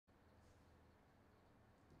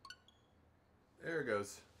There it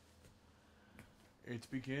goes. It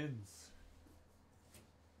begins.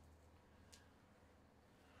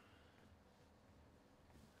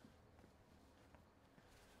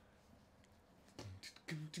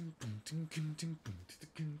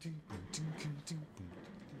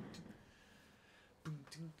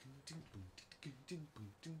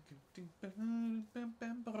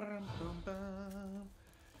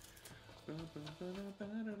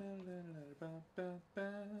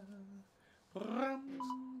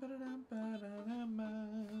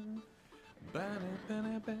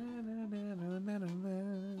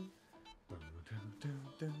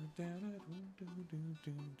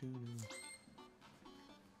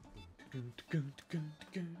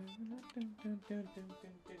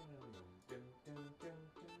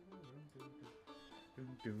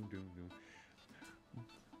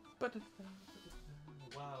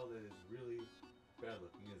 Wow, that is really bad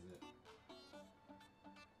looking, isn't it?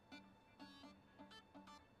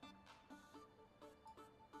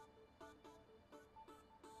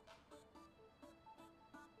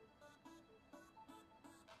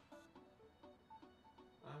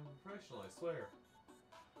 I'm a professional, I swear.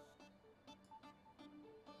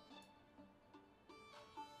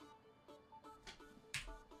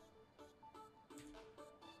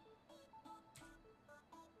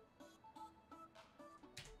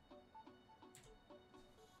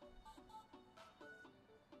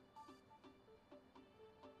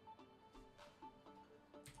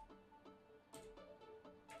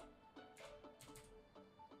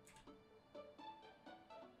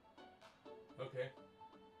 Okay.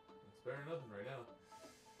 That's better than nothing right now.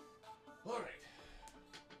 Alright.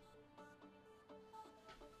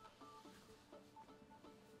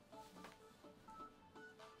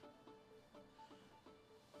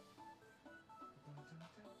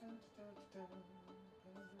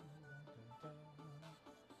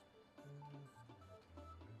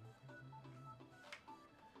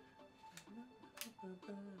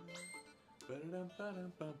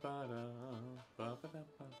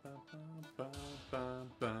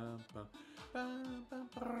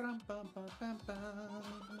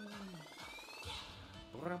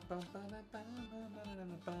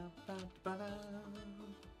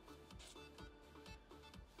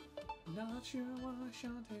 Not sure why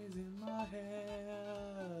Shantae's in my head.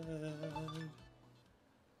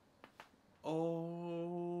 Oh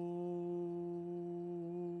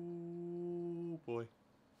boy.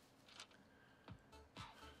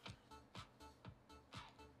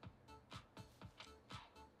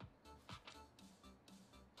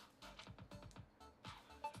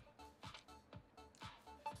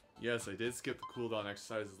 Yes, I did skip the cooldown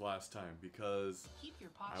exercises last time because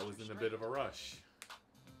I was in a bit of a rush.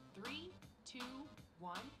 3, 2,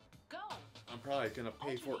 1, go! I'm probably gonna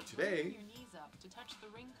pay for it today. Your knees up to touch the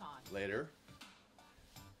ring con. Later.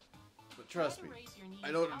 But trust me,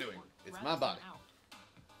 I know what I'm doing. It's my body.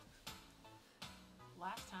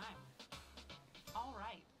 Last time. All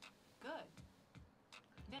right. Good.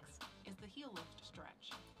 Next is the heel lift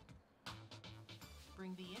stretch.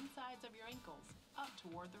 Bring the insides of your ankles up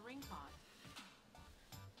toward the ring con.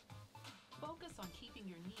 Focus on keeping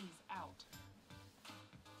your knees out.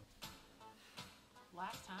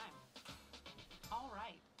 Last time. All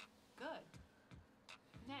right. Good.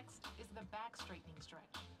 Next is the back straightening stretch.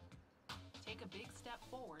 Take a big step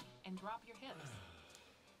forward and drop your hips.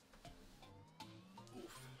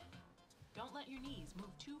 Oof. Don't let your knees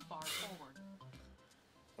move too far forward.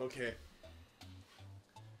 Okay.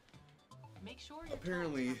 Make sure your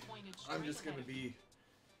apparently toes are pointed straight I'm just gonna ahead. be.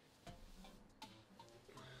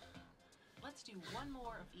 Let's do one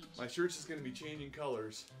more of each. My shirt's just gonna be changing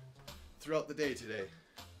colors throughout the day today.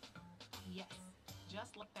 Yes,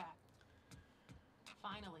 just like that.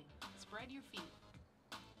 Finally, spread your feet.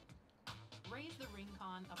 Raise the ring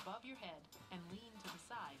con above your head and lean to the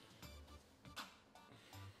side.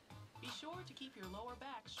 Be sure to keep your lower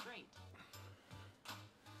back straight.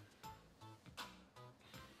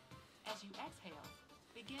 As you exhale,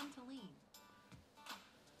 begin to lean.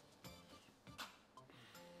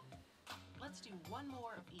 Let's do one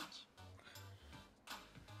more of each.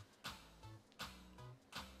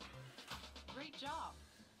 Great job.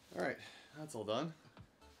 All right, that's all done.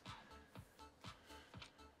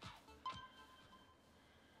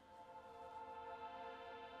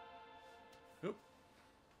 Oop.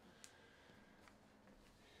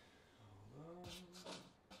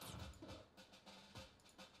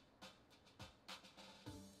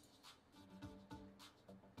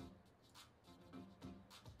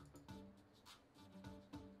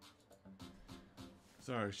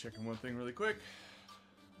 Sorry, I was checking one thing really quick.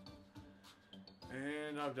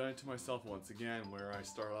 And now I've done it to myself once again, where I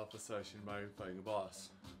start off a session by fighting a boss.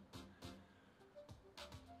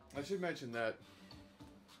 I should mention that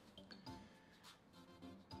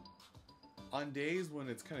on days when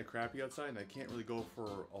it's kind of crappy outside and I can't really go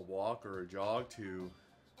for a walk or a jog to...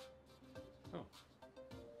 Oh.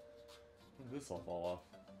 When did this all fall off?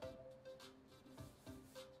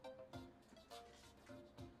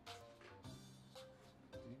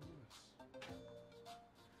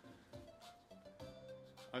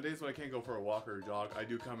 On days when I can't go for a walk or a jog, I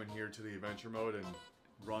do come in here to the adventure mode and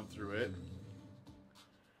run through it.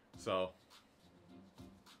 So...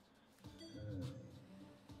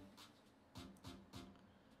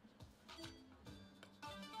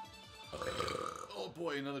 oh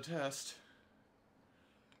boy, another test.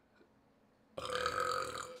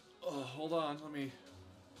 Oh, hold on,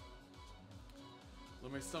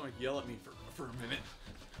 let my stomach yell at me for a minute.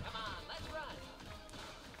 Come on, let's run.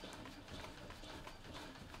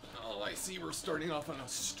 Oh, I see we're starting off on a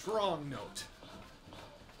strong note.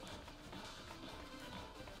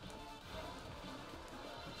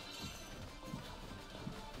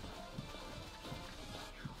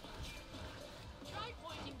 Try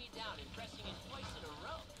pointing me down and pressing it twice in a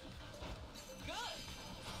row. Good.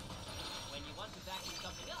 When you want to vacuum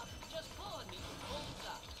something up, just pull on me from both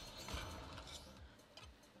sides.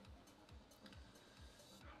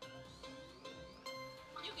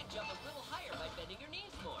 You can jump a little higher by bending your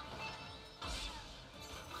knees more.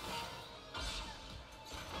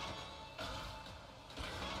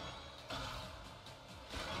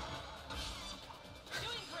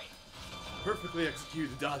 Doing great. Perfectly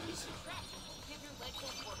executed dodges. Traction will give your leg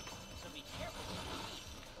more work, so be careful with your feet.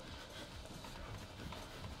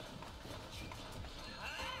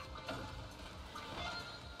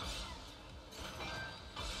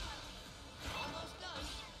 Almost done.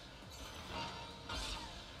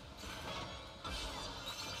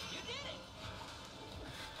 You did it.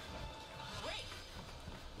 Great.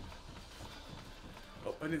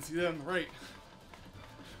 Oh, I didn't see that on the right.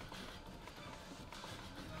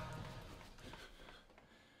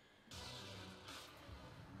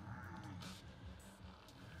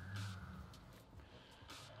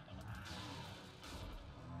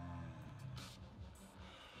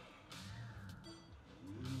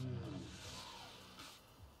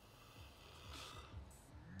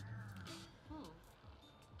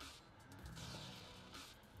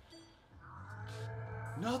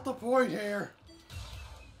 Not the point here.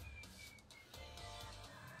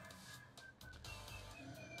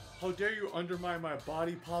 How dare you undermine my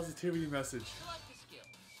body positivity message? Select the skill.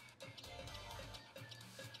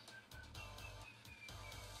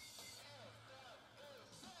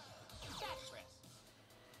 Back press.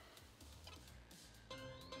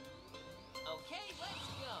 Okay, let's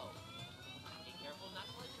go. Be careful not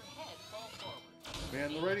to let your head fall forward. Man,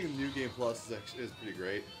 the writing of New Game Plus is pretty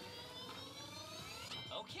great.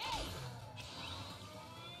 Okay.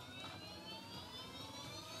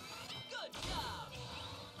 Good job.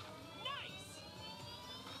 Nice.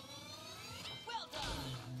 Well done.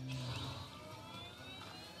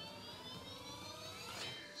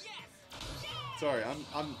 Yes. Sorry,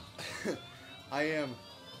 I'm I am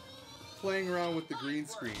playing around with the green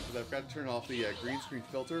screen because I've got to turn off the green screen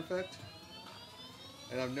filter effect,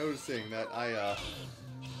 and I'm noticing that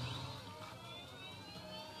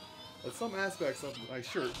that some aspects of my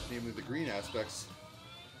shirt, namely the green aspects,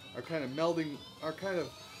 are kind of melding, are kind of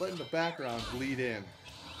letting the background bleed in.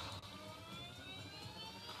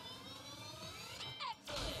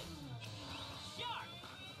 Excellent. Sharp.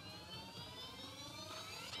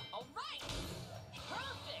 All right.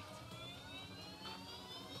 Perfect.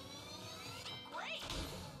 Great.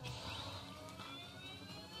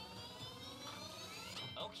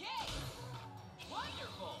 Okay.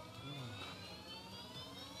 Wonderful.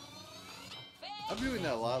 I'm doing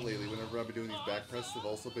that a lot lately. Whenever I've been doing these back presses, I've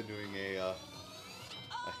also been doing a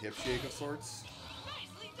hip shake of sorts,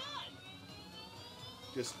 Nicely done.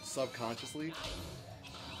 just subconsciously. Okay.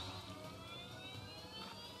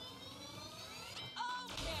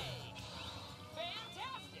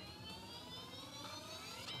 Fantastic.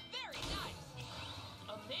 Very nice.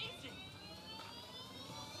 Amazing.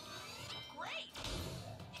 Great.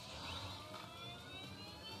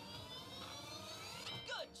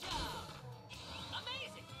 Good job.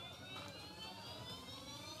 Amazing.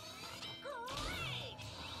 Great.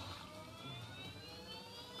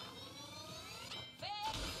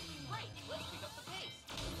 Great. Let's pick up the pace.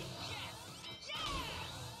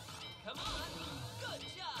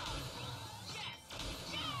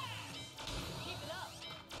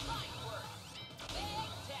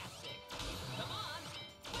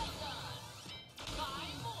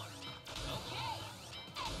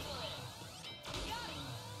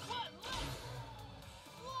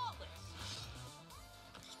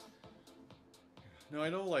 Now I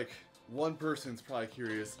know like one person's probably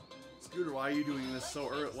curious, Scooter, why are you doing this so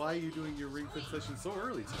early? Why are you doing your Ring Fit session so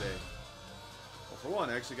early today? Well, for one,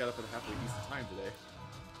 I actually got up at halfway decent time today.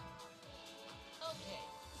 Okay,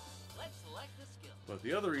 let's select the skill. But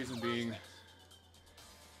the other reason being,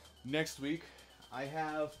 next week I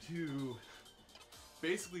have to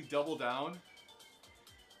basically double down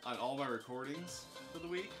on all my recordings for the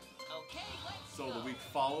week. Okay, let's So go. the week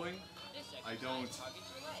following, This I exercise don't.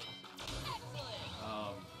 targets your legs. Excellent.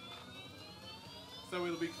 So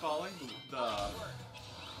the week following, the Work.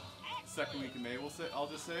 second week in May, I'll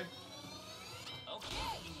just say.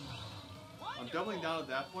 Okay. I'm doubling down at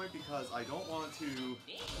that point because I don't want to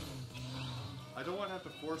have to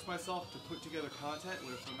force myself to put together content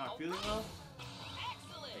if I'm not feeling well.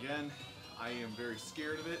 Excellent. Again, I am very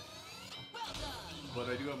scared of it, Well done. but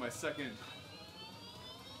I do have my second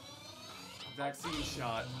vaccine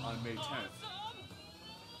shot on May 10th. Awesome.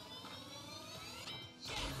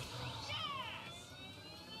 Yes. Yes.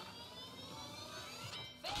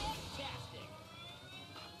 Fantastic.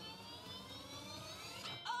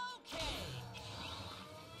 Okay.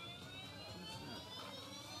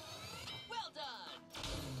 Well done.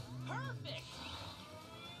 Perfect.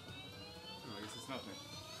 Oh, I guess it's nothing.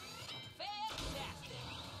 Fantastic.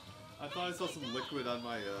 I thought I saw some liquid on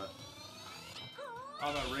my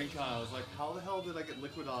ring con. I was like, how the hell did I get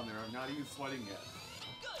liquid on there? I'm not even sweating yet.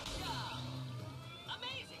 Good job.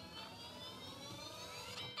 Amazing.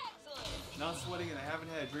 Excellent. Not sweating and I haven't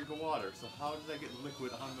had a drink of water, so how did I get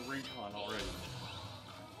liquid on the ring con already?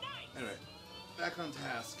 Nice. Anyway, back on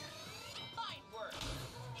task. Fine work.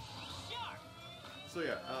 Sharp. So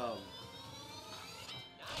yeah,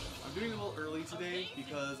 Nice. I'm doing it a little early today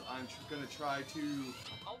because I'm gonna try to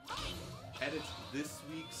All right. edit this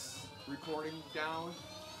week's recording down,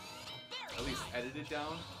 Very at least nice. edit it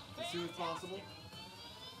down as soon as possible,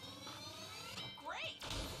 Great.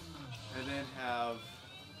 and then have,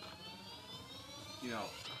 you know,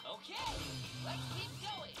 Okay. Let's keep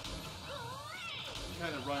going.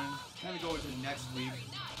 Great. kind of go into next week, Very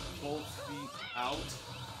nice. both feet out,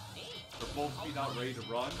 Neat. or both feet out ready to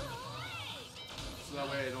run, Great. so that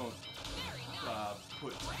way I don't Very nice.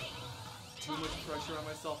 put Great. too much pressure on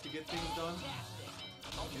myself to get things done Fantastic.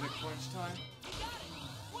 All in a right. crunch time. You got it.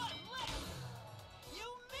 One left. You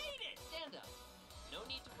made it. Stand up. No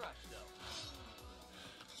need to rush though.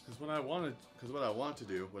 Because what I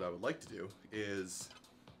would like to do is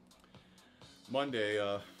Monday,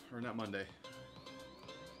 or not Monday,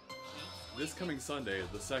 this coming Sunday,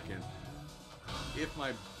 the 2nd, if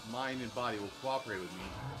my mind and body will cooperate with me,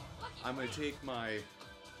 I'm gonna take my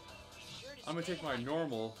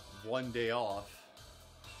normal one day off.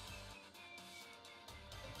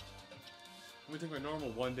 I'm gonna take my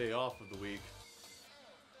normal one day off of the week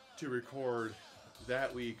to record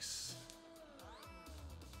that week's.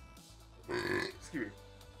 Excuse me.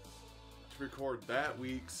 To record that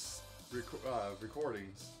week's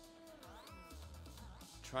recordings.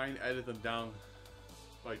 Try and edit them down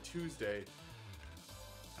by Tuesday,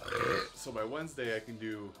 so by Wednesday I can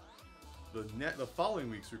do the following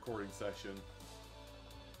week's recording session.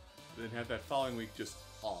 Then have that following week just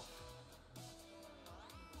off.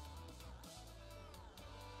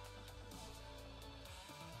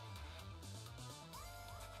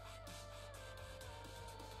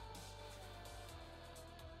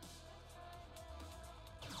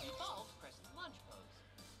 Default, press the lunge pose.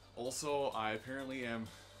 Also, apparently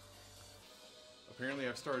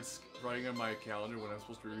I've started writing on my calendar when I'm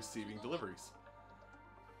supposed to be receiving deliveries.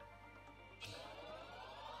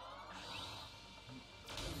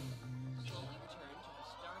 Slowly return to the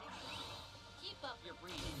starting point. Keep up your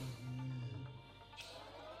breathing.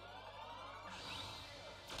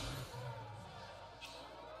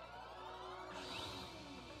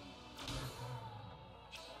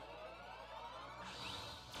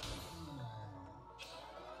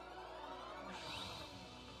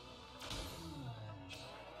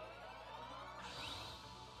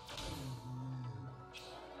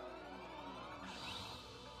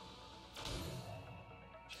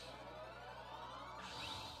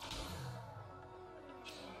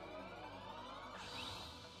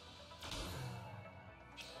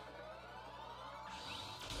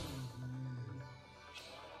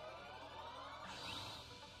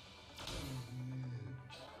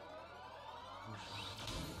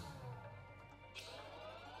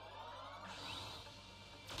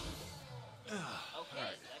 Okay,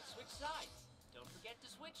 Alright. let's switch sides. Don't forget to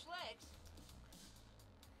switch legs.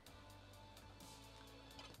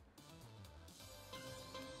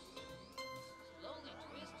 Slowly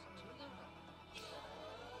twist to the right.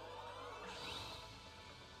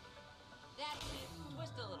 That's it.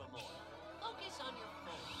 Twist a little more. Focus on your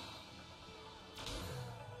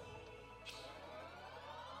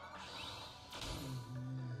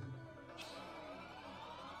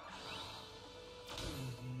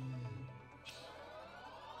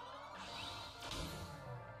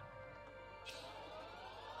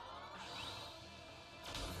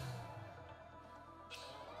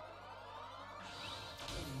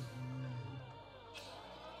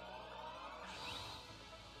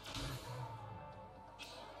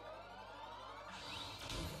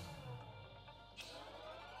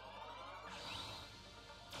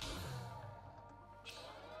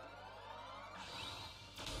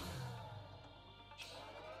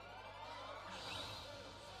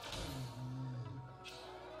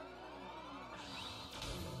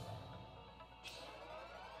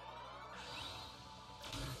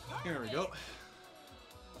There we go.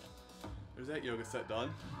 There's that yoga set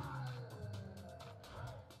done.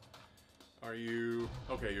 Are you...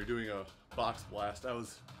 Okay, you're doing a box blast. I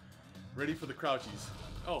was ready for the crouchies.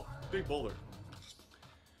 Oh, big boulder.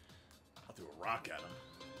 I'll throw a rock at him.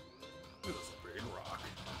 Look at this big rock.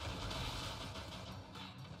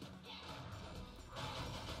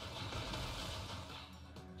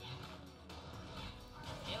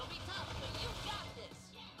 It'll be tough, but you got this.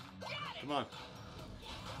 Got it. Come on.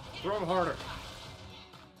 Throw him harder.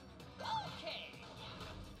 Okay.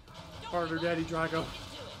 Don't Harder, give up. Daddy Drago. You can do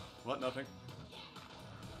it. What? Nothing.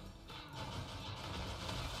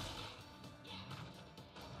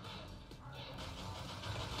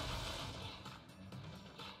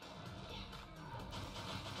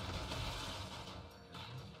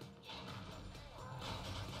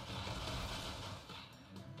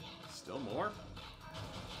 Still more?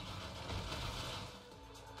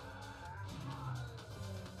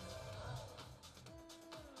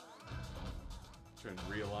 Trying to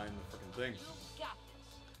realign the freaking thing. You got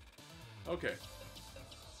this. Okay.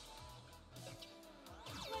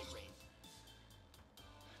 Leg raise.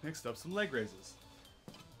 Next up, some leg raises.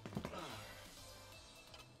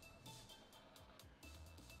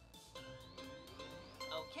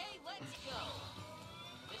 Okay, let's go.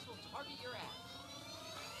 This will target your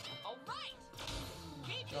abs. All right.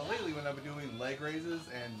 Keep it Now up. lately when I've been doing leg raises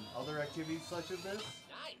and other activities such as this,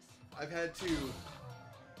 Nice. I've had to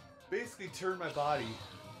basically turn my body.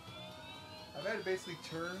 I've had to basically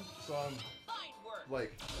turn so I'm Fine work.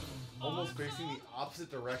 like almost facing the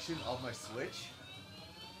opposite direction of my switch.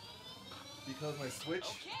 Because my switch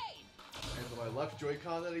Okay. and my left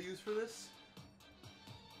Joy-Con that I use for this,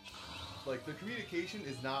 like the communication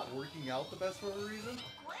is not working out the best for a reason.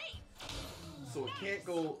 Great. So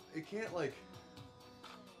it can't like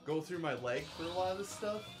go through my leg for a lot of this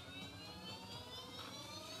stuff.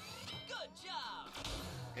 Good job.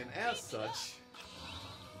 And as such,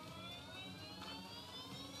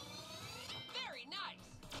 Very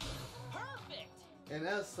nice. Perfect. and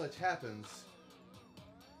as such happens,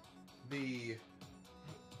 the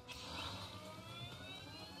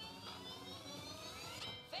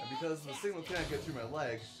because the signal can't get through my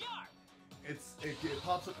leg, Sharp. it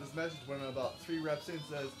pops up this message when I'm about 3 reps in,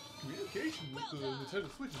 says communication with the Nintendo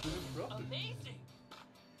Switch has been interrupted, Amazing.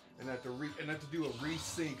 and I have to do a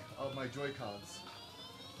resync of my Joy-Cons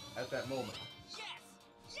at that moment. Yes.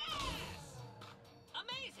 Yes.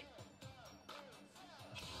 Amazing.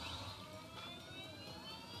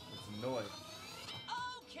 It's annoying.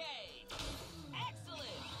 Okay.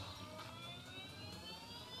 Excellent.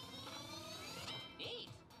 Neat.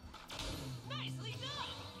 Nicely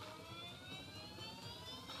done.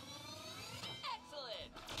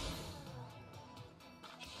 Excellent.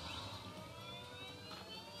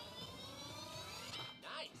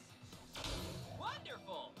 Nice.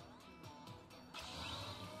 Wonderful.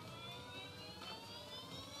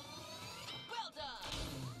 Well done.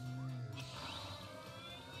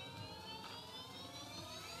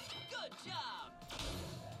 Good job.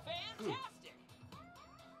 Fantastic.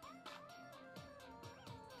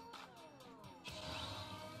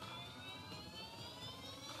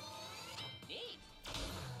 Neat.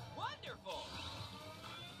 Wonderful.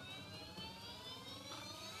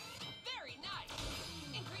 Very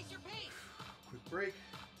nice. Increase your pace. Quick break.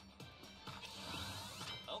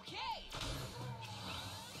 Okay.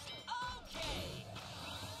 Okay.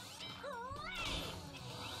 Great.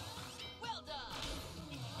 Well done.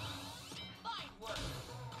 Fine work.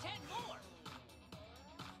 10 more.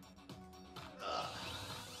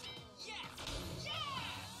 Yes. Yes.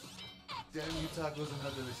 Damn you tacos and how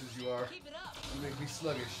delicious you are. Keep it up. You make me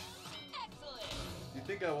sluggish. Excellent. You'd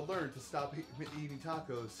think I would learn to stop eating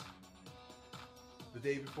tacos the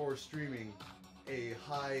day before streaming a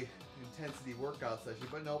high intensity workout session,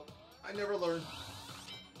 but nope, I never learned.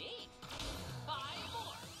 Neat. 5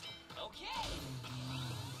 more. Okay.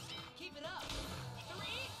 Keep it up. 3.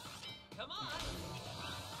 Come on.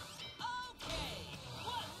 Okay.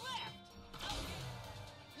 1 left. Okay.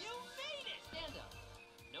 You made it. Stand up.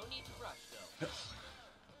 No need to rush, though.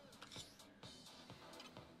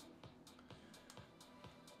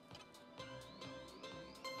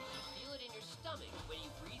 Feel it in your stomach when you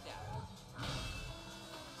breathe out.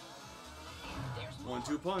 There's more.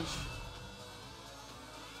 1-2 punch.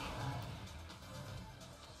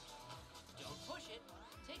 Don't push it.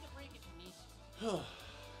 Take a break if you need to.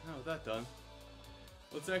 Now with that done,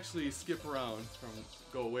 let's actually skip around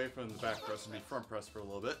go away from the back press and be front press for a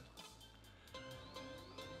little bit.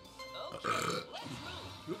 Okay, let's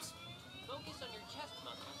move. Oops. Focus on your chest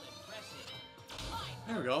muscles and press it. Fine.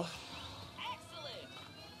 There we go. Excellent.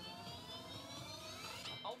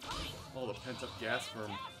 All right. all the pent up gas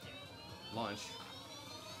from lunch.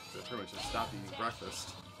 So I pretty much just stopped eating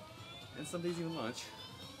breakfast. And some days even lunch.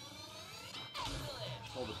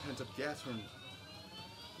 All the pent up gas from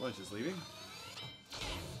lunch is leaving.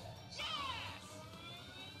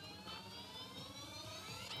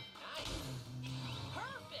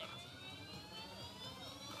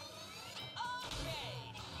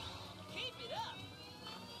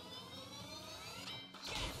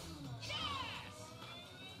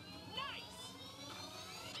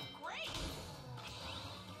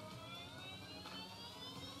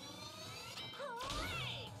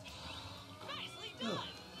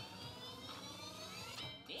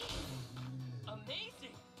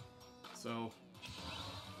 So,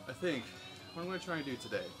 I think, what I'm going to try and do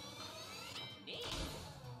today,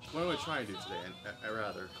 I'm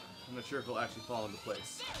not sure if it'll actually fall into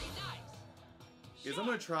place, is I'm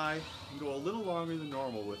going to try and go a little longer than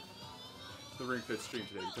normal with the Ring Fit stream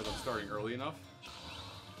today, because I'm starting early enough.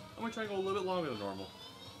 I'm going to try and go a little bit longer than normal.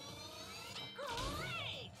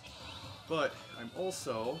 But, I'm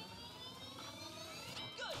also,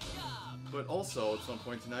 at some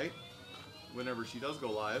point tonight, whenever she does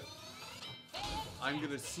go live, I'm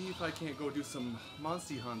gonna see if I can't go do some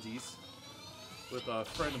Monsty Hunties with a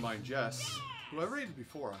friend of mine, Jess, who I rated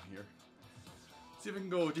before on here. See if I can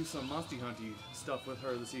go do some Monsty Hunty stuff with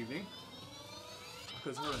her this evening,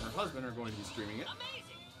 because her and her husband are going to be streaming it.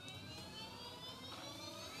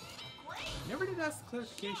 Never did ask the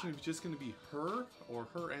clarification if it's just gonna be her, or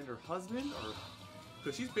her and her husband, or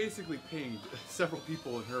because she's basically pinged several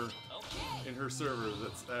people in her server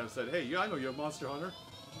that have said, "Hey, yeah, I know you're a Monster Hunter.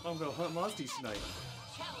 I'm gonna hunt Monsties tonight."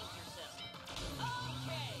 Challenge yourself.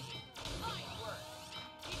 Okay. Fine work.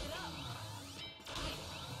 Keep it up. Nice.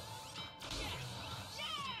 Yes.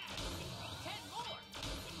 Yes. 10 more.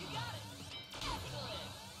 You got it.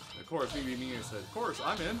 Excellent. Of course, me, I said, "Of course,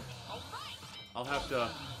 I'm in." All right.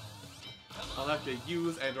 I'll have to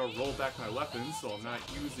use and or roll back my weapons, so I'm not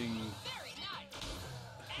using Very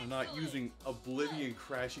nice. oblivion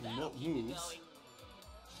crashing moves. Going.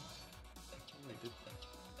 Wait, did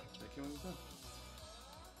that kill him?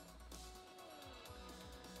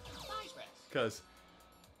 Nice rest. Because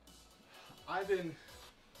I've been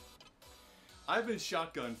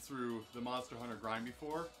shotgunned through the Monster Hunter grind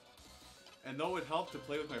before, and though it helped to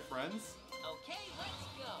play with my friends, Okay, let's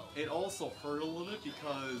go. it also hurt a little bit because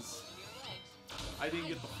Your legs. I didn't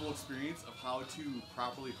get the full experience of how to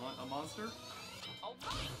properly hunt a monster. All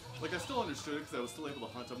right. Like, I still understood it because I was still able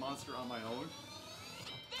to hunt a monster on my own,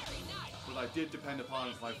 Very nice. but I did depend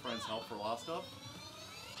upon my friend's help for a lot of stuff.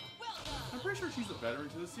 Well done. I'm pretty sure she's a veteran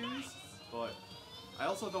to the series, but I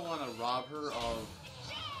also don't want to rob her of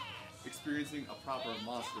experiencing a proper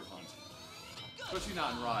monster hunt. Especially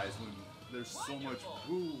not in Rise, when there's so much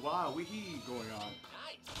woo, wow, wee hee going on.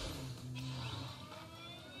 Nice.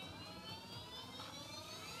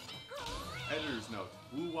 Editor's note,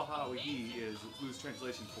 woo, waha, wee hee is loose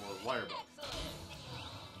translation for wirebug. Excellent.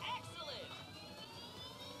 Excellent.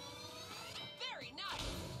 Very nice.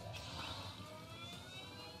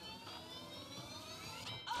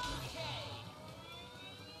 Okay.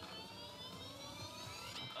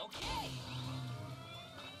 Okay.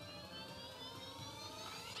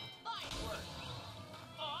 Fine work.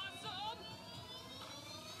 Awesome.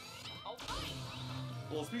 All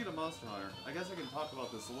right. Well, speaking of Monster Hunter, I guess I can talk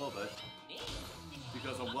about this a little bit, Neat.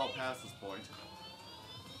 because I'm well past this point.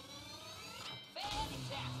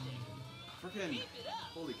 Fantastic. Freaking, Keep it up.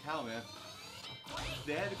 holy cow, man. Great.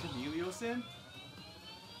 They added Chameleos in,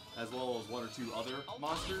 as well as one or two other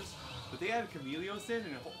monsters, but they added Chameleos in,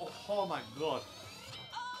 and oh my god.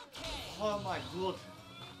 Okay. Oh my god.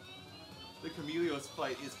 The Chameleos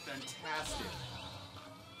fight is fantastic.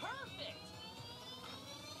 Perfect.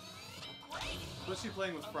 Great. Especially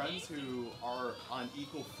playing with friends who are on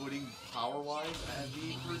equal footing power-wise as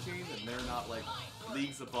me for a change, and they're not like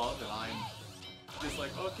leagues above, and I'm just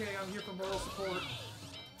like, okay, I'm here for moral support.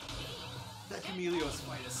 That Chameleos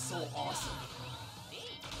fight is so awesome. Neat.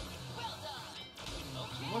 Well done.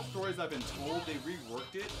 From Okay. what stories I've been told, they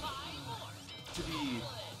reworked it 5 more. to be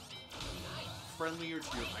friendlier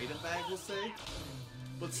to your item bag, we'll say,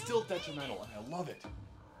 but still detrimental, and I love it.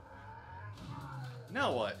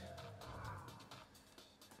 Now what?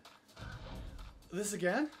 This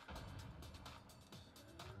again?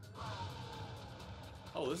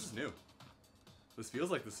 Oh, this is new. This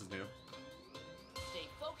feels like this is new. Stay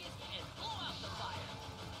focused and blow out the fire.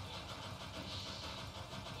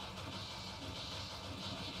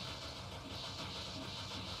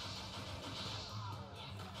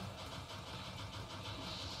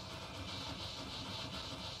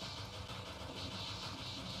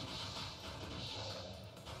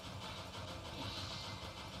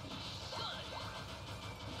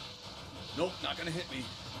 Nope, not gonna hit me.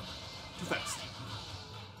 Too fast.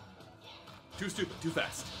 Too stupid, too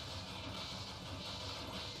fast.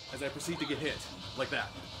 As I proceed to get hit, like that.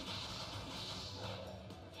 Oh,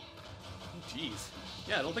 jeez.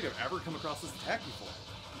 Yeah, I don't think I've ever come across this attack before.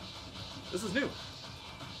 This is new.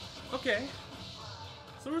 Okay.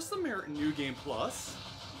 So there's some merit in New Game Plus.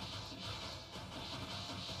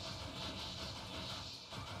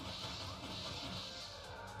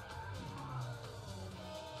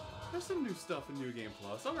 There's some new stuff in New Game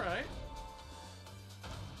Plus. Alright.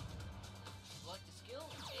 Select the skill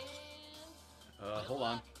and... Hold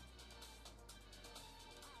on.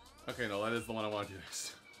 Okay, no, that is the one I want to do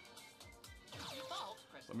next. Default,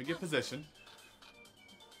 press Let me get position.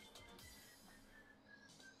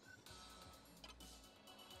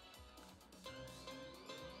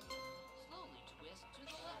 Slowly twist to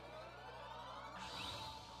the left.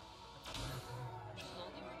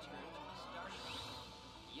 Slowly return to the starting point.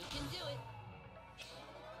 You can do it.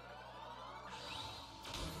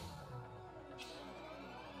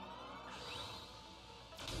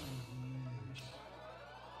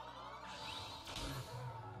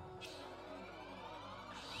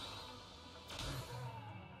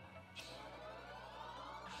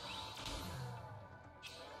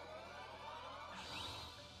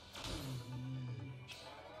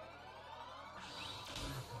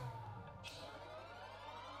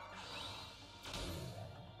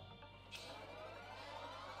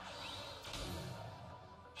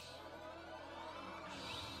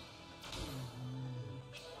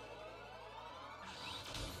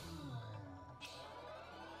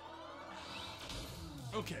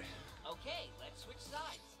 Okay. Okay, let's switch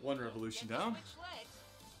sides. One revolution Get to down. switch legs.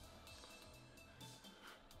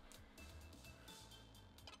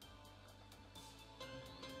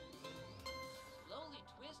 Slowly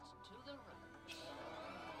twist to the right.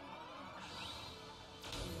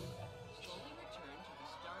 Slowly return to the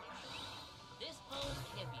starting point. This pose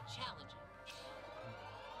can be challenging.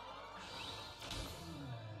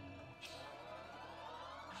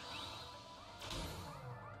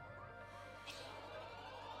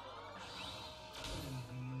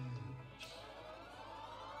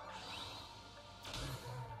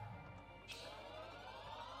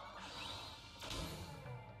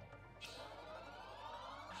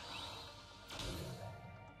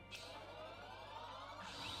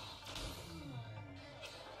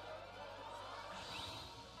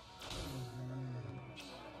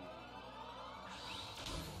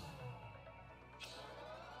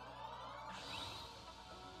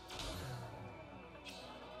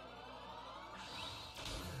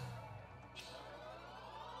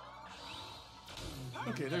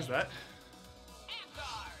 Okay, there's that.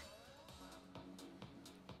 Amguard!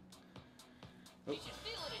 Oh. You should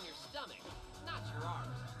feel it in your stomach, not your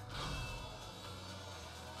arms.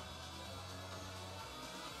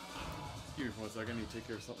 Excuse me for 1 second. I need to take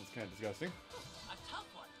care of something that's kind of disgusting. A tough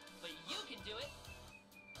one, but you can do it.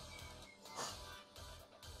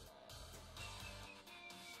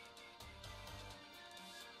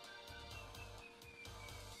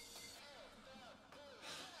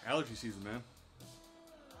 Allergy season, man.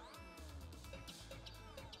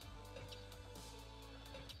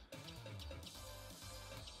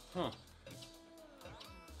 Huh.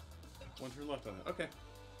 One turn left on it. Okay.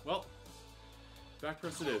 Well, back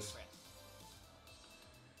press it is.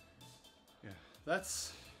 Yeah,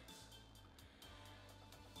 that's...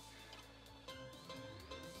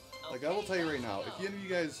 Like, I will tell you right now, if any of you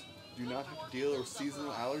guys do not have to deal with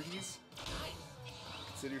seasonal allergies,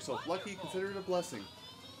 consider yourself lucky, consider it a blessing.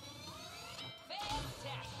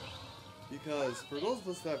 Because for those of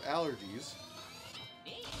us that have allergies,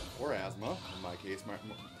 or asthma, in my case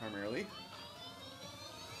primarily,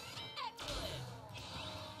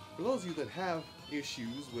 for those of you that have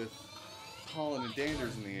issues with pollen and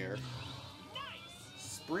danders in the air,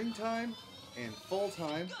 springtime and fall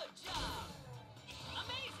time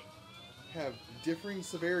have differing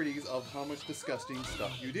severities of how much disgusting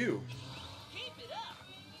stuff you do.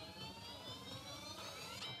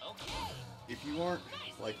 If you aren't,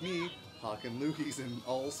 like me, hawking loogies in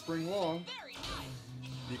all spring long,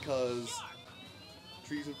 because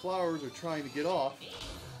trees and flowers are trying to get off,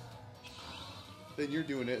 then you're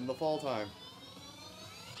doing it in the fall time.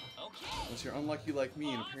 Unless you're unlucky like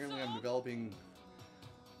me, and apparently I'm developing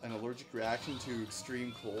an allergic reaction to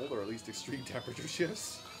extreme cold, or at least extreme temperature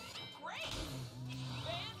shifts.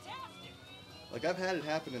 Like, I've had it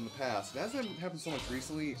happen in the past. It hasn't happened so much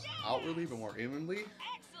recently, outwardly, but more inwardly,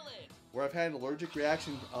 where I've had an allergic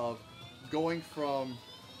reaction of going from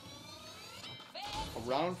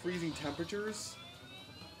around freezing temperatures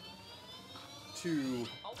to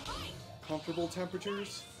comfortable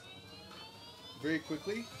temperatures very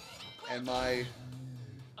quickly, and my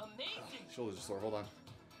Amazing. shoulders are sore. Hold on.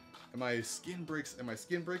 And my skin breaks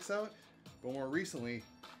out. But more recently,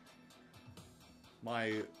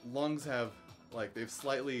 my lungs have they've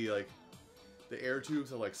slightly the air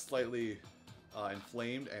tubes are slightly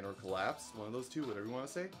inflamed and or collapsed. One of those two, whatever you want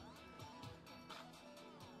to say.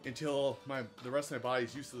 Until the rest of my body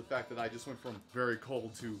is used to the fact that I just went from very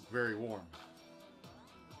cold to very warm.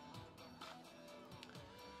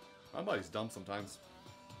 My body's dumb sometimes.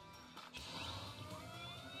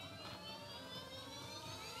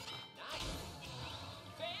 Nice.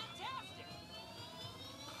 Fantastic.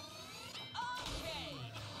 Okay.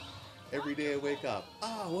 Every day I wake up.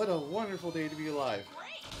 Ah, what a wonderful day to be alive.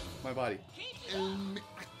 Great. My body. Keep it up.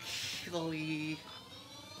 Actually.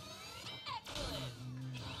 Excellent.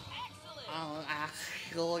 Excellent.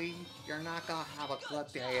 Actually, you're not gonna have a good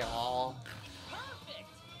day at all. Perfect.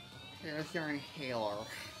 Here's your inhaler.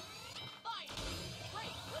 Fine.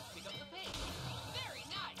 Great. Let's pick up the pace. Very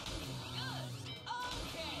nice. Good.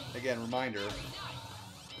 Okay. Again, reminder Very nice.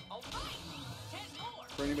 All right. 10 more.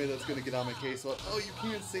 for anybody that's gonna get on my case. Well, oh, you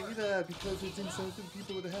can't say that because it's insensitive to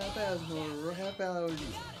people that have asthma or have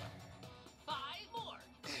allergies. Got it. 5 more.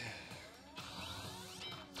 Yes.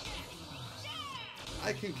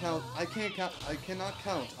 Yes. I cannot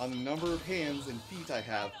count on the number of hands and feet I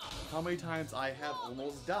have. How many times I have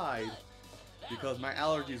almost died because my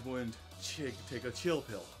allergies wouldn't take a chill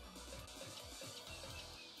pill.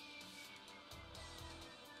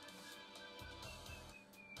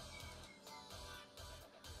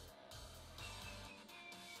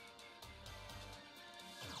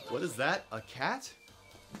 What is that? A cat?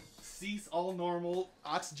 Cease all normal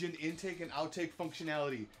oxygen intake and outtake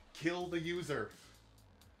functionality. Kill the user.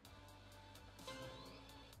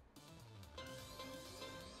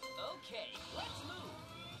 Okay, let's move.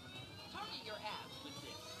 Target your abs with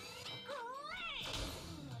this. Great!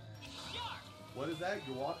 Sharp! What is that?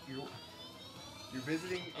 You're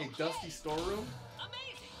visiting a dusty storeroom?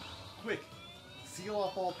 Amazing! Quick! Seal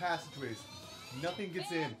off all passageways. Nothing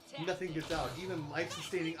gets in, nothing gets out, even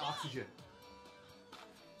life-sustaining oxygen.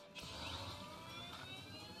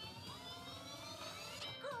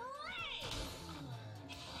 Great!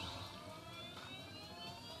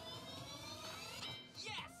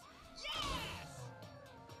 Yes! Yes!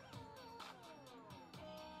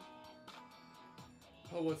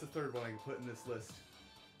 Oh, what's the third one I can put in this list?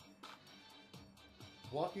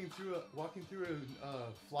 Walking through a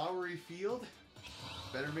flowery field?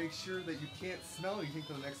 Better make sure that you can't smell anything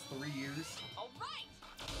for the next 3 years. All right!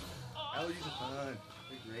 Allergies are Awesome! fun.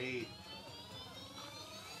 They're great.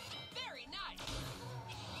 Very nice!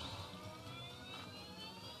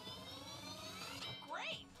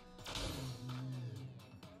 Great!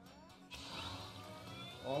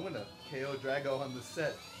 Oh, I'm gonna KO Drago on the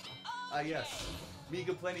set. Ah, yes. Me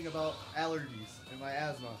complaining about allergies and my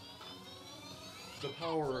asthma. The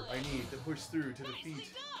power I need to push through to Nicely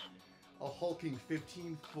defeat done! a hulking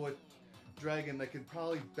 15-foot dragon that can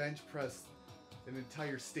probably bench press an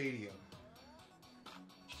entire stadium.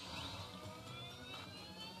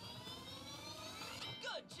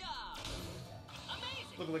 Good job!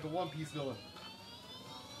 Amazing! Looking like a One Piece villain.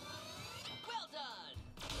 Well done!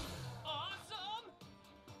 Awesome!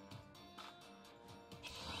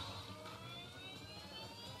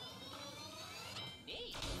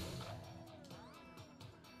 Neat!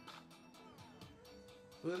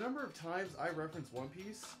 For the number of times I reference One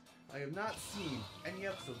Piece, I have not seen any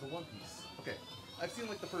episodes of One Piece. Okay, I've seen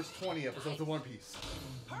like the first 20 episodes of One Piece.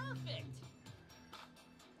 Perfect!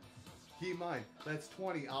 Keep in mind, that's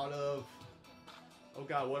 20 out of, oh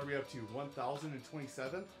god, what are we up to?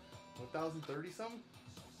 1,027? 1,030 something?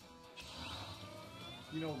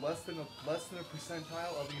 You know, less than a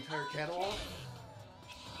percentile of the entire catalog.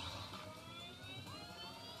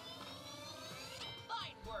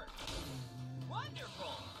 Fine work!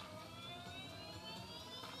 Wonderful!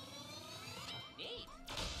 Neat!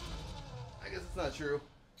 I guess it's not true.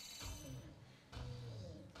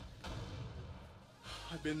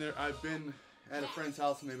 I've been at a friend's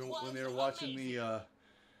house when they were watching the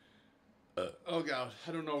oh god,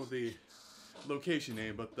 I don't know the location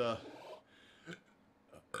name, but the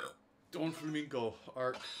Don Flamenco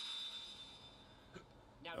arc.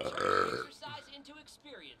 Now turn your exercise into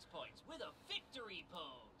experience points with a victory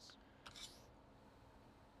pose.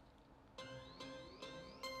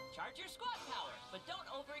 Charge your squat power, but don't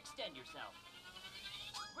overextend yourself.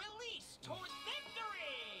 Release toward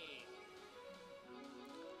victory!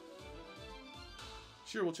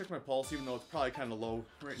 Sure, we'll check my pulse, even though it's probably kind of low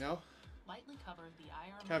right now. Lightly cover the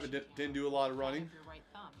IR Haven't motion didn't do a lot of palm running. of your right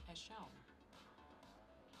thumb as shown.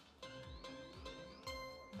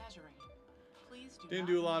 Measuring. Please Please do Didn't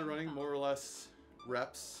not do a lot of use running, your more or less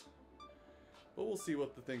reps. But we'll see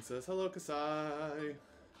what the thing says. Hello, Kasai.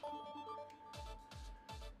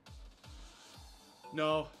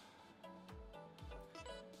 No.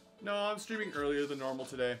 No, I'm streaming earlier than normal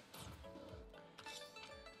today.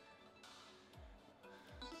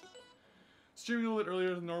 Streaming a little bit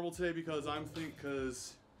earlier than normal today because I'm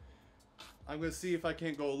gonna see if I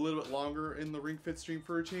can't go a little bit longer in the Ring Fit stream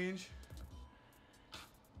for a change.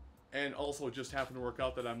 And also it just happened to work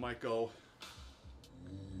out that I might go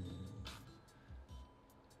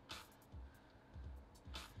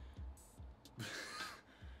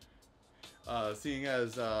seeing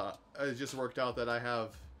as it just worked out that I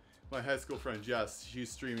have my high school friend Jess, she's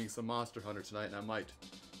streaming some Monster Hunter tonight, and I might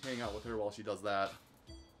hang out with her while she does that.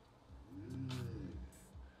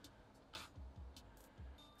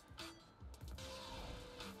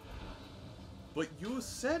 But you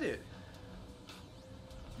said it!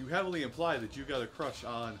 You heavily implied that you got a crush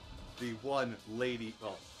on the one lady.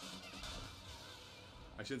 Well,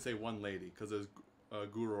 I shouldn't say one lady, because there's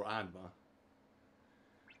Guru Anma.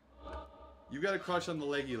 You got a crush on the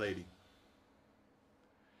leggy lady.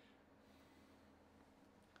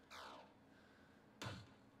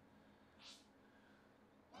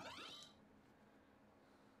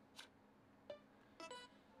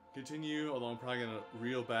 Continue, although I'm probably going to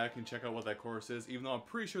reel back and check out what that course is, even though I'm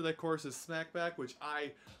pretty sure that course is Smackback, which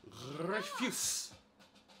I refuse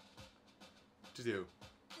to do.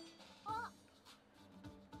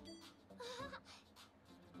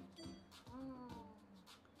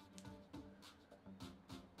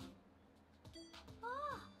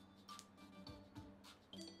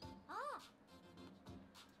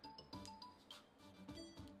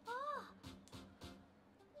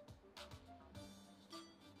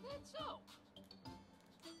 That's so.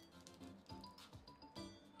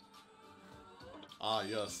 Ah,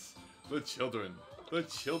 yes. The children. The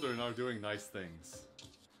children are doing nice things.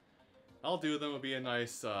 I'll do them. It'll be a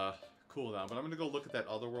nice cooldown. But I'm going to go look at that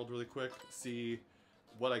other world really quick. See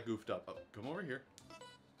what I goofed up. Oh, come over here.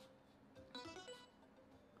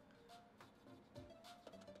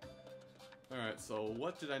 Alright, so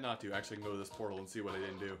what did I not do? Actually, I can go to this portal and see what I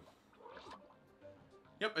didn't do.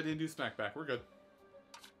 Yep, I didn't do Smackback. We're good.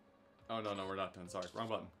 Oh, no, we're not done. Sorry, wrong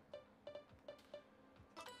button.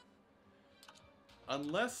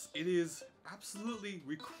 Unless it is absolutely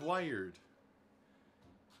required.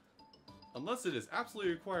 Unless it is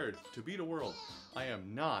absolutely required to beat a world, I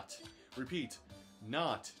am not, repeat,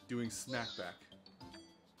 not doing Smackback.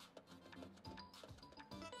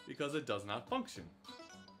 Because it does not function.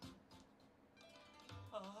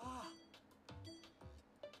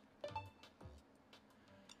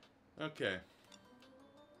 Okay.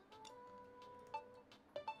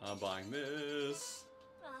 I'm buying this.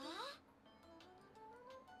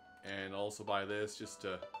 And also buy this just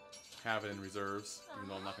to have it in reserves, even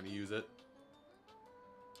though I'm not going to use it.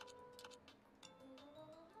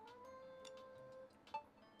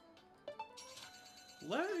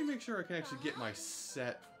 Let me make sure I can actually get my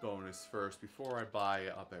set bonus first before I buy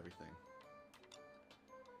up everything.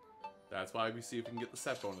 That's why we see if we can get the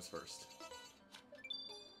set bonus first.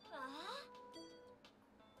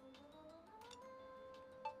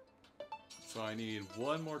 So I need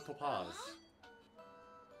one more topaz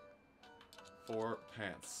for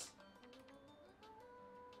pants.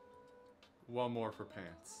 One more for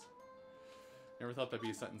pants. Never thought that'd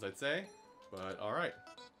be a sentence I'd say, but alright.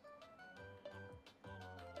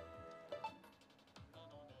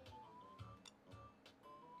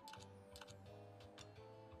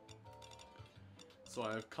 So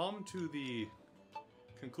I've come to the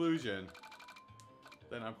conclusion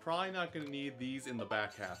that I'm probably not going to need these in the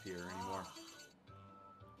back half here anymore.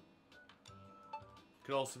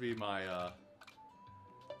 Could also be my,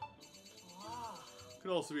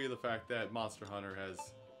 could also be the fact that Monster Hunter has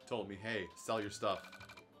told me, hey, sell your stuff.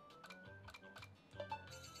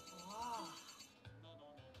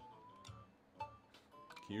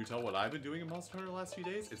 Can you tell what I've been doing in Monster Hunter the last few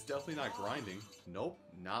days? It's definitely not grinding. Nope,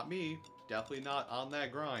 not me. Definitely not on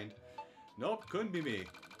that grind. Nope, couldn't be me.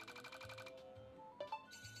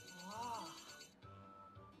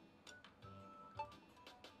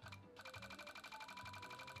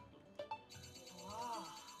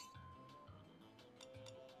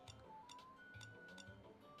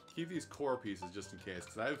 Keep these core pieces just in case,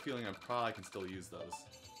 because I have a feeling I probably can still use those.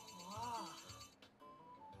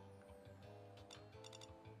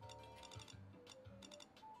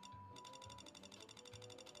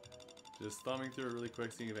 Just thumbing through it really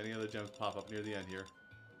quick, seeing if any other gems pop up near the end here.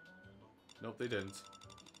 Nope, they didn't.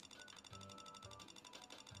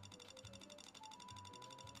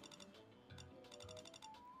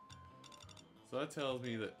 So that tells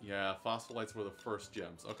me that, yeah, phospholites were the first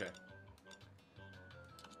gems. Okay.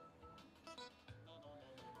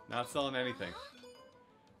 Not selling anything.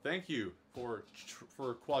 Thank you for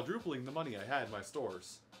quadrupling the money I had in my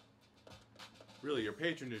stores. Really, your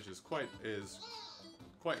patronage is quite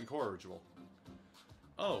incorrigible.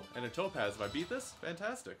 Oh, and a topaz. If I beat this,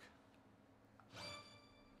 fantastic.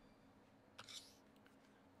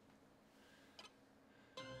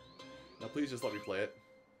 Now please just let me play it.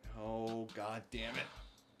 Oh, god damn it.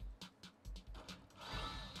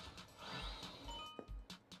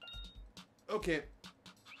 Okay.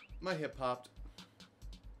 My hip popped.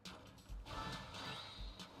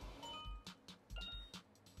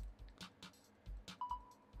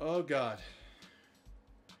 Oh god.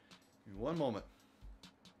 Give me one moment.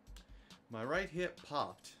 My right hip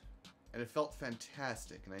popped, and it felt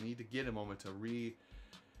fantastic, and I need to get a moment to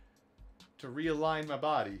realign my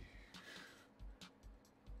body.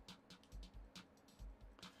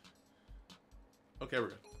 Okay, we're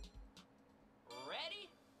good. Ready?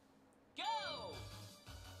 Go!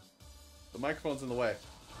 The microphone's in the way.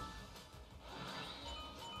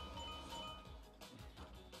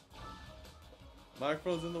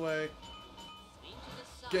 Microphone's in the way. Lean to the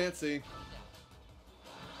side. Can't see. This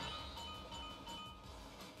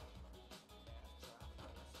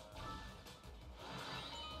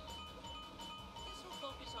will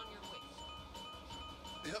focus on your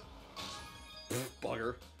waist. Yep.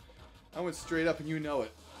 Bugger. I went straight up and you know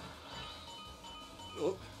it.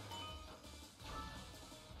 Oh.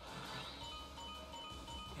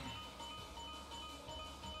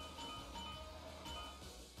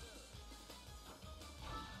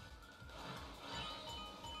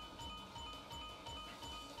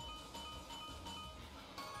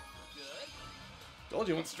 Good. Told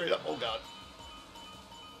you, went straight up. Oh god.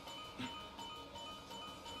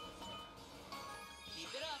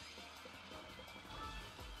 Keep it up.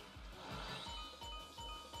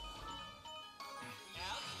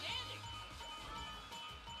 Outstanding.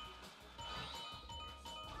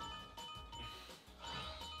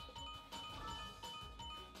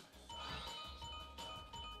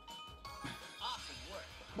 Awesome work.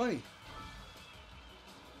 Money.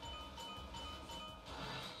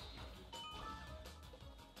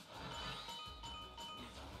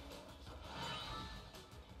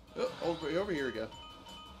 Oh, over here again.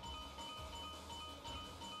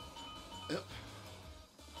 Yep.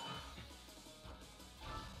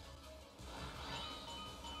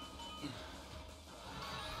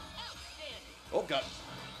 Outstanding. Oh god.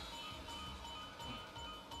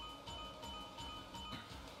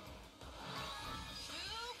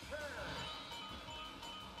 Super.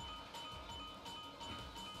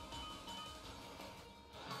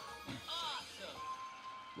 Awesome.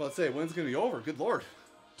 Well, let's say when's gonna be over. Good lord.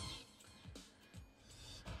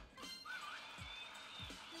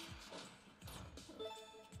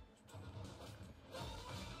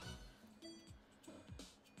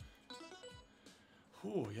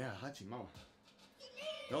 Ooh, yeah, Hachi Mama.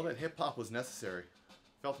 No, that hip hop was necessary.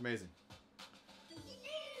 Felt amazing.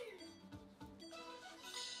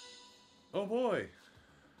 Oh boy!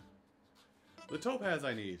 The topaz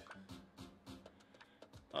I need.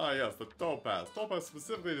 Ah yes, the topaz. Topaz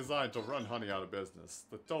specifically designed to run honey out of business.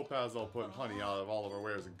 The topaz will put honey out of all of our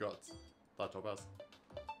wares and guts. Thought topaz.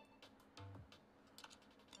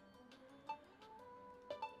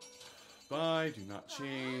 Buy, do not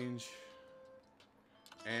change.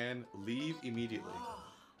 And leave immediately.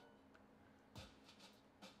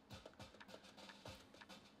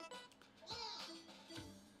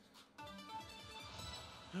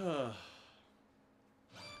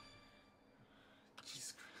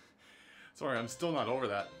 Jesus Christ. Sorry, I'm still not over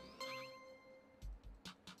that.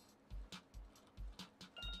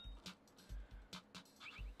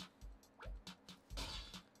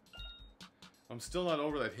 I'm still not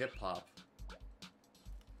over that hip hop.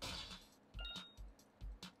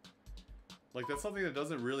 Like, that's something that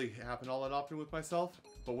doesn't really happen all that often with myself,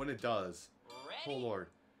 but when it does, Ready? oh lord.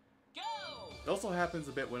 Go! It also happens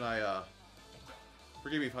a bit when I,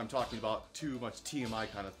 forgive me if I'm talking about too much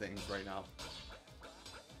TMI kind of things right now.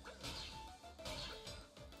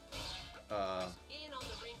 In on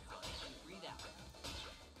the ring front and breathe out.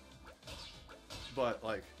 But,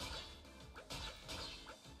 like,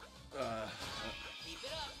 Keep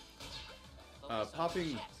it up. Focus on popping,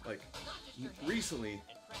 your chest, like, not just your head. recently, And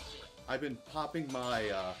press it. I've been popping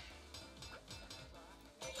my,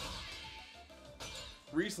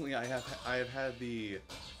 recently I have had the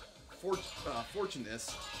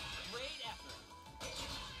fortunateness. Great effort.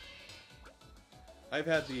 I've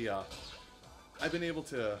had the, I've been able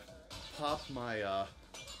to pop my,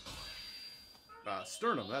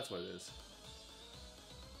 sternum, that's what it is.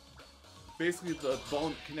 basically the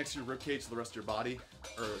bone connects your ribcage to the rest of your body,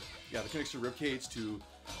 or yeah, it connects your ribcage to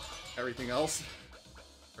everything else,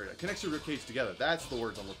 or yeah, connects your ribcage together. That's the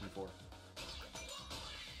words I'm looking for.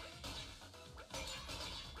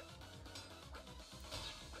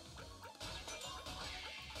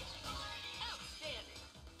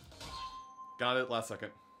 Got it last second.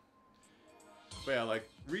 But yeah, like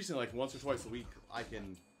recently, like once or twice a week, I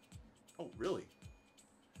can. Oh, really?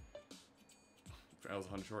 I was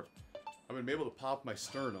 100 short. I've been able to pop my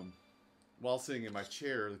sternum while sitting in my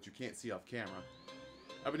chair that you can't see off camera.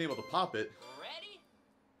 I've been able to pop it. Ready?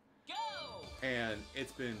 Go! And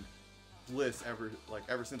it's been bliss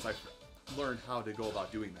ever since I learned how to go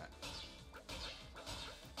about doing that.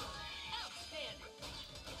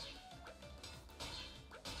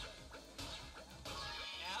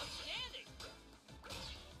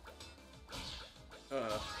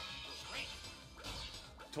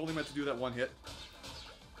 Totally meant to do that one hit.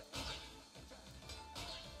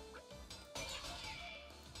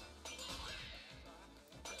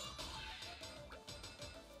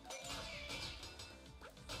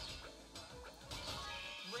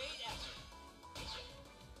 Great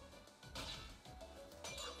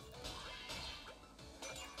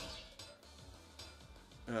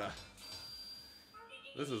effort.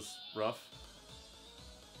 This is rough.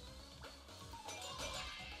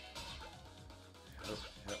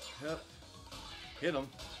 Yep. Hit him.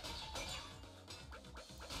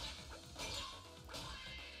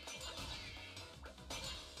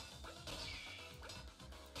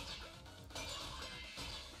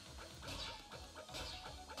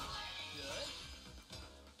 Good.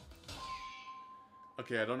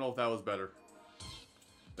 Okay, I don't know if that was better.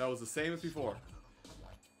 That was the same as before.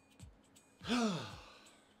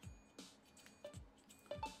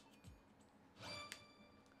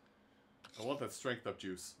 I want that strength up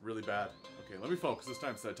juice really bad. Okay, let me focus this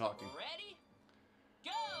time instead of talking. Ready?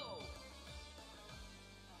 Go!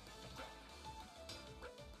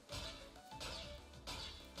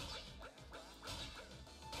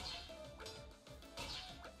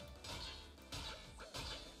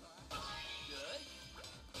 Good.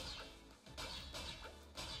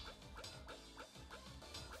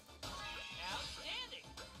 Outstanding.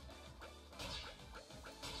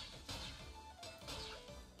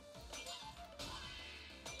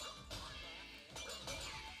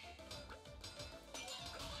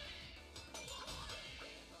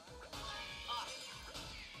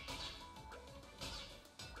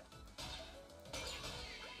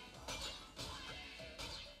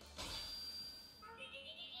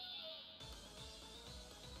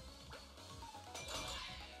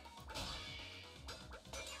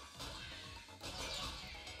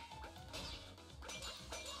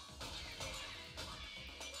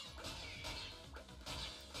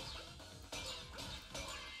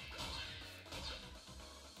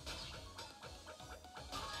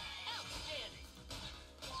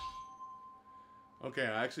 Okay,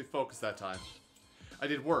 I actually focused that time. I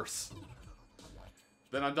did worse.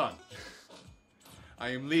 Then I'm done. I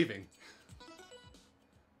am leaving.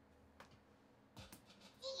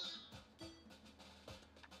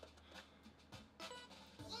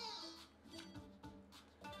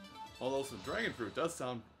 Although some dragon fruit does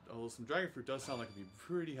sound like it'd be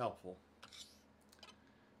pretty helpful.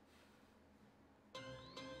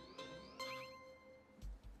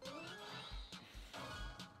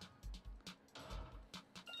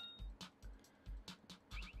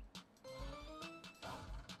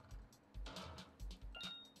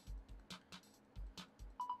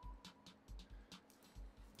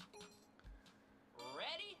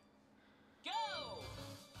 Ready? Go!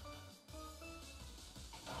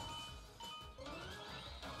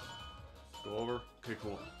 Go over. Okay,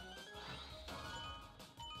 cool.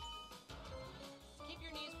 Keep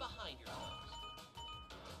your knees behind your toes.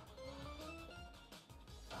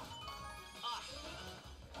 Awesome.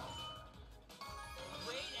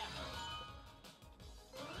 Great effort.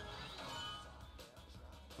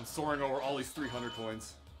 I'm soaring over all these 300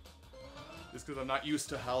 coins. Just because I'm not used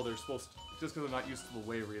to how they're supposed to. Just because I'm not used to the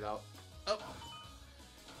way readout. Oh.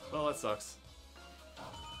 Well, that sucks.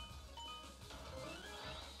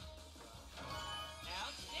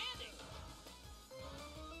 Outstanding.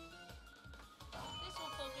 This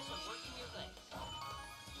will focus on working your legs.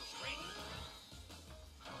 Great.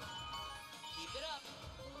 Keep it up.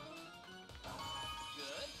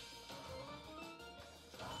 Good.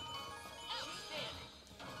 Outstanding.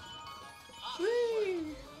 Awesome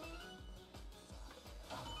work.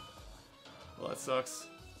 Well, that sucks.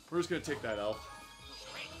 We're just gonna take that L.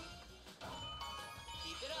 Great.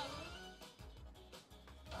 Keep it up.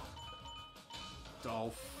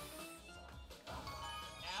 Dolph.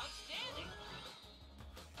 Outstanding.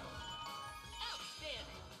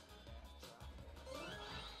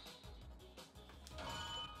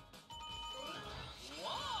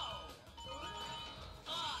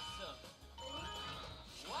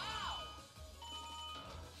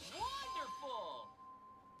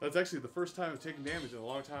 it's actually the first time I've taken damage in a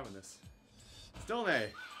long time in this. Still an A.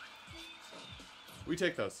 We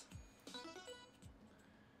take those.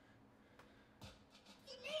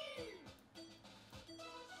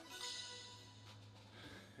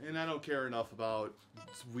 And I don't care enough about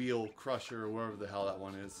Wheel Crusher or wherever the hell that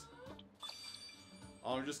one is.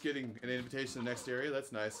 Oh, I'm just getting an invitation to the next area.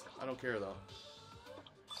 That's nice. I don't care though.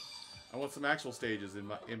 I want some actual stages in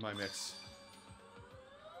my mix.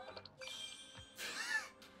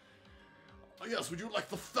 Oh yes, would you like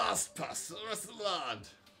the fast pass to the rest of the land?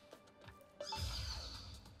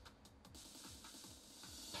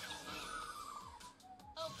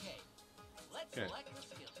 Okay, let's select the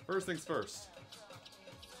skill. First things first.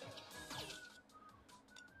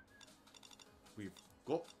 We've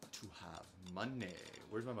got to have money.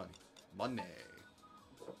 Where's my money? Money.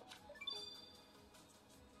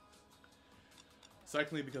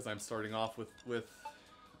 Secondly, because I'm starting off with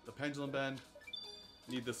the pendulum bend,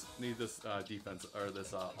 need this defense or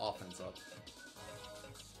this offense up.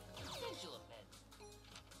 Pendulum bend.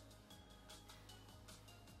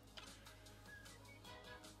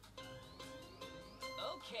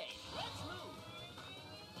 Okay, let's move.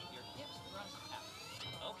 Keep your hips thrust out.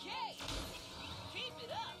 Okay, keep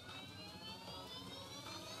it up.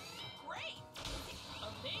 Great,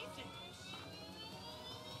 amazing.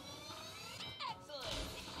 Excellent.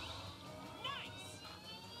 Nice.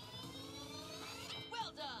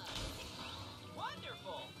 Well done.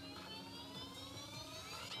 Wonderful.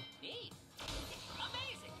 Neat.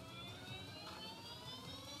 Amazing.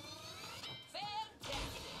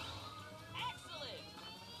 Fantastic. Excellent.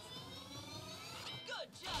 Good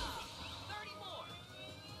job. 30 more.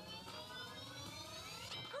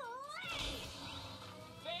 Great.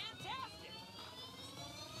 Fantastic.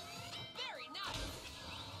 Very nice.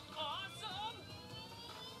 Awesome.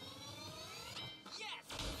 Yes.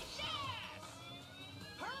 Yes.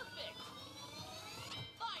 Perfect.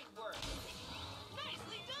 Fine work.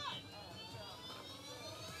 Nicely done.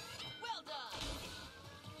 Well done.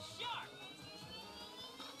 Sharp.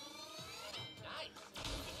 Nice.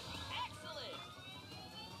 Excellent.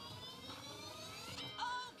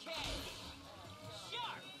 Okay.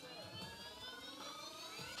 Sharp.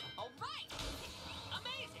 All right.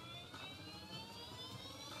 Amazing.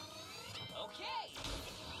 Okay.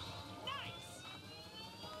 Nice.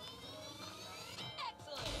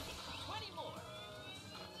 Excellent. 20 more.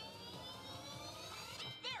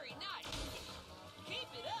 Very nice. Keep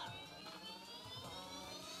it up.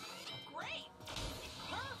 Great.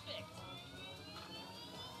 Perfect.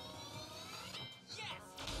 Yes.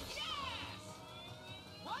 Yes.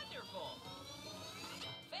 Wonderful.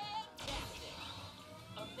 Fantastic.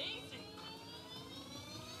 Amazing.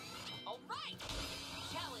 All right.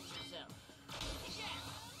 Challenge yourself. Yes.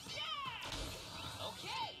 Yes.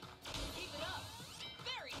 Okay. Keep it up.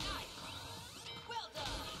 Very nice. Well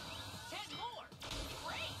done. 10 more.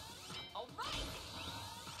 Great. All right.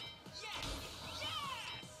 Yes.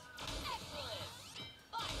 Yes. Excellent.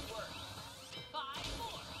 Fine work. 5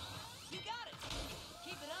 more. You got it.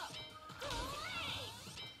 Keep it up. Great.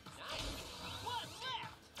 Nice. One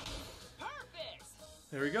left. Perfect.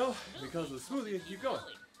 There we go. Because of the smoothie, keep going.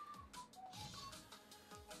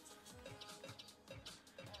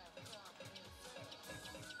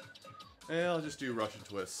 And I'll just do Russian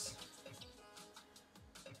twists.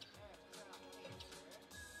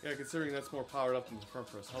 Yeah, considering that's more powered up than the front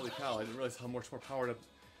press. Holy cow! I didn't realize how much more power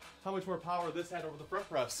this had over the front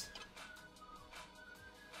press.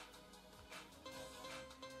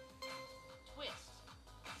 Twist.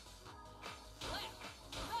 Left,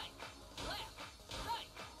 right, left, right,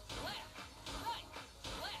 left, right, left, right,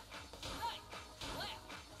 left, right, left,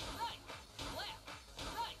 right,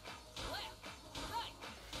 left, right,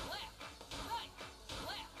 left, right,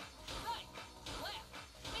 left, right, left.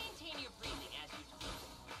 Maintain your breathing as you twist.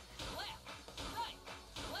 Left, right,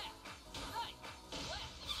 left, right, left.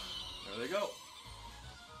 There they go.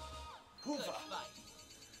 Good Hoofa. fight.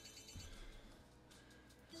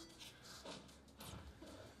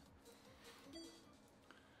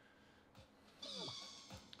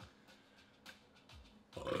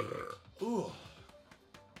 Ooh.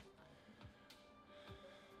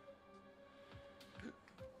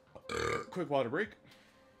 Quick water break.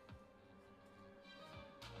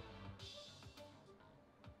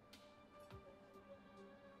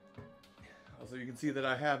 Also, you can see that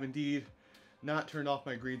I have indeed not turned off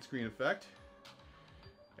my green screen effect,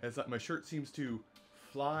 as my shirt seems to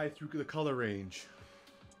fly through the color range.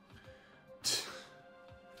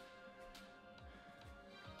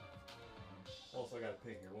 Also, I got a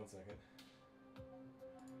ping here. 1 second.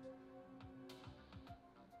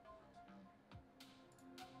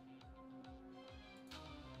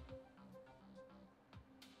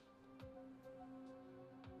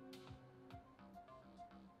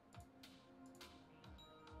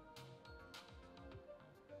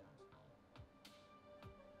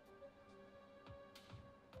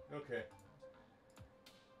 Okay.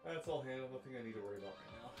 That's all handled. Nothing I need to worry about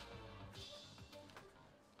right now.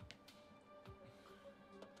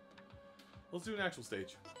 Let's do an actual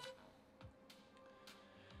stage.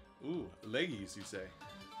 Ooh, leggies, you say?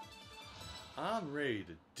 I'm ready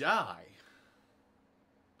to die.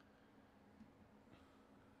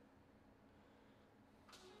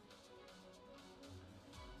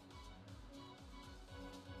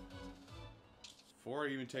 Before I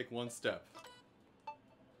even take one step.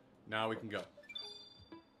 Now we can go.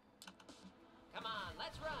 Come on,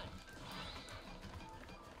 let's run.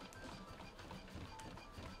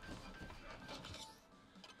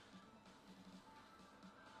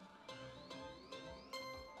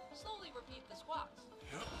 Slowly repeat the squats.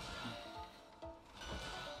 Yeah.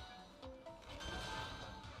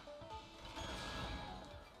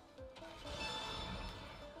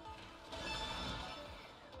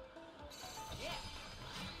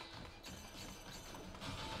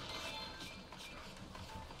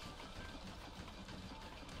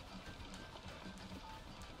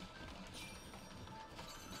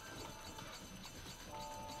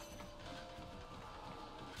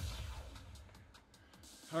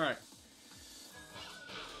 Alright.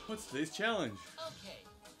 What's today's challenge? Okay,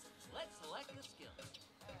 let's select the skill.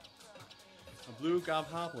 A blue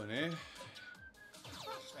gobhoplin, eh?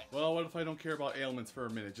 Front press. Well, what if I don't care about ailments for a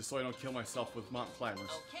minute, just so I don't kill myself with mountain climbers?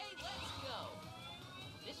 Okay, let's go.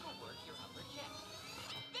 This will work your upper chest.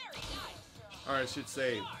 Very nice. Or I should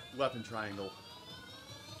say, weapon triangle.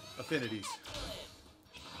 Affinities. Excellent.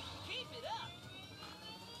 Keep it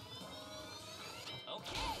up.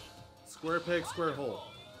 Okay. Square peg, square hole. Wonderful.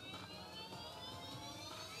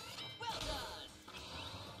 Well done.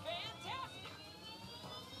 Fantastic.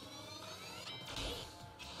 Neat.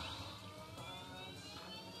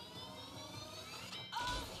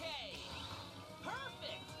 Okay.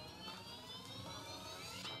 Perfect.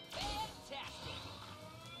 Fantastic.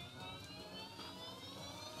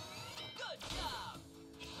 Good job.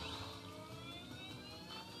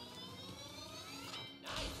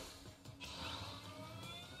 Nice.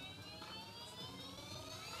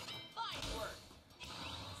 Fine work.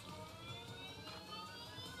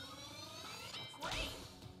 Great.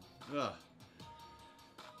 Ugh.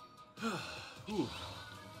 Ooh.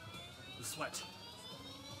 The sweat.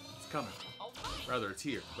 It's coming. All right. Rather, it's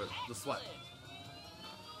here, but the sweat. Excellent.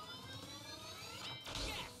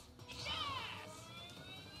 Yes. Yes.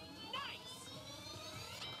 Nice.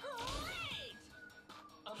 Great.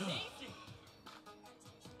 Amazing.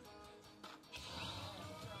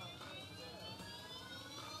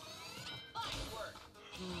 Fine work.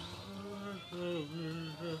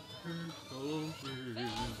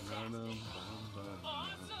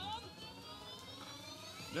 Awesome.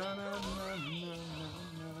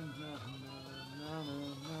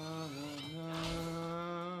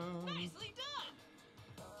 Nicely done.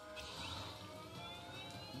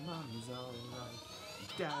 Mommy's alright,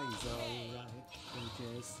 daddy's alright, they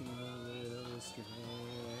just seem a little strange.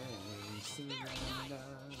 Surrender,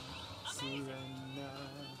 surrender.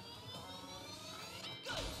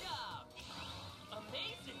 Good job.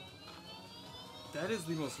 Amazing. That is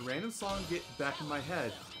the most random song to get back in my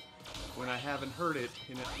head when I haven't heard it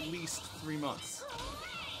in at least 3 months. Great.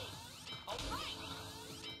 All right.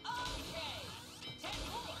 Okay. 10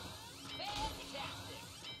 more. Fantastic.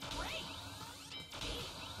 Great.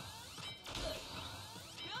 Neat. Good.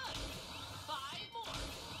 Good. 5 more.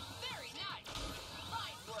 Very nice.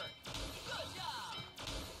 Fine work. Good job.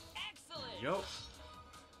 Excellent. Yup.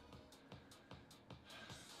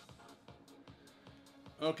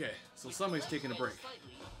 Okay, so somebody's Let's taking a bend break.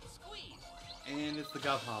 slightly. Squeeze. And it's the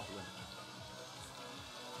gobhoplin.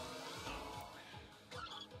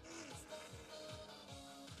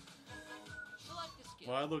 Select the skill.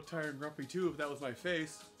 Well, I'd look tired and grumpy too if that was my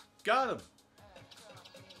face. Got him!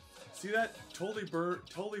 See that? Totally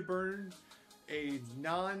burned a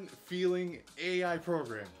non-feeling AI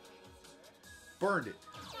program. Burned it.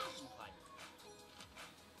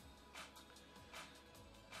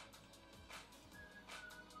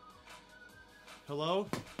 Hello?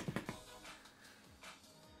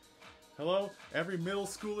 Hello? Every middle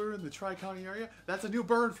schooler in the Tri-County area? That's a new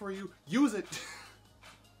burn for you. Use it!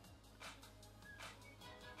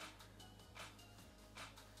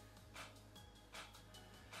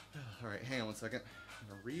 Alright, hang on one second.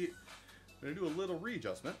 I'm gonna do a little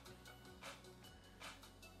readjustment.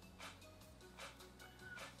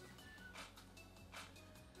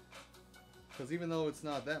 Because even though it's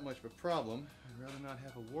not that much of a problem, I'd rather not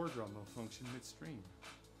have a wardrobe malfunction midstream.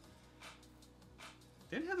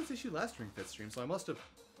 Didn't have this issue last Ring Fit stream, so I must have...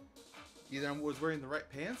 Either I was wearing the right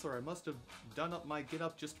pants, or I must have done up my get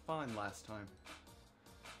up just fine last time.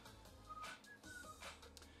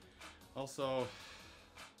 Also,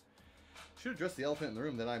 should address the elephant in the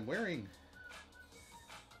room that I'm wearing.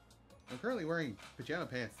 I'm currently wearing pajama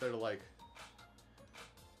pants that are like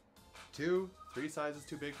 2, 3 sizes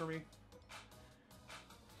too big for me.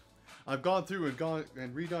 I've gone through and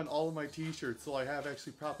redone all of my t-shirts so I have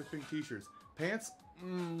actually proper fitting t-shirts. Pants?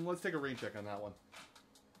 Let's take a rain check on that one.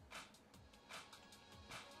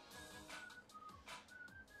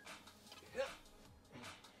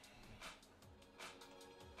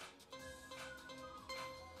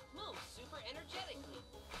 Move super energetically.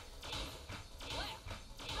 Left,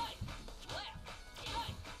 right, left,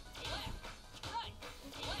 right, left, right,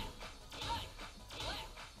 left, right,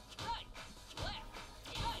 left, right, left,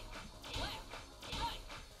 right, left, right,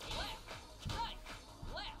 left, right,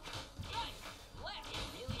 left, right, left.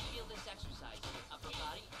 Really feel this exercise in your upper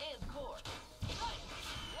body and core. Right,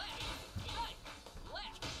 left, right,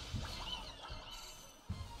 left.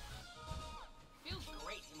 Feels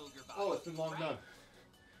great to move your body. Oh, it's been long right? done.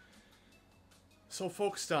 So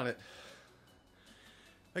focused on it.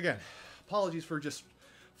 Again, apologies for just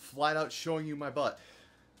flat out showing you my butt.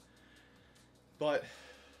 But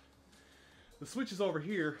the switch is over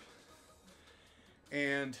here,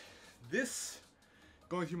 and this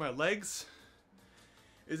going through my legs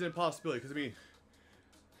is an impossibility because I mean,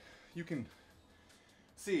 you can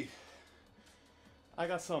see I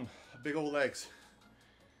got some big old legs,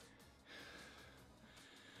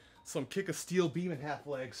 some kick a steel beam in half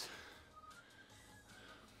legs.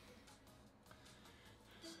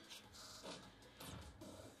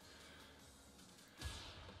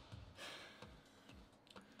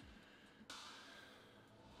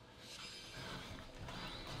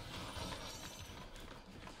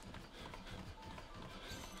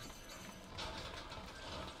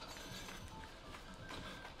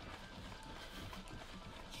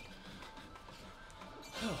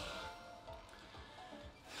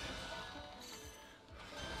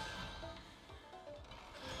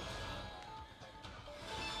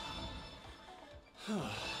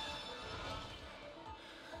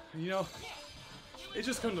 You know, it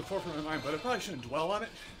just comes to the forefront of my mind, but I probably shouldn't dwell on it.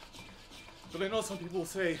 But I know some people will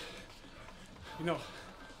say, you know,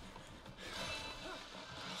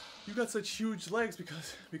 you got such huge legs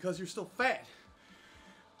because you're still fat.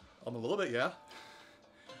 I'm a little bit, yeah.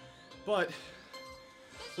 But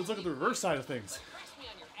let's look at the reverse side of things. Press me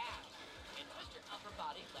on your abs and twist your upper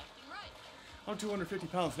body left and right. I'm 250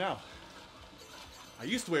 pounds now. I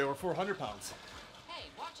used to weigh over 400 pounds. Hey,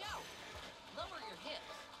 watch out. Lower your hips.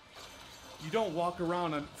 You don't walk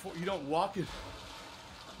around on, you don't walk in,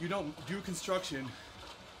 you don't do construction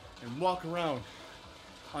and walk around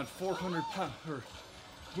on 400 pounds, or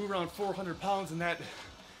move around 400 pounds in that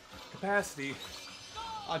capacity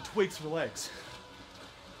on twigs for legs.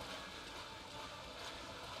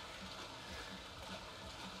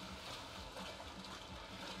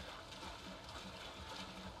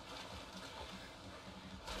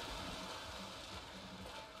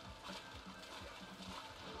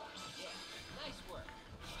 Yeah, nice work.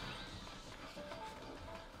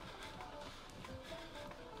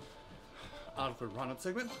 Out of the run-up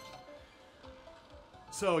segment.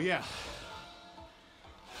 So yeah.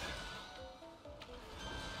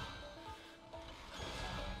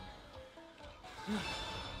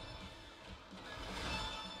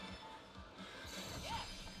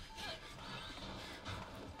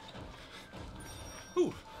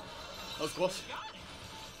 Ooh, that was close. Got it.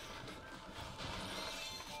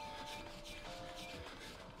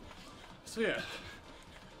 So yeah,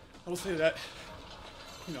 I will say that,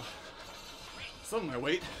 you know, some of my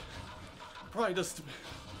weight probably does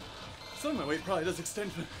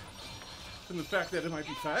extend from the fact that it might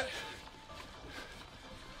be fat.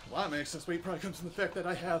 A lot of my excess weight probably comes from the fact that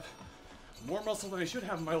I have more muscle than I should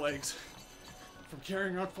have in my legs from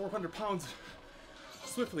carrying around 400 pounds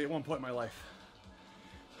swiftly at one point in my life.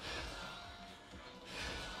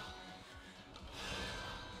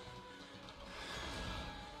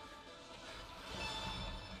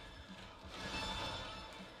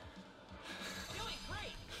 Doing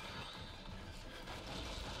great.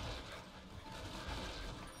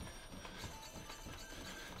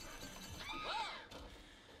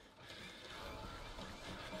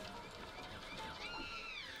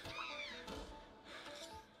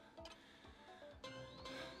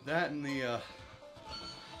 That and the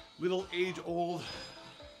little age-old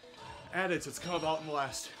adage that's come about in the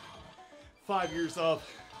last 5 years of,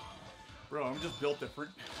 bro, I'm just built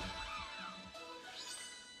different.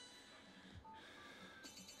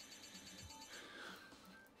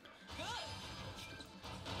 Good.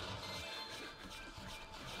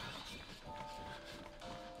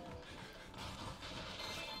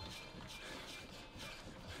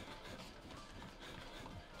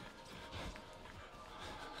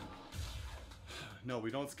 No, we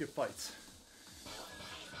don't skip fights.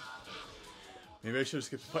 Maybe I should have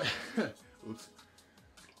skipped the fight. Oops.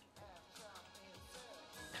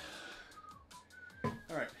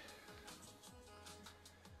 Alright.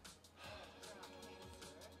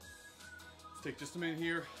 Let's take just a minute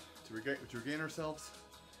here to regain ourselves.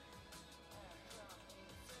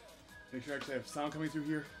 Make sure I actually have sound coming through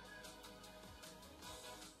here.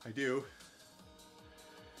 I do.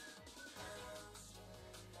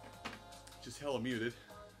 Just hella muted.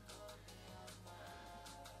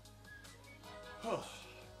 Oh.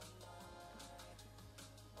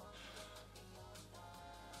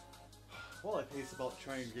 While I pace about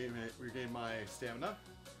trying to regain my stamina,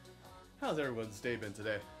 how's everyone's day been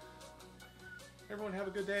today? Everyone have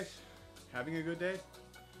a good day? Having a good day?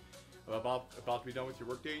 About to be done with your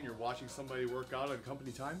workday and you're watching somebody work out at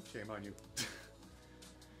company time? Shame on you.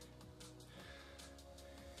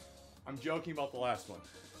 I'm joking about the last one.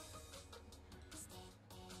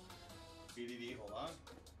 BDD, hold on.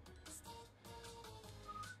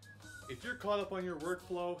 If you're caught up on your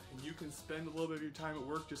workflow and you can spend a little bit of your time at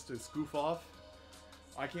work just to goof off,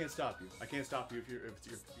 I can't stop you. I can't stop you if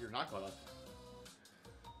you're not caught up.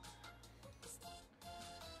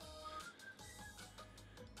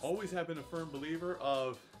 Always have been a firm believer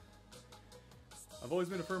of. I've always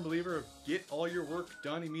been a firm believer of get all your work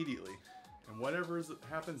done immediately, and whatever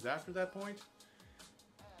happens after that point,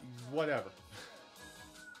 whatever.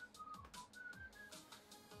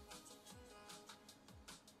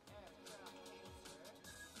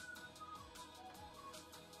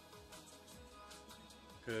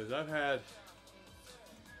 Because I've had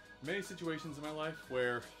many situations in my life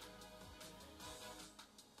where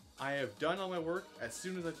I have done all my work as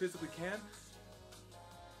soon as I physically can,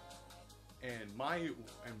 and my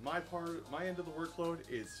end of the workload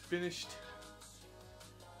is finished.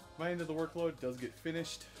 My end of the workload does get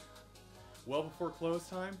finished well before close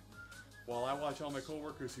time, while I watch all my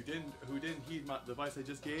coworkers who didn't heed the advice I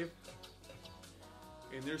just gave,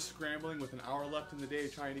 and they're scrambling with an hour left in the day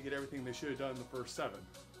trying to get everything they should have done in the first 7.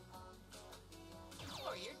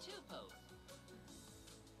 Or your two pose.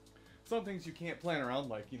 Some things you can't plan around,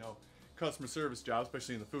 like, you know, customer service jobs,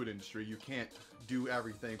 especially in the food industry. You can't do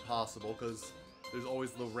everything possible because there's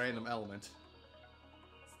always the random element.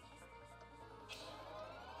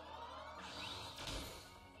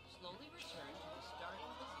 Slowly return to the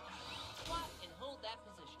starting position. Squat and hold that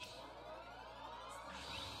position.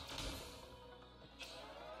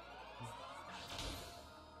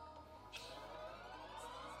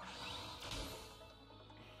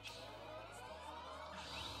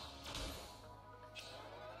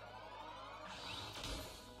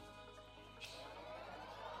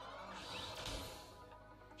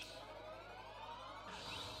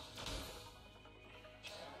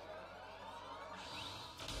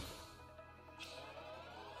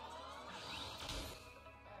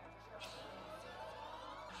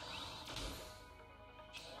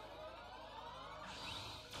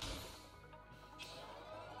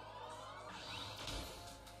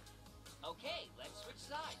 Okay, let's switch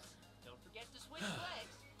sides. Don't forget to switch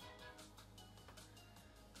legs.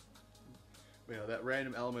 You know, that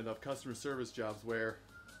random element of customer service jobs where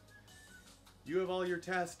you have all your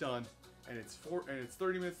tasks done and it's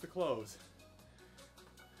 30 minutes to close,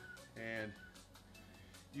 and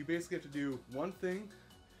you basically have to do one thing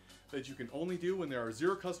that you can only do when there are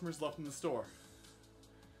 0 customers left in the store.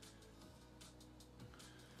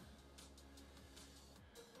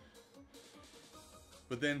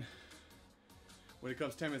 But then when it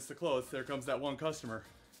comes 10 minutes to close, there comes that one customer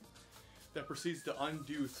that proceeds to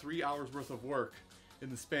undo 3 hours worth of work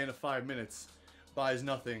in the span of 5 minutes, buys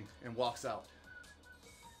nothing, and walks out.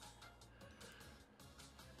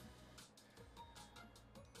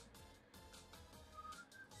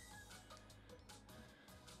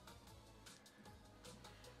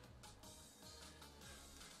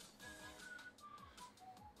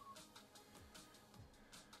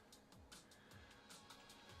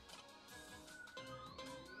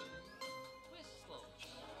 Twist slowly.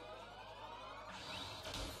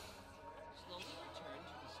 Slowly return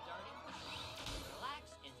to the starting position. Relax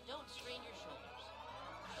and don't strain your shoulders.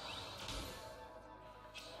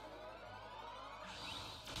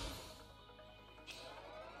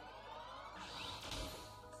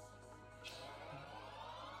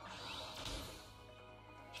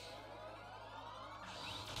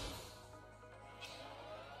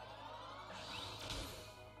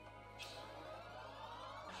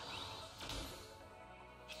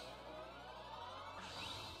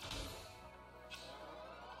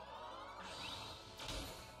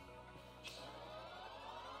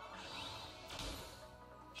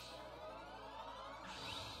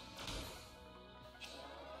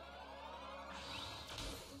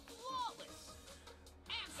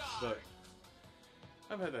 but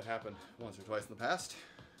I've had that happen once or twice in the past.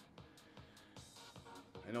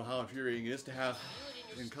 I know how infuriating it is to have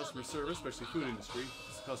in customer service, especially food industry,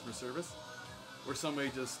 customer service, where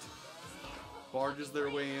somebody just barges their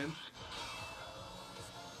way in,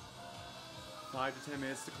 5 to 10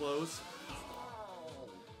 minutes to close,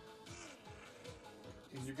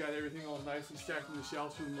 and you've got everything all nicely stacked on the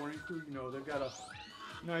shelves for the morning food. You know, they've got a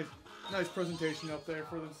nice presentation up there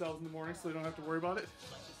for themselves in the morning, so they don't have to worry about it.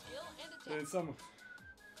 And then some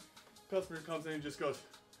customer comes in and just goes,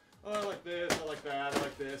 "Oh, I like this, I like that, I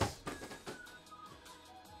like this.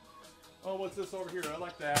 Oh, what's this over here? I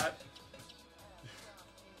like that."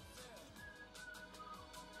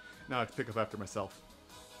 Now I have to pick up after myself.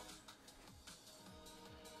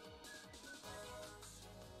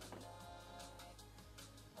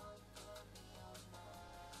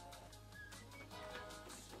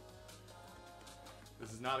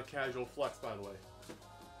 This is not a casual flex, by the way.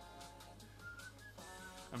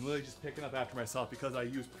 I'm literally just picking up after myself because I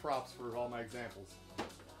use props for all my examples.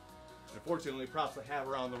 Unfortunately, props I have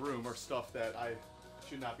around the room are stuff that I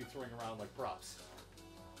should not be throwing around like props.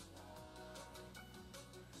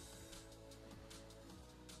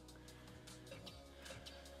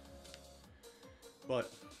 But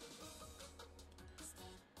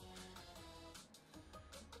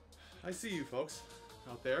I see you folks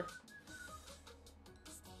out there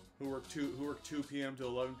who work 2 p.m. to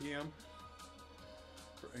 11 p.m.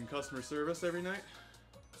 in customer service every night.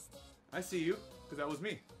 I see you, because that was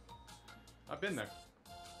me. I've been there.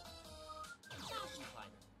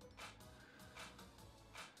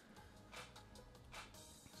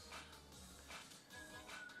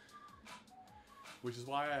 Which is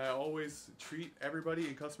why I always treat everybody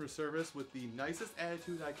in customer service with the nicest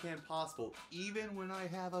attitude I can possible, even when I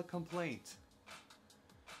have a complaint.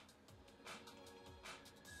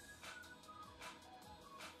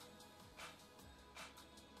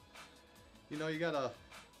 You know, you gotta,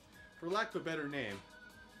 for lack of a better name,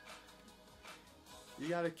 you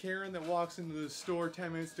got a Karen that walks into the store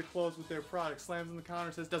 10 minutes to close with their product, slams on the counter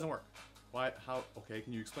and says, "Doesn't work." Why? How? Okay,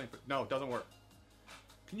 can you explain? No, it doesn't work.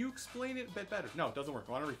 Can you explain it a bit better? No, it doesn't work.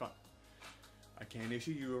 I want a refund. I can't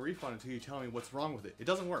issue you a refund until you tell me what's wrong with it. It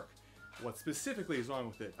doesn't work. What specifically is wrong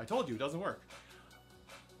with it? I told you, it doesn't work.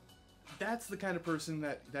 That's the kind of person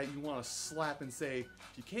that you want to slap and say,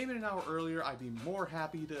 if you came in an hour earlier, I'd be more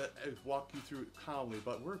happy to walk you through it calmly,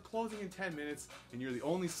 but we're closing in 10 minutes and you're the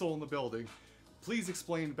only soul in the building. Please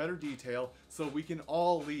explain in better detail so we can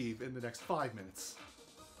all leave in the next 5 minutes.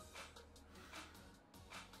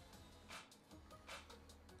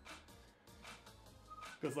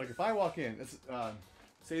 Because like if I walk in,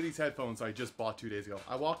 say these headphones I just bought 2 days ago.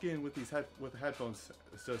 I walk in with these headphones,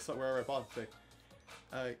 so wherever I bought them,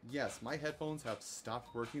 say, yes, my headphones have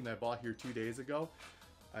stopped working that I bought here 2 days ago.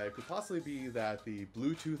 It could possibly be that the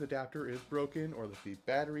Bluetooth adapter is broken, or that the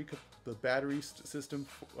battery system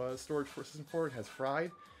storage system for it has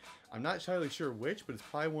fried. I'm not entirely sure which, but it's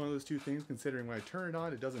probably one of those two things. Considering when I turn it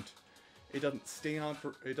on, it doesn't stay on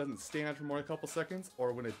for more than a couple seconds,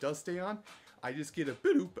 or when it does stay on, I just get a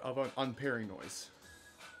boop of an unpairing noise.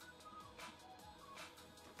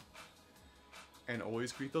 And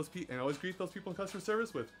always greet those people in customer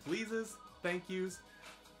service with pleases, thank yous,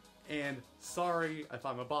 and sorry if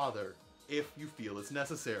I'm a bother, if you feel it's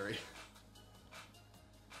necessary.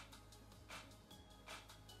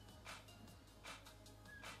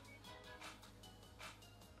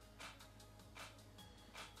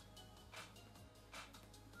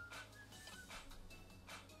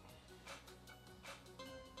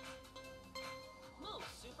 Move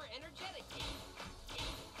super energetically.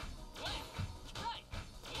 Left, right,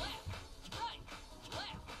 left, right,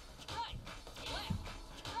 left, right, left,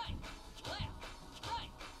 right, left, right,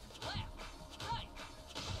 left, right.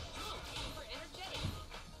 Move super energetically.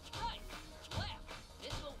 Right, left.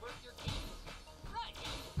 This will work your keys. Right,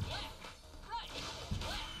 left, right,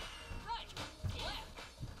 left, right, left,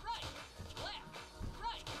 right, left,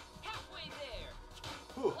 right. Halfway there.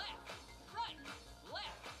 Whew. Left, right,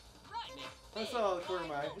 left, right. I saw the corner of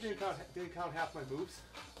my eye. It didn't count half my moves.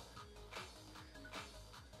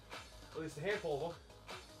 At least a handful of them.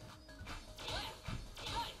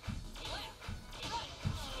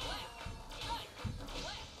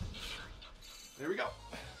 There we go.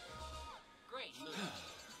 Great move.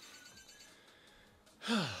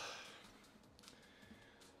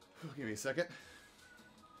 Give me a second.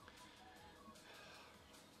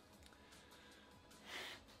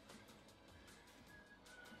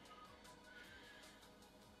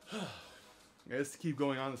 Just to keep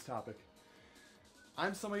going on this topic.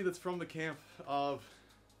 I'm somebody that's from the camp of...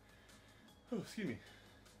 Oh, excuse me.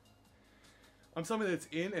 I'm somebody that's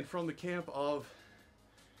in and from the camp of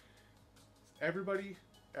everybody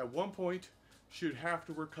at one point should have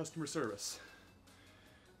to work customer service.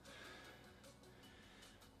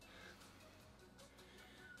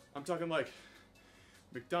 I'm talking like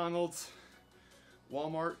McDonald's,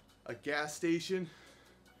 Walmart, a gas station,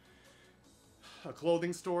 a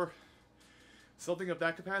clothing store, something of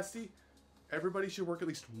that capacity. Everybody should work at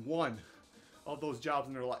least one of those jobs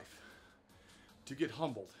in their life to get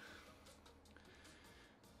humbled.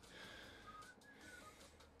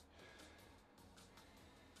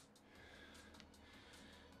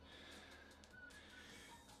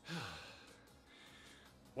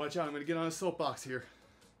 Watch out, I'm going to get on a soapbox here.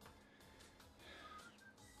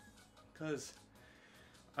 Because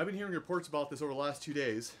I've been hearing reports about this over the last 2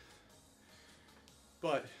 days.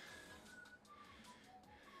 But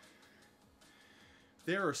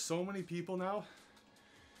there are so many people now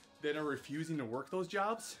that are refusing to work those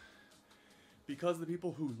jobs because the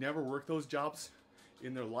people who never worked those jobs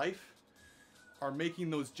in their life are making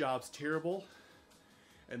those jobs terrible.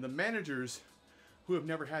 And the managers who have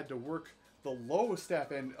never had to work the lowest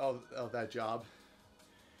staff end of that job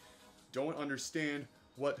don't understand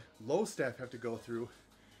what low staff have to go through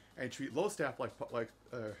and treat low staff like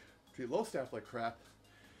crap.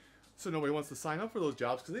 So nobody wants to sign up for those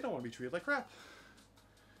jobs because they don't want to be treated like crap.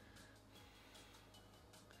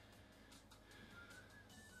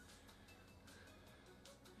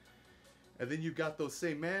 And then you've got those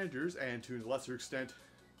same managers, and to a lesser extent,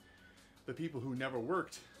 the people who never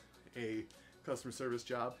worked a customer service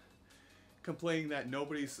job, complaining that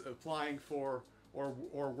nobody's applying for or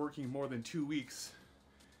working more than 2 weeks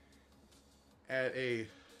at a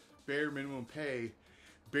bare minimum pay,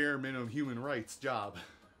 bare minimum human rights job.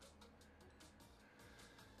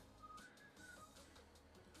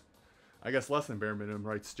 I guess less than bare minimum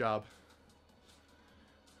rights job.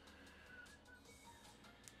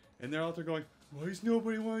 And they're out there going, why does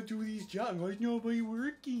nobody want to do these jobs? Why is nobody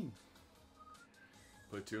working?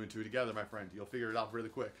 Put 2 and 2 together, my friend. You'll figure it out really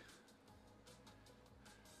quick.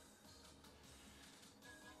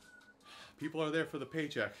 People are there for the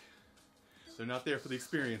paycheck. They're not there for the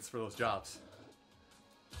experience for those jobs.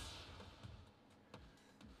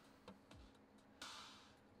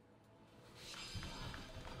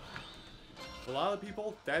 A lot of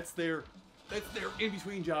people, that's their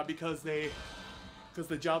in-between job because the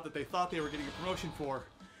job that they thought they were getting a promotion for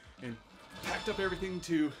and packed up everything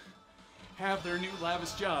to have their new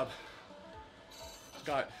lavish job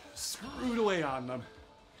got screwed away on them.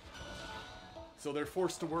 So they're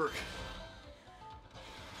forced to work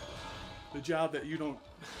the job that you don't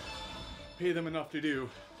pay them enough to do.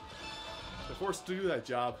 They're forced to do that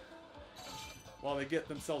job while they get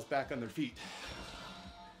themselves back on their feet.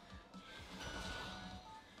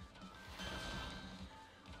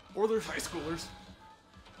 Or they're high schoolers.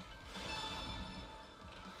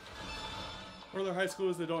 Or they're high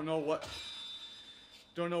schoolers that don't know what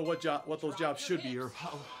those jobs should be, or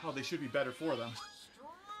how they should be better for them.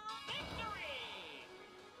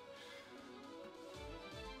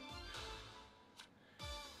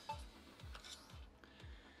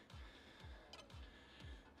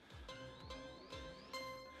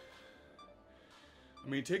 I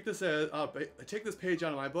mean, take this page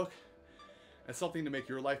out of my book as something to make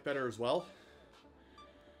your life better as well.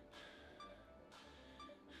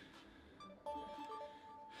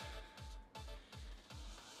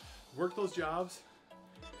 Work those jobs.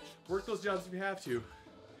 Work those jobs if you have to.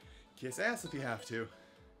 Kiss ass if you have to.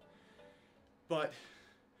 But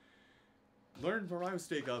learn from my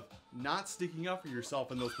mistake of not sticking up for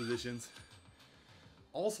yourself in those positions.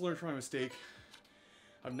 Also learn from my mistake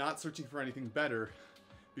of not searching for anything better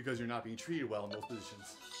because you're not being treated well in those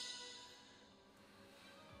positions.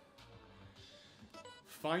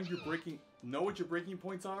 Know what your breaking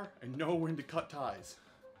points are and know when to cut ties.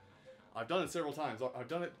 I've done it several times. I've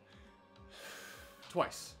done it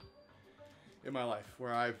twice in my life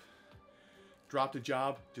where I've dropped a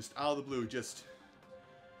job just out of the blue, just,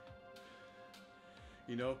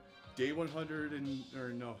 you know, day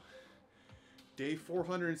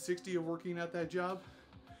 460 of working at that job.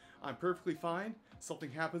 I'm perfectly fine.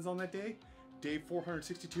 Something happens on that day. Day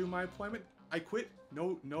 462 of my employment, I quit.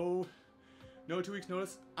 No 2 weeks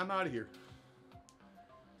notice. I'm out of here.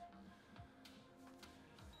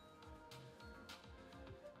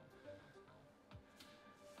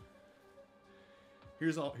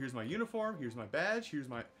 Here's my uniform. Here's my badge. Here's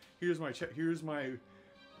my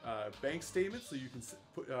bank statement, so you can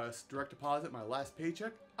put direct deposit my last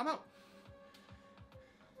paycheck. I'm out.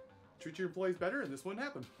 Treat your employees better, and this wouldn't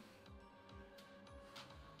happen.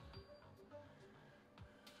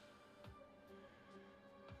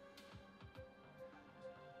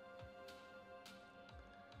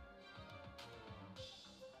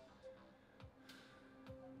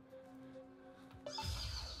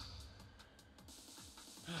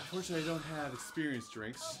 Unfortunately, I don't have experience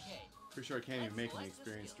drinks. Okay. Pretty sure I can't even make any Let's select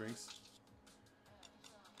the experience skill. drinks.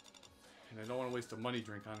 And I don't want to waste a money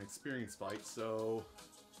drink on an experience fight, so...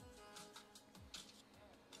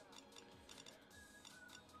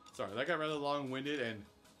 Sorry, that got rather long-winded and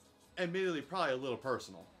admittedly probably a little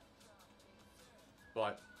personal.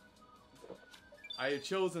 But I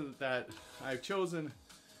chose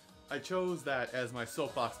that as my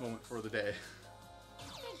soapbox moment for the day.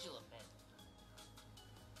 Pendulum bend.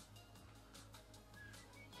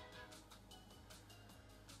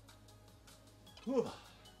 Whew.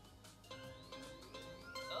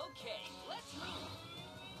 Okay, let's move.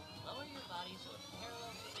 Lower your body so it's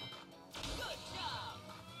parallel to the ground. Good job!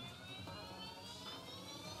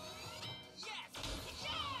 Yes!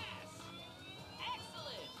 Yes!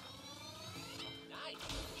 Excellent! Nice!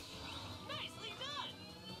 Nicely done!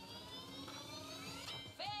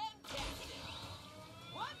 Fantastic!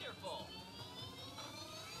 Wonderful!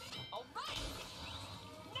 All right!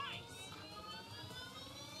 Nice!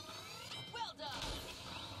 Well done!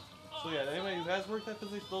 So yeah, anybody who has worked at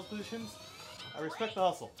those positions, I respect the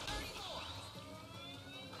hustle. 30 more.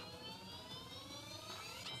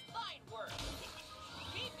 Fine work.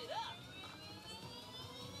 Keep it up.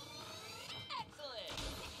 Excellent.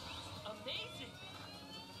 Amazing.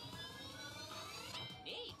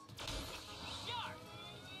 Neat. Sharp.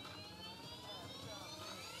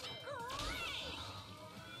 Great.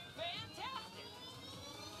 Fantastic.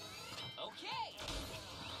 Okay.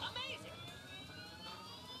 Amazing.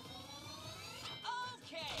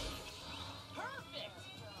 Okay. Perfect.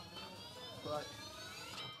 But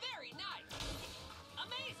Very nice.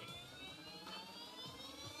 Amazing.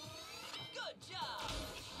 Good job.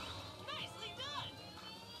 Nicely done.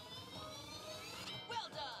 Well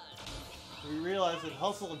done. we realize that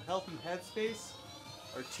hustle and healthy headspace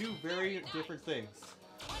are two very different things.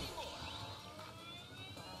 20 more.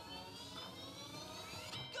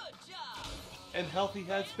 Good job. And healthy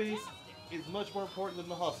headspace is much more important than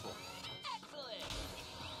the hustle. Excellent.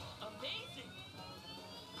 Amazing.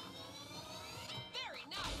 Very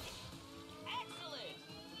nice. Excellent.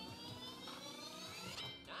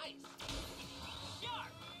 Nice.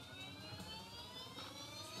 Sharp.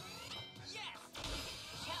 Yes.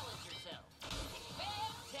 Challenge yourself.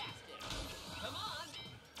 Fantastic. Come on.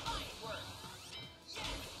 Fine work.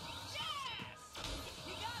 Yes. Yes.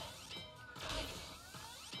 You got it. Nice.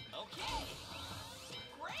 Okay.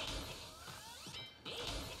 Great.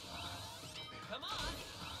 Neat. Come on.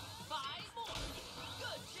 5 more.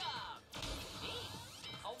 Good job. Neat.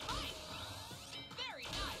 All right. Very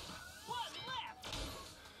nice. 1 left.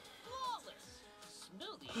 Flawless.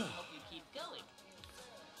 Smoothies help you keep going.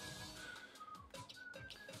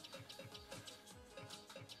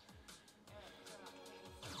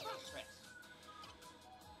 Front press.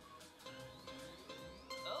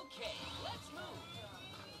 Okay, let's move.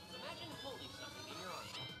 Imagine holding something in your arm.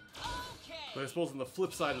 Okay. But I suppose on the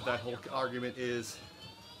flip side of that whole argument is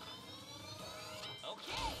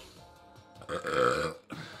Okay.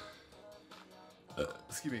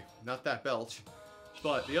 excuse me, not that belch.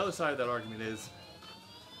 But the other side of that argument is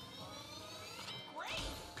Great.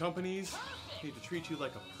 companies need to treat you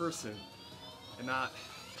like a person and not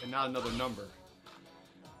another number.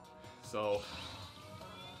 So,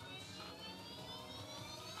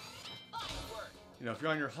 Fine work. you know, if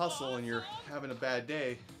you're on your hustle and you're having a bad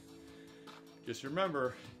day, just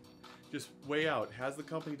remember, just weigh out, has the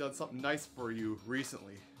company done something nice for you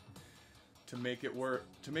recently to make it worth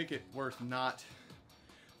not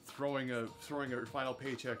throwing your final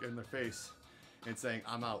paycheck in their face and saying,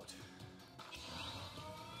 I'm out.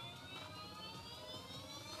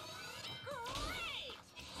 Great.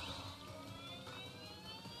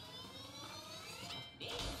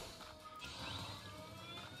 Neat.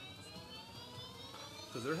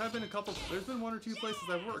 Because there's been 1 or 2 places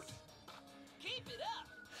I've worked Keep it up.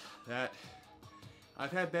 that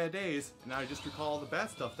I've had bad days and I just recall the bad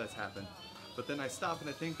stuff that's happened. But then I stop and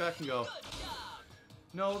I think back and go, Good job.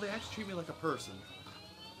 no, they actually treat me like a person.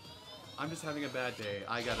 I'm just having a bad day.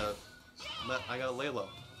 I gotta lay low.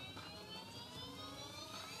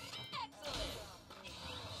 Excellent.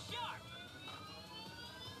 Sharp.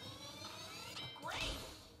 Great.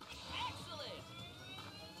 Excellent.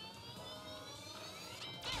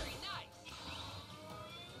 Very nice.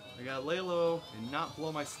 I gotta lay low and not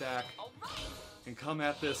blow my stack All right. and come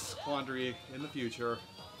at this quandary in the future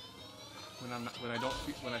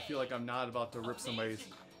when I feel like I'm not about to rip somebody's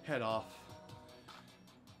head off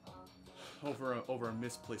over a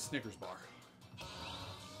misplaced Snickers bar.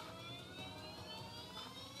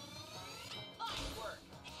 Fine work.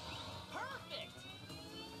 Perfect.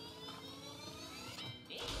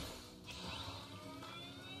 Neat.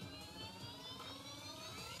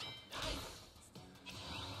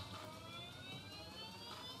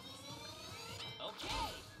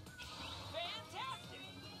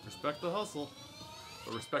 Respect the hustle,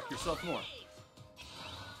 but respect yourself more.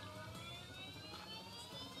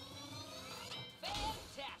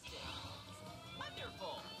 Fantastic!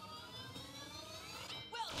 Wonderful!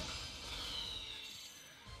 Well,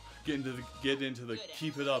 Get into the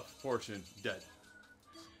keep it up portion. Dead.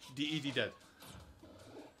 DED dead.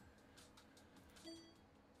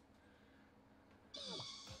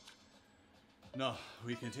 No,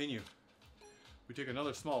 we continue. We take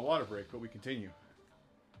another small water break, but we continue.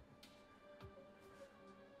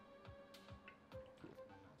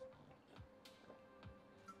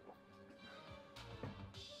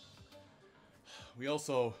 We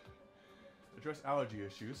also address allergy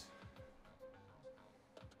issues.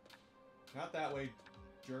 Not that way,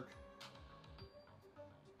 jerk.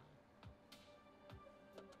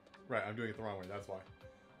 Right, I'm doing it the wrong way, that's why.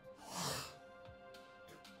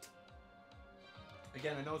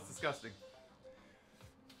 Again, I know it's disgusting.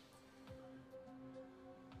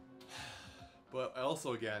 But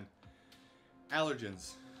also, again,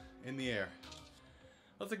 allergens in the air.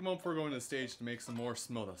 Let's take a moment before going to the stage to make some more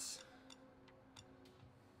smothers.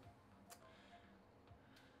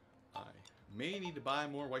 I may need to buy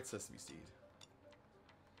more white sesame seed.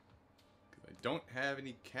 Because I don't have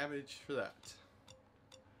any cabbage for that.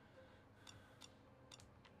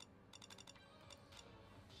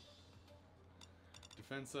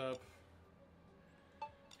 Defense up.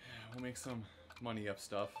 We'll make some money up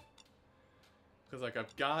stuff. Because like I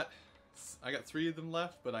got 3 of them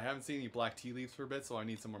left, but I haven't seen any black tea leaves for a bit, so I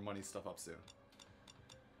need some more money stuff up soon.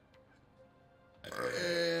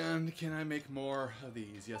 And can I make more of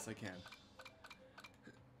these? Yes, I can.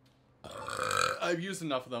 I've used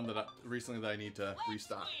enough of them that recently that I need to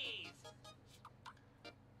restock.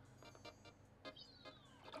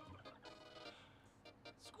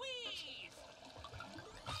 Squeeze!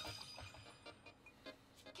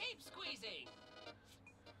 Keep squeezing!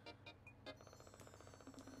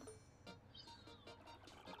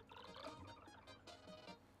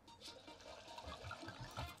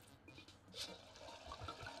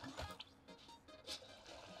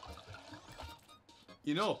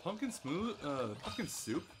 You know, pumpkin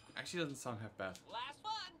soup actually doesn't sound half bad. Last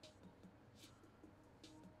one!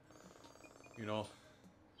 You know,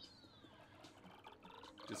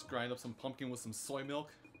 just grind up some pumpkin with some soy milk,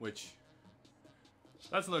 which,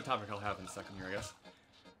 that's another topic I'll have in a second here, I guess.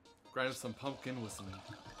 Grind up some pumpkin with some,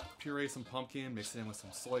 puree some pumpkin, mix it in with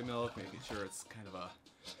some soy milk, making sure it's kind of a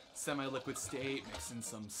semi-liquid state, mix in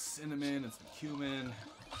some cinnamon and some cumin.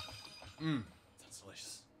 Mmm, sounds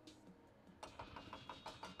delicious.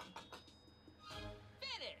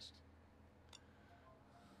 Finished!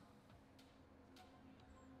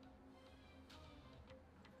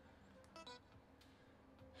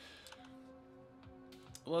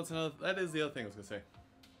 Well, that's another, that is the other thing I was gonna say.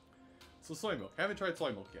 So soy milk. I haven't tried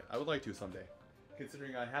soy milk yet. I would like to someday,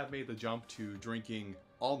 considering I have made the jump to drinking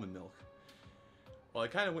almond milk. Well, I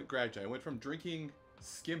kind of went gradually. I went from drinking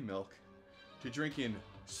skim milk to drinking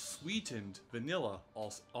sweetened vanilla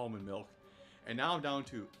almond milk, and now I'm down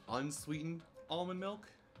to unsweetened almond milk,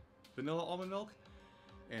 vanilla almond milk,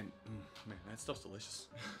 and man, that stuff's delicious.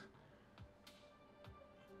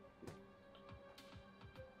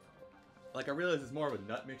 Like, I realize it's more of a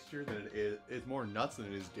nut mixture than it is. It's more nuts than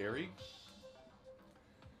it is dairy.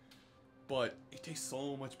 But it tastes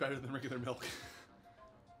so much better than regular milk.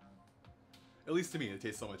 At least to me, it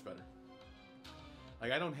tastes so much better.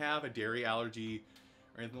 Like, I don't have a dairy allergy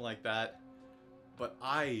or anything like that. But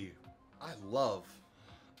I love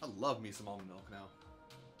me some almond milk now.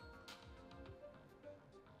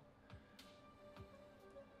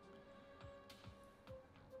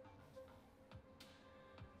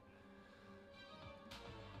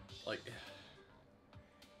 Like,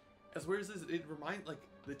 as weird as this, it reminds, like,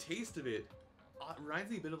 the taste of it reminds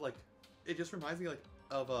me a bit of, like, it just reminds me, like,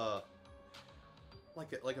 of a,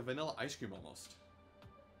 like a vanilla ice cream almost.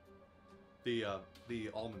 The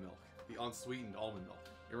almond milk, the unsweetened almond milk.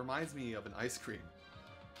 It reminds me of an ice cream,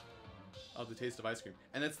 of the taste of ice cream.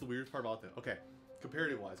 And that's the weird part about that. Okay,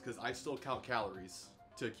 comparative-wise, because I still count calories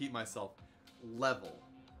to keep myself level.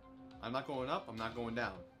 I'm not going up, I'm not going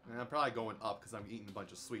down. And I'm probably going up because I'm eating a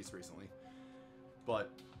bunch of sweets recently. But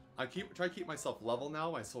I try to keep myself level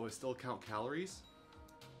now, so I still count calories.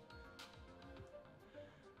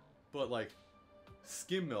 But like,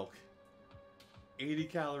 skim milk, 80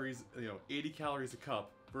 calories, 80 calories a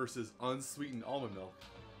cup versus unsweetened almond milk,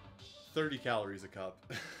 30 calories a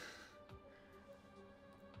cup.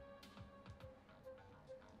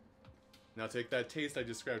 Now take that taste I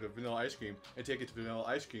described of vanilla ice cream and take it to vanilla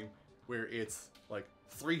ice cream where it's like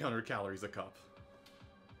 300 calories a cup.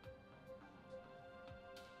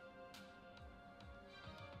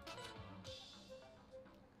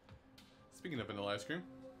 Speaking of vanilla ice cream,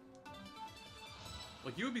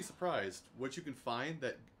 like you would be surprised what you can find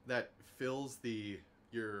that fills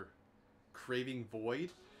your craving void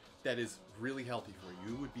that is really healthy for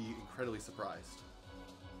you. You would be incredibly surprised.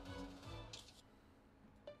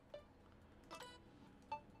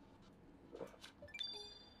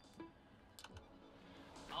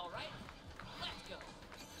 All right, let's go.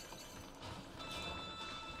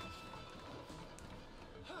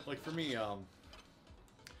 Like for me,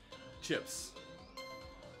 chips.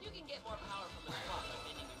 You can get more power from the top by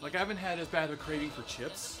bending your Like I haven't had as bad of a craving for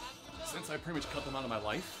chips since I pretty much cut them out of my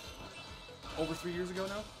life. Over 3 years ago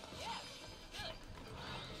now. Yeah, good.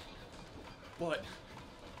 But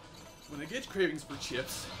when I get cravings for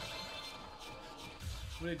chips,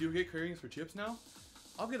 when I do get cravings for chips now,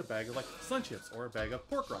 I'll get a bag of like Sun Chips or a bag of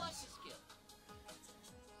pork Plus rinds. the skill.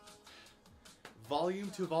 Volume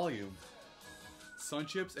to volume, Sun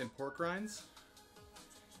Chips and pork rinds.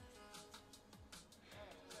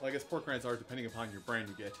 Well, I guess pork rinds are, depending upon your brand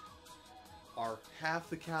you get, are half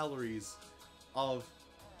the calories of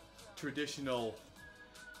traditional,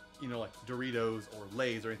 you know, like Doritos or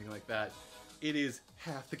Lay's or anything like that. It is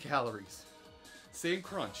half the calories. Same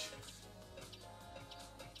crunch.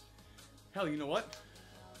 Hell, you know what?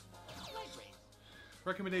 Leg raise.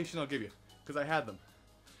 Recommendation I'll give you, because I had them.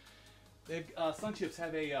 They've, Sun Chips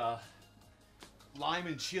have a lime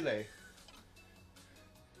and chile.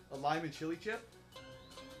 A lime and chili chip.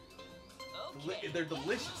 Okay. They're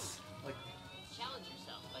delicious. Like, Challenge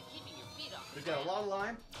yourself by keeping your feet off. they've got a lot of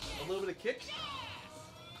lime, a little bit of kick, Yes!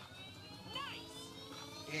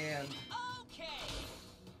 Nice. and Okay.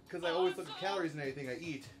 because I always look at calories in anything I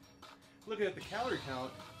eat, looking at the calorie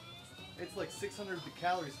count, it's like 600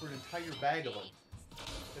 calories for an entire bag of them.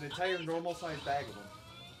 An entire normal-sized bag of them.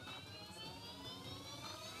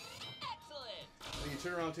 Excellent. When you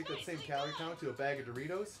turn around and take that same calorie count to a bag of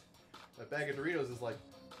Doritos, that bag of Doritos is like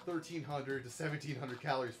 1,300 to 1,700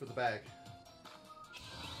 calories for the bag.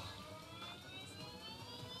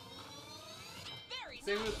 Very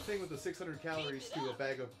Same with the 600 calories to a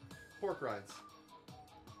bag of pork rinds.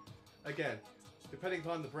 Again, depending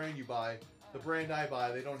upon the brand you buy, the brand I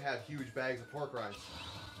buy, they don't have huge bags of pork rinds.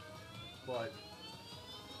 But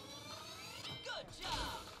Good job.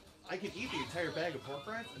 I can eat the entire bag of pork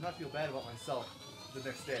rinds and not feel bad about myself the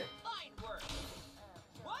next day. Fine work.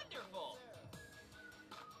 Wonderful.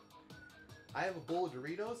 I have a bowl of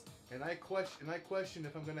Doritos, and I question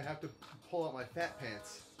if I'm gonna have to pull out my fat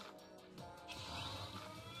pants.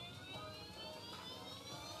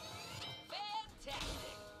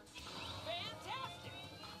 Fantastic. Fantastic.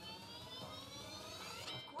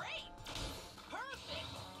 Great.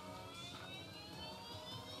 Perfect.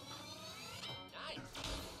 Nice.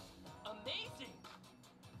 Amazing.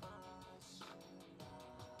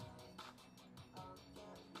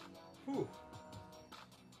 Whew.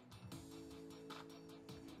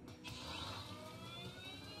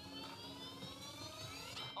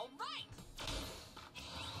 All right.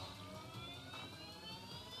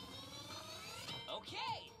 Okay.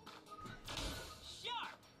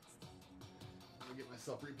 Sharp. Let me get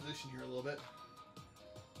myself repositioned here a little bit.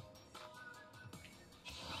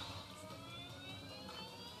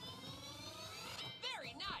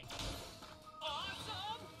 Very nice.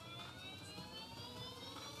 Awesome.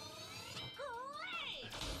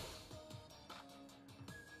 Great.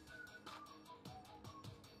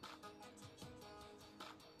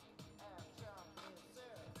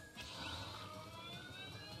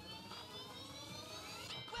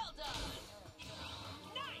 Well done.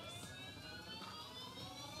 Nice.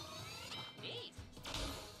 Neat.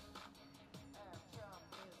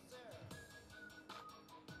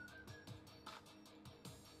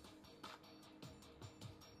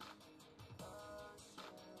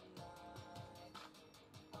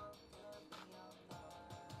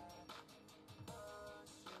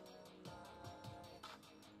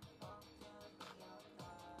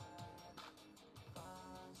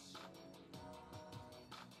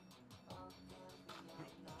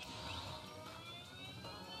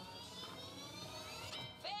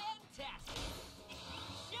 Fantastic.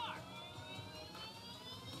 Sharp.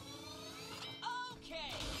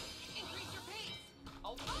 Okay. Increase your pace.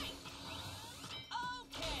 All right.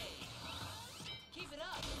 Okay. Keep it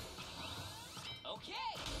up.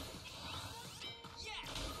 Okay. Yes.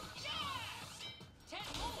 Yes. 10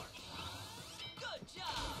 more. Good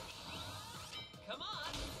job. Come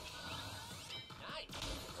on. Nice.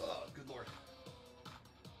 Oh, good lord.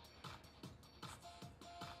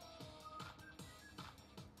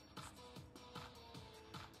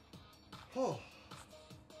 Oh.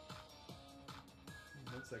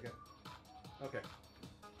 1 second. Okay.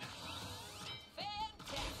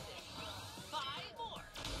 Fantastic.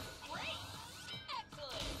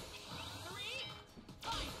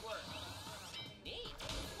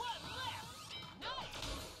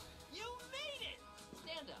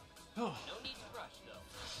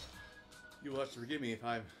 You'll have to forgive me if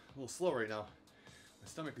I'm a little slow right now. My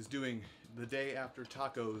stomach is doing the day after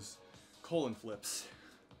tacos colon flips.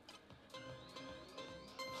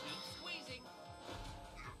 Squeezing.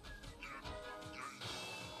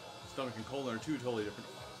 Stomach and colon are two totally different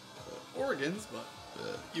organs, but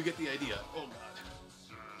you get the idea. Oh god.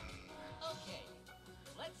 Okay,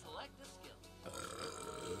 let's select the skill.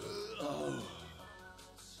 Oh.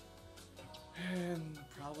 And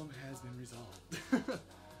problem has been resolved.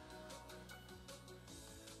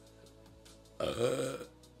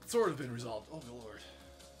 Sort of been resolved. Oh my lord.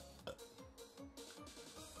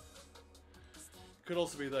 Could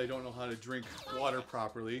also be that I don't know how to drink water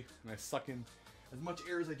properly, and I suck in as much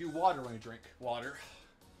air as I do water when I drink water.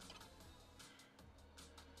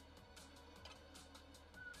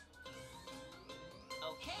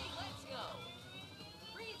 Okay, let's go.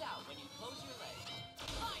 Breathe out when you close your legs.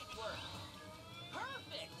 Fine work.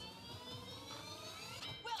 Perfect.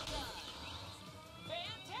 Well done.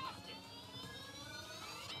 Fantastic.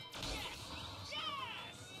 Yes.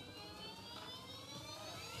 Yes.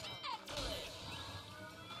 Excellent.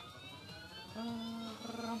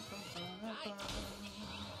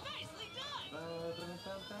 Nicely done.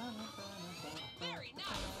 Very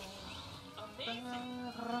nice.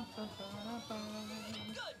 Amazing.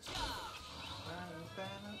 Good job.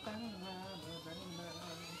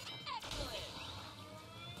 Excellent.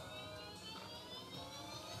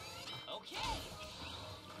 Okay.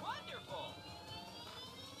 Wonderful.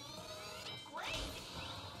 Great.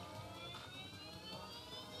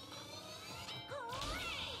 Great.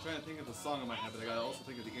 I'm trying to think of the song I might have, but I gotta also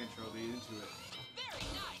think of the intro lead into it. Very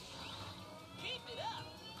nice. Keep it up.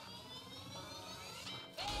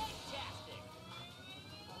 Fantastic.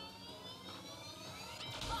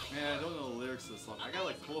 Fine Man, I work. don't know the lyrics to the song. I gotta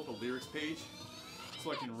like pull up a lyrics page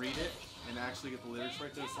so I can read it and actually get the lyrics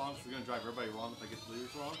right to the song. So it's gonna drive everybody wrong if I get the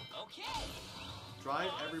lyrics wrong. Okay. Drive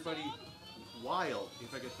everybody wild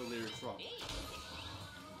if I get the lyrics wrong. Neat.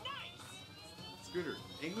 Nice. Scooter,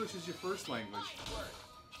 English is your first language. Fine work.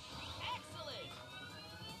 Excellent.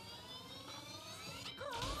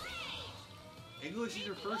 Great. English is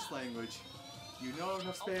your first language. You know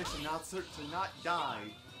enough Spanish to not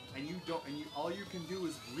die, and you don't. And all you can do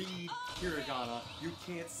is read hiragana. You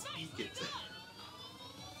can't speak it. Nicely done.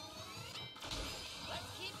 Let's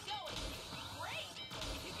keep going. Great.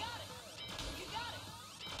 You got it. You got it.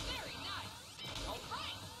 Very nice. All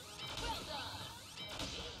right. Well done.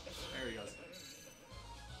 There he goes.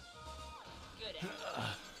 Good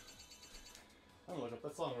effort. I'm gonna look up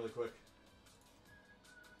that song really quick.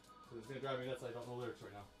 Because it's gonna drive me nuts. I don't know lyrics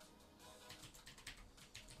right now.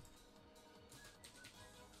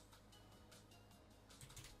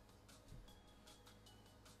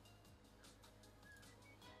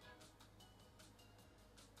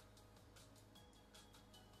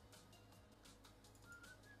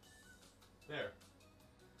 There.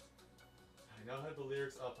 I now have the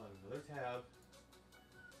lyrics up on another tab.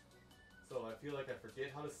 So I feel like I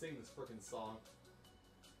forget how to sing this frickin' song.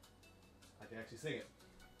 I can actually sing it.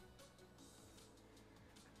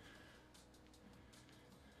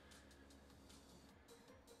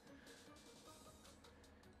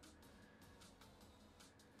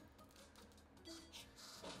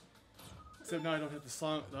 Except now I don't have the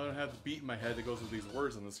song, I don't have the beat in my head that goes with these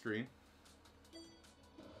words on the screen.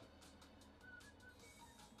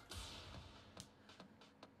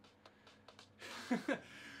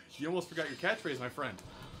 You almost forgot your catchphrase, my friend.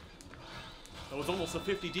 That was almost a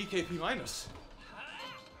 50 DKP minus.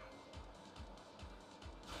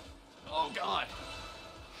 Oh god.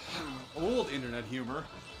 Old internet humor.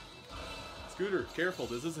 Scooter, careful,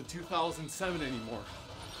 this isn't 2007 anymore.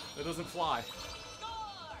 That doesn't fly.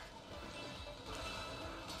 Score!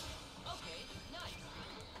 Okay, nice.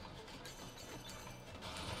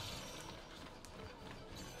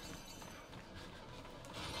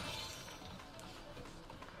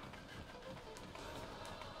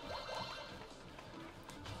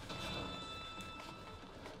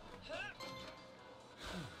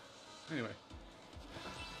 Anyway.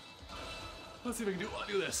 Let's see if I can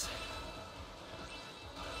do this.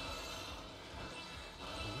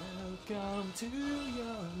 Welcome to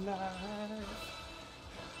your life.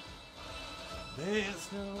 There's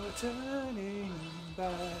no turning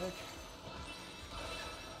back.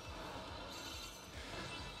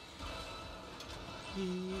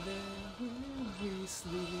 Even when we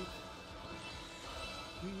sleep,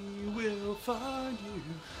 we will find you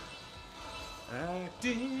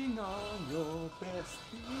acting on your best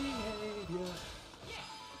behavior.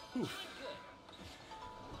 Yeah, Oof.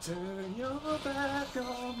 good. Turn your back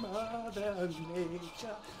on Mother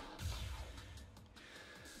Nature.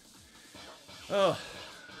 Oh,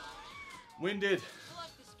 Winded.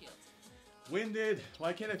 Select the skills. Winded.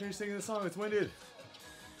 Why can't I finish singing the song? It's winded.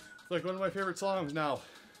 It's like one of my favorite songs now.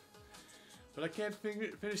 But I can't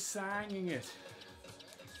finish singing it.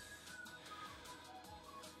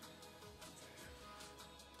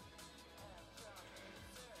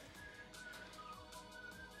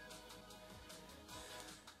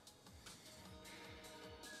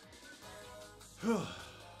 Damn,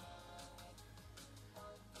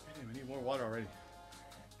 I need more water already.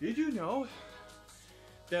 Did you know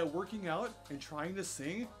that working out and trying to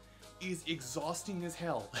sing is exhausting as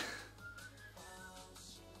hell?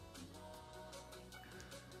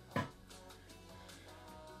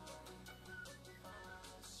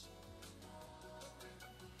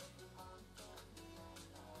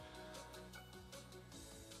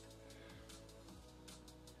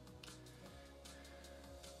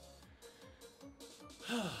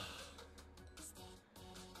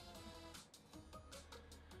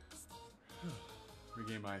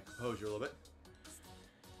 Regain my composure a little bit.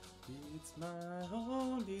 It's my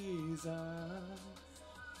own desire.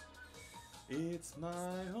 It's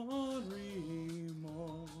my own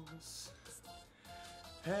remorse.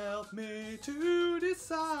 Help me to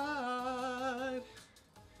decide.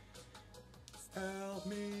 Help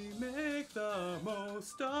me make the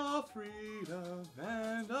most of freedom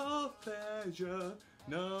and of pleasure.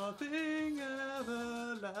 Nothing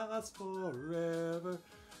ever lasts forever.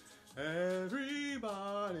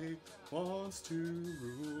 Everybody wants to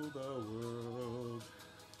rule the world.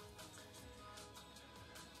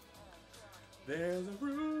 There's a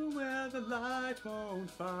room where the light won't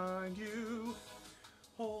find you.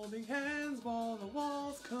 Holding hands while the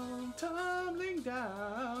walls come tumbling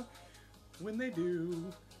down. When they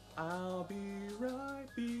do, I'll be right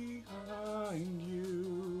behind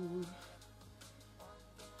you.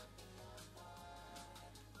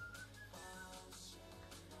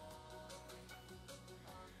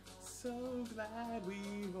 So glad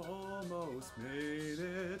we've almost made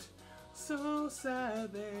it. So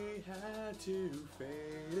sad they had to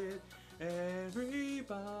fade it. Everybody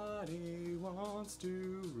wants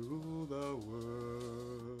to rule the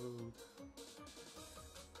world.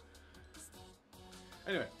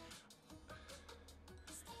 Anyway,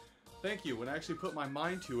 thank you. When I actually put my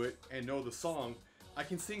mind to it and know the song, I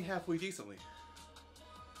can sing halfway decently.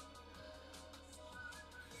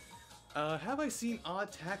 Have I seen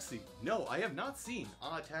Odd Taxi? No, I have not seen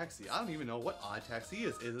Odd Taxi. I don't even know what Odd Taxi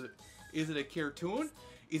is. Is it a cartoon?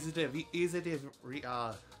 Is it a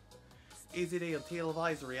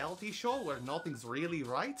televised reality show where nothing's really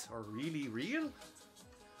right or really real?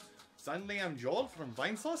 Suddenly I'm Joel from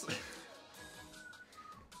Vinesauce.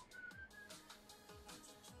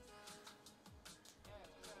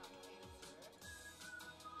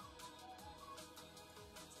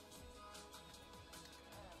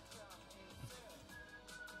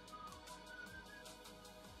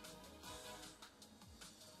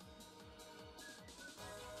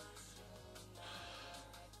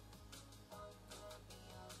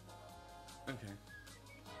 Okay.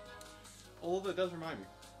 Although that does remind me.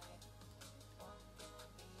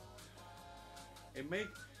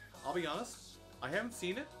 I'll be honest, I haven't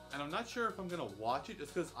seen it, and I'm not sure if I'm gonna watch it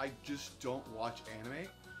just because I just don't watch anime.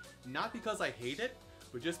 Not because I hate it,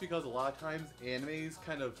 but just because a lot of times animes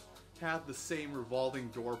kind of have the same revolving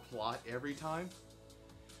door plot every time.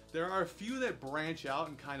 There are a few that branch out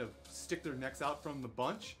and kind of stick their necks out from the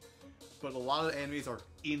bunch, but a lot of animes are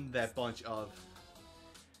in that bunch of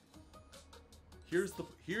here's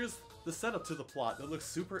the setup to the plot that looks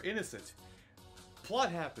super innocent.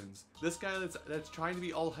 Plot happens. This guy that's trying to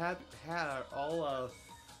be all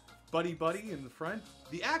buddy in the front,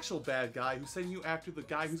 the actual bad guy who's sending you after the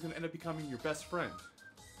guy who's gonna end up becoming your best friend.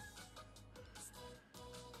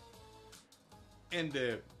 And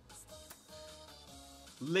the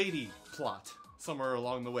lady plot somewhere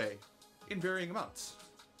along the way in varying amounts.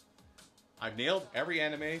 I've nailed every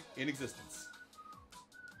anime in existence.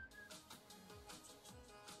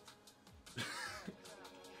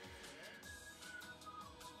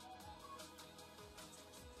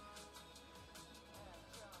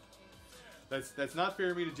 That's not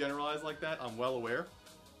fair of me to generalize like that. I'm well aware,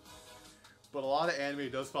 but a lot of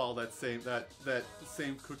anime does follow that same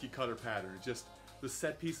cookie cutter pattern. Just the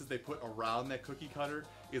set pieces they put around that cookie cutter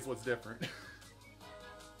is what's different.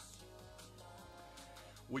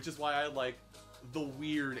 Which is why I like the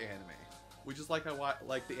weird anime. Which is like I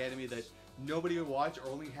like the anime that nobody would watch or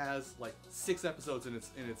only has like 6 episodes in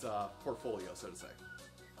its portfolio, so to say.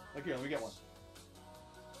 Like here, let me get one.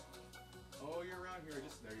 Oh, you're around here.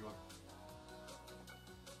 Just there you are.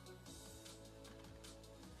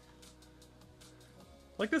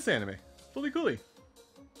 Like this anime. Fully Cooley.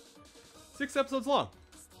 6 episodes long.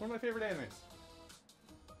 One of my favorite animes.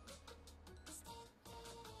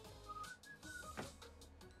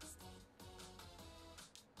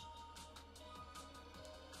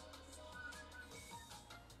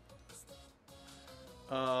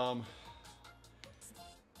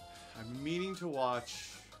 I'm meaning to watch,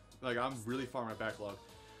 like, I'm really far in my backlog.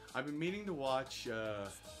 I've been meaning to watch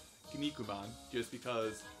Kinnikuman just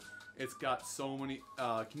because it's got so many.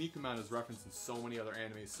 Kinnikuman is referenced in so many other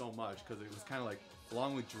animes so much because it was kind of like,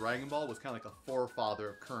 along with Dragon Ball, was kind of like a forefather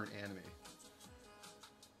of current anime,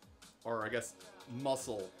 or I guess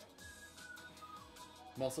muscle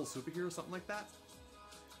superhero, something like that.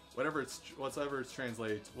 Whatever it's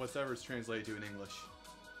translated to in English.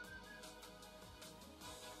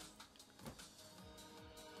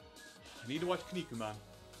 I need to watch Kinnikuman.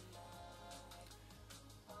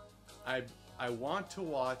 I want to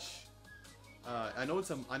watch. I know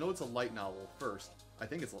it's a light novel first. I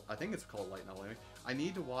think it's called light novel anyway. I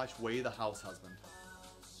need to watch Way the House Husband.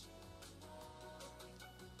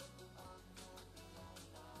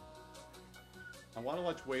 I want to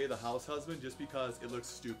watch Way the House Husband just because it looks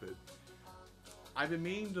stupid. I've been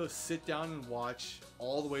meaning to sit down and watch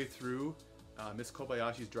all the way through Miss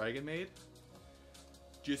Kobayashi's Dragon Maid.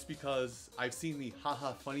 Just because I've seen the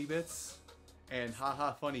haha funny bits and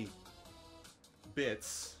haha funny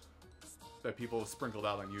bits that people have sprinkled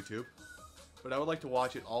out on YouTube. But I would like to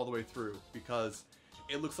watch it all the way through because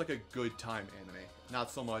it looks like a good time anime,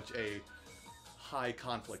 not so much a high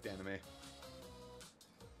conflict anime.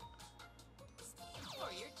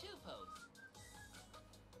 Warrior 2 pose.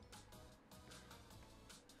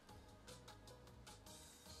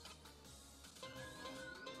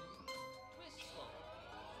 Twist slowly.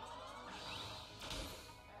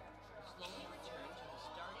 Slowly return to the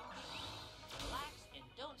starting point. Relax and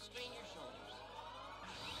don't strain your shoulders.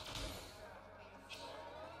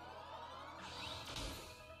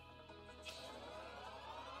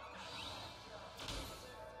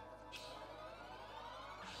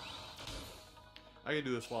 I can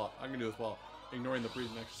do this while ignoring the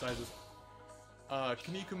breathing exercises.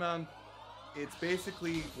 Kinnikuman, it's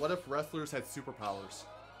basically, what if wrestlers had superpowers?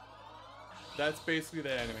 That's basically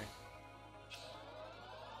the anime.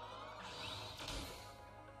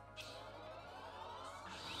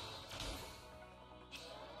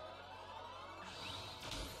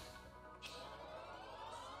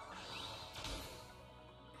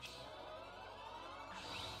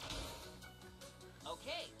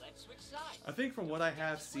 Okay, let's switch sides. I think from what I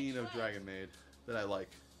have seen of Dragon Maid that I like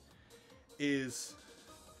is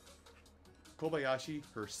Kobayashi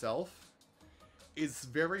herself is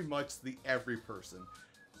very much the every person.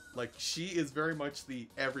 Like, she is very much the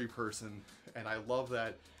every person, and I love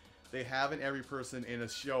that they have an every person in a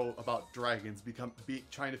show about dragons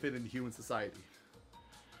trying to fit into human society.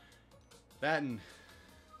 That, and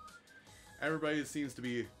everybody seems to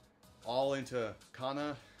be all into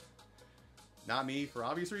Kana. Not me, for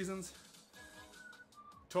obvious reasons.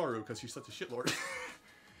 Toru, because she's such a shitlord.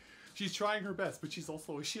 She's trying her best, but she's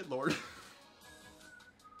also a shitlord. Twist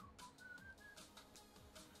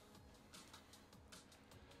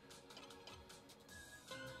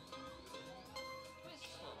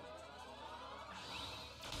slowly.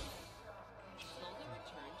 Slowly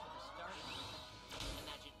return to the starting point.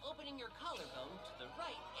 Imagine opening your collarbone to the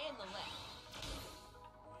right and the left.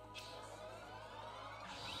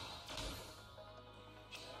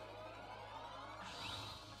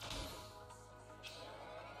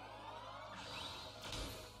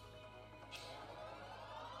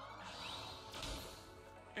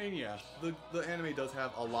 And yeah, the anime does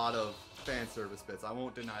have a lot of fan service bits. I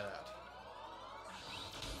won't deny that.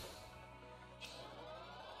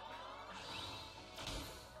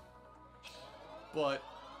 But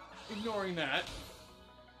ignoring that,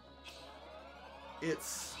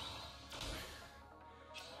 it's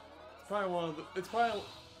probably one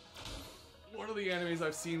of the animes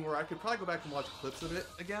I've seen where I could probably go back and watch clips of it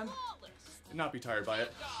again Flawless. and not be tired by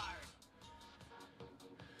it. Guard.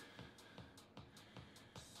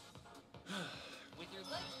 With your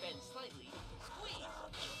legs bent slightly, squeeze.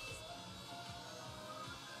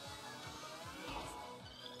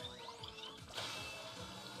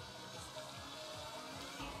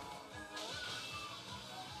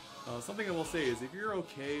 Something I will say is, if you're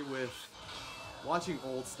okay with watching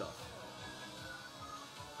old stuff,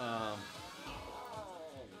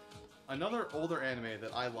 another older anime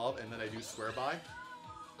that I love and that I do swear by.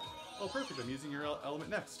 Oh, perfect! I'm using your element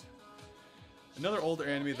next. Another older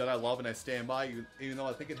anime that I love and I stand by, even though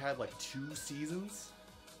I think it had like 2 seasons.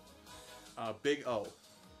 Big O.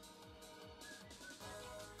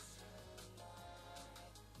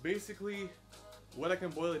 Basically, what I can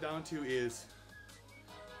boil it down to is,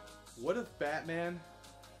 what if Batman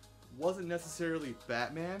wasn't necessarily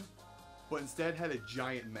Batman, but instead had a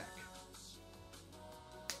giant mech?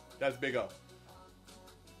 That's Big O.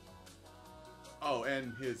 Oh,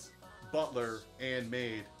 and his butler and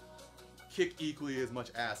maid kick equally as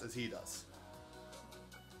much ass as he does.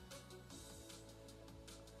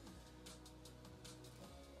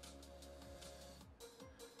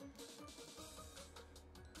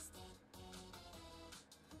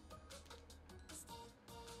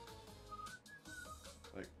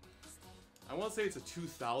 Like, I want to say it's a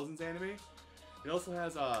 2000s anime. It also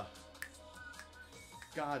has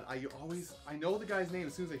God, I know the guy's name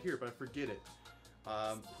as soon as I hear it, but I forget it.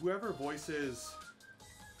 Whoever voices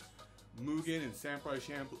Mugen in Samurai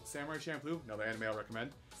Champloo, another anime I'll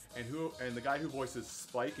recommend, and the guy who voices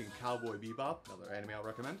Spike in Cowboy Bebop, another anime I'll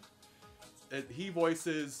recommend. He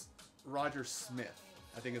voices Roger Smith,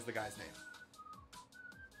 I think is the guy's name.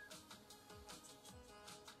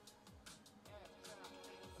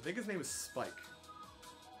 I think his name is Spike.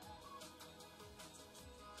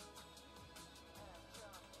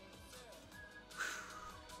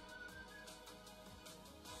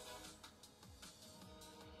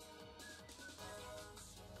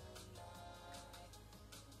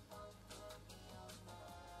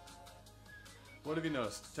 What have you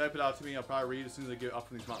noticed? Type it out to me. I'll probably read as soon as I get up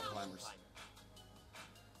from these mountain climbers.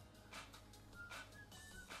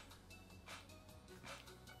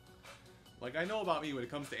 Like, I know about me when it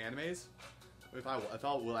comes to animes. If I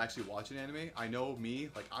will actually watch an anime, I know me.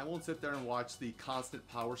 Like, I won't sit there and watch the constant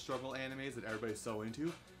power struggle animes that everybody's so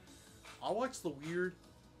into. I'll watch the weird,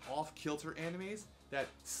 off-kilter animes that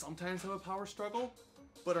sometimes have a power struggle,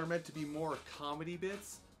 but are meant to be more comedy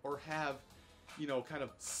bits or have, you know, kind of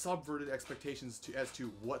subverted expectations as to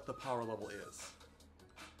what the power level is.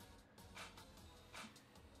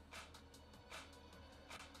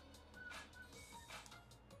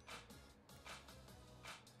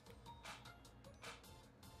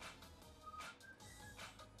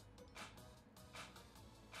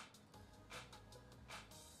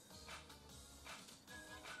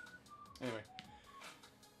 Anyway,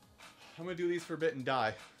 I'm gonna do these for a bit and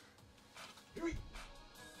die. Here we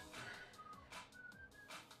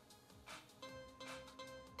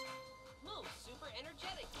Move super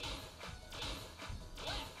energetically.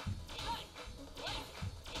 Left, right, left,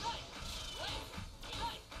 right, left,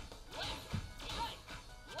 right, left, right,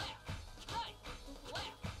 left, right,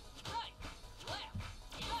 left, right, left,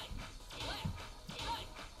 right, left, right,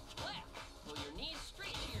 left. Pull your knees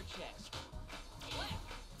straight to your chest. Left,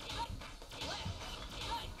 right, left,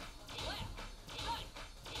 right, left, right,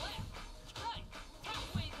 left, right.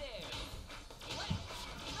 Halfway there. Left,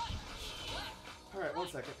 right, left. Alright, 1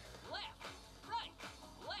 second. Left, right,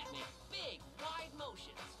 left. Make big, wide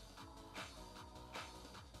motions. Left,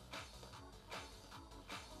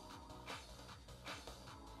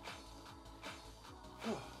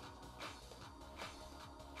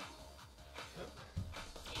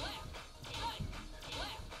 right, left,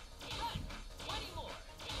 right. 20 more.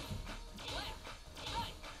 Left,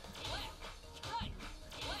 right, left, right,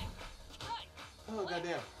 left, right. Oh, left,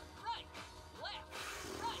 goddamn. Right, left,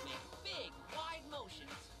 right. Make big, wide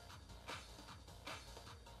motions.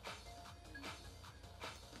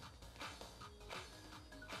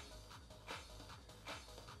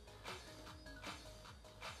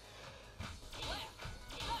 Left, right,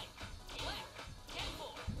 left. 10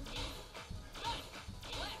 more. Right,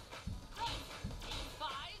 left, right.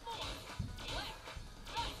 5 more. Left,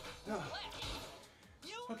 right, left.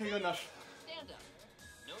 You Okay, did good enough. it. Stand up.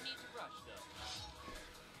 No need to rush, though.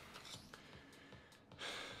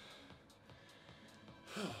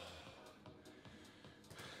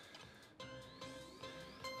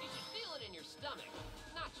 You should feel it in your stomach,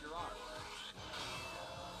 not your arm.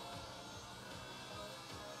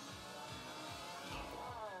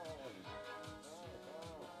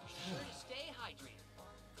 Sure to stay hydrated.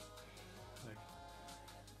 Like,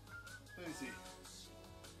 let me see.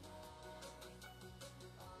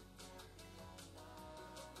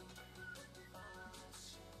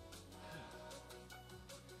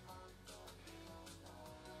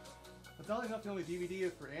 That's oddly enough the only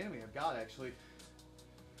DVD for anime I've got actually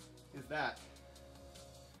is that.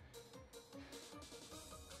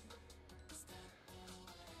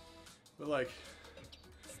 But like,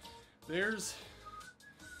 there's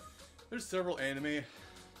several anime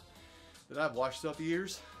that I've watched throughout the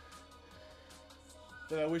years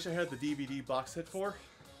that I wish I had the DVD box set for.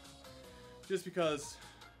 Just because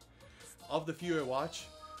of the few I watch,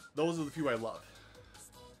 those are the few I love.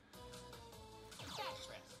 Back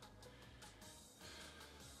press.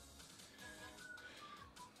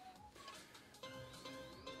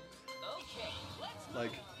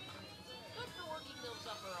 Like, Good for working those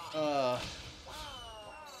upper arms.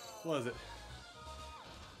 what is it?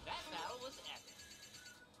 That battle was epic.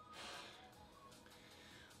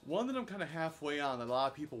 One that I'm kind of halfway on that a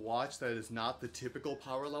lot of people watch that is not the typical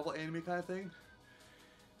power level anime kind of thing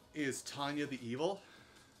is Tanya the Evil.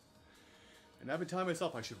 And I've been telling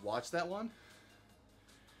myself I should watch that one,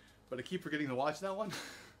 but I keep forgetting to watch that one.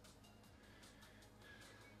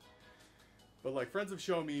 But like friends have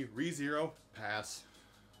shown me, ReZero, pass.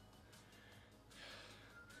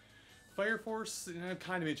 Fire Force, I'm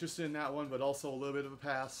kind of interested in that one, but also a little bit of a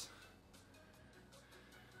pass.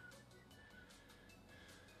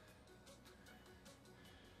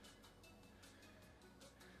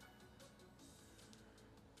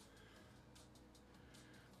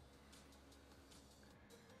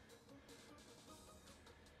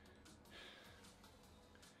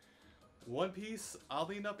 One Piece,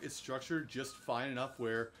 oddly enough, is structured just fine enough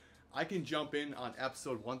where I can jump in on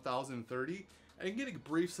episode 1030 and get a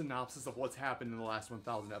brief synopsis of what's happened in the last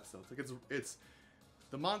 1000 episodes. Like it's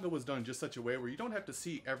the manga was done just such a way where you don't have to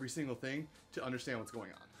see every single thing to understand what's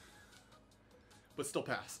going on, but still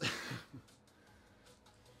pass.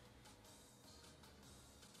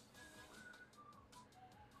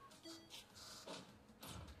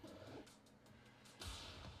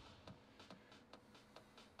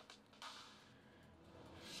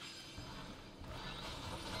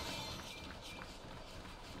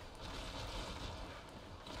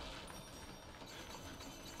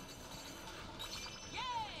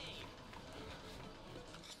 Yay!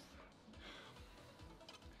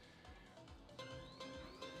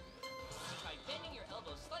 Try bending your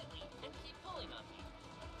elbow slightly and keep pulling on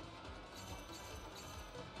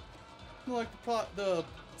me. Like the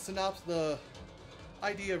synopsis, the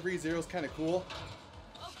idea of ReZero is kind of cool,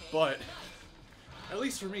 Okay. but at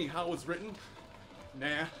least for me, how it was written,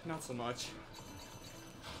 nah, not so much.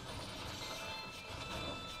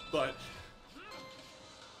 But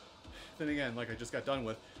then again, like I just got done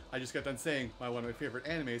saying one of my favorite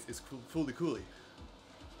animes is Fooly Cooly.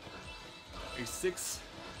 A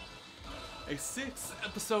six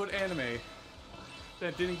episode anime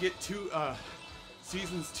that didn't get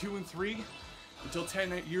seasons 2 and 3 until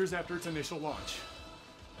 10 years after its initial launch.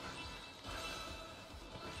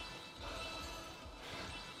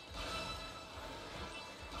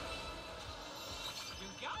 You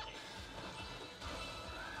got it.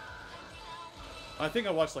 I think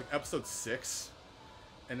I watched like episode 6,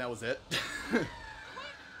 and that was it. Let's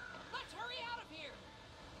hurry out of here.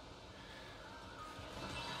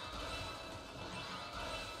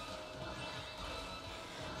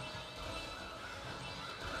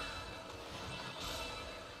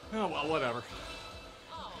 Oh well, whatever.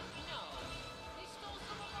 Oh no! They stole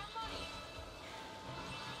some of our money.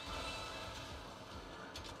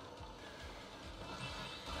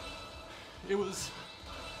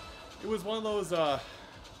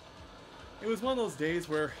 It was one of those days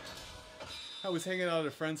where I was hanging out at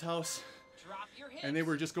a friend's house Drop your hips. and they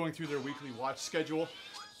were just going through their weekly watch schedule.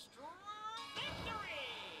 Strong victory.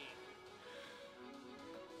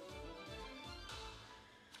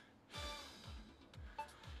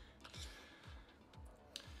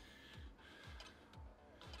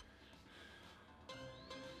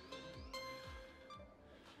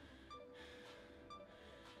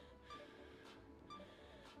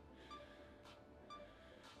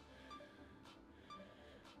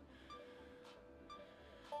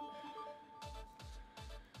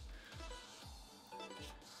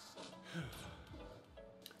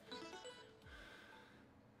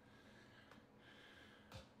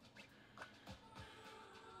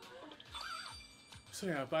 So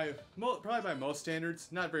yeah, probably by most standards,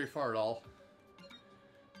 not very far at all.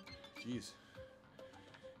 Jeez.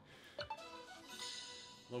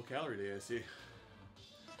 Low calorie day, I see.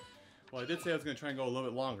 Well, I did say I was going to try and go a little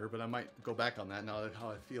bit longer, but I might go back on that now that how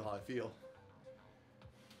I feel.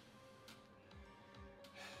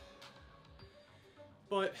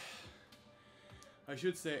 But I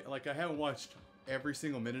should say, like, I haven't watched every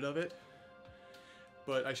single minute of it,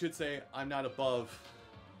 but I should say I'm not above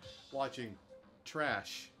watching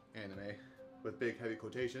trash anime with big heavy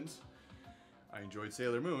quotations. I enjoyed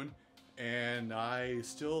Sailor Moon, and I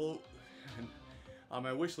still, on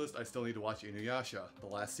my wish list, I still need to watch Inuyasha, the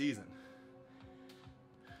last season.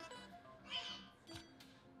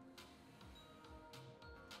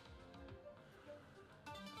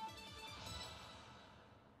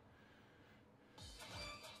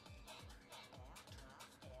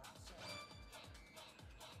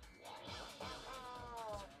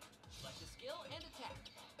 Select a skill and attack.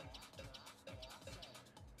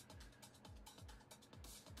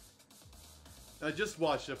 I just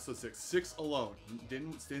watched episode 6. 6 alone.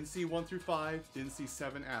 Didn't see 1 through 5. Didn't see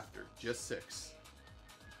 7 after. Just 6.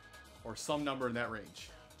 Or some number in that range.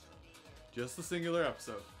 Just a singular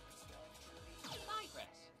episode. Digress.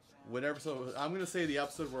 Whatever. So I'm gonna say the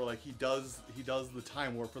episode where like he does the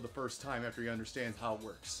time warp for the first time after he understands how it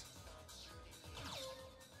works.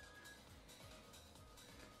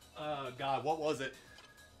 God, what was it?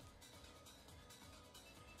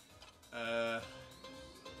 Okay,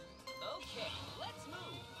 let's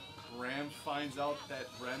move. Ram finds out that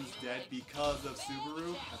Rem's dead because of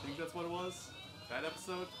Subaru. I think that's what it was. That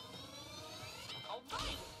episode. All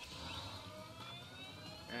right.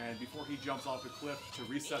 And before he jumps off the cliff to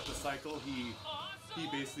reset the cycle, he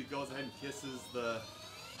Awesome. basically goes ahead and kisses the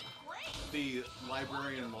Great.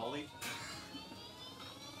 librarian Lolly.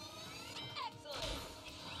 Excellent.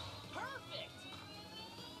 Perfect.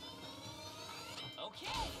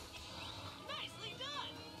 Okay. Nicely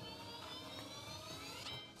done.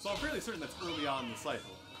 So I'm fairly certain that's early on in the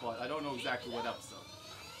cycle, but I don't know exactly what episode.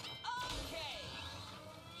 Okay.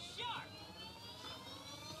 Sharp.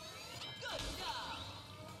 Good job.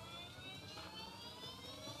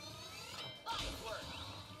 Fine work.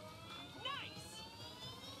 Nice.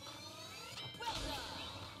 Well done.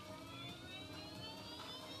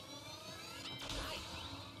 Nice.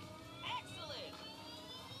 Excellent.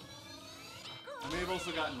 I may have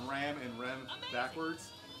also gotten Ram and Rem backwards,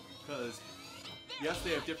 because yes,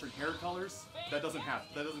 they have different hair colors. That doesn't help.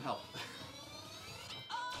 Okay.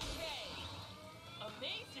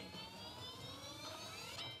 Amazing.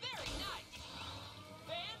 Very nice.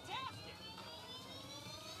 Fantastic.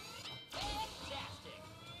 Fantastic.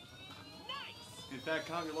 Nice. In fact,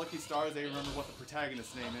 count your lucky stars. They remember what the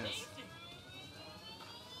protagonist's name is. Amazing.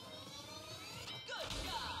 Good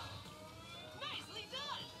job. Nicely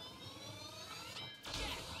done.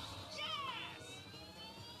 Yes. Yes.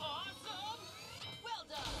 Awesome. Well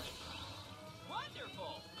done.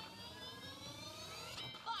 Wonderful.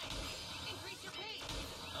 Fine. Increase your pace.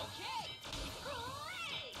 Okay.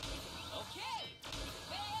 Great. Okay.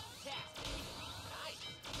 Fantastic. Nice.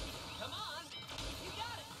 Come on. You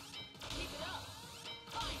got it. Keep it up.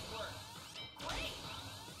 Fine work. Great.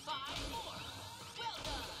 5 more. Well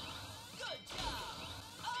done. Good job.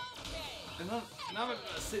 Okay. And now I'm not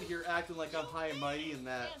gonna sit here acting like I'm high and mighty and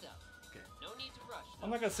that. Stand up. Okay. No need to rush. I'm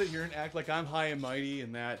not gonna sit here and act like I'm high and mighty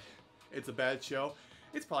and that it's a bad show.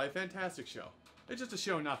 It's probably a fantastic show. It's just a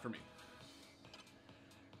show not for me.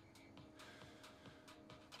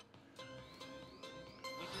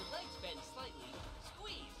 With your legs bent slightly,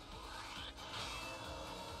 squeeze.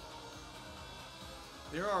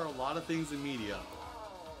 There are a lot of things in media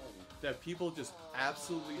that people just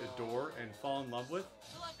absolutely adore and fall in love with,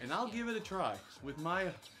 and I'll give it a try with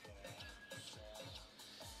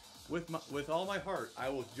all my heart. I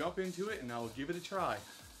will jump into it and I will give it a try.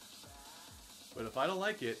 But if I don't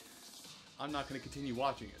like it, I'm not going to continue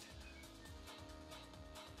watching it.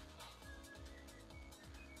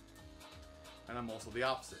 And I'm also the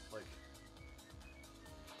opposite. Like,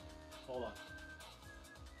 hold on.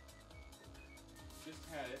 Just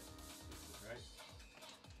had it. This is right.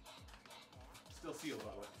 Still sealed,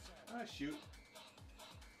 by the way. Ah, shoot.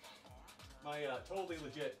 My totally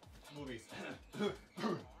legit movies.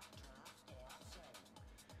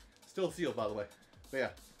 Still sealed, by the way. But yeah.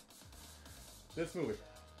 This movie.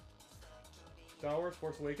 Star Wars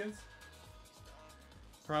Force Awakens.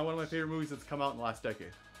 Probably one of my favorite movies that's come out in the last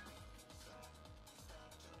decade.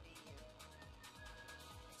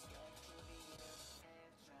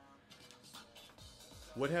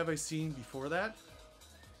 What have I seen before that?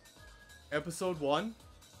 Episode 1.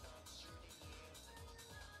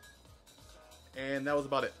 And that was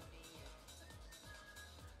about it.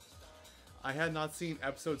 I had not seen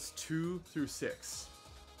episodes 2 through 6.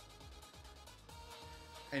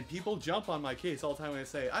 And people jump on my case all the time when I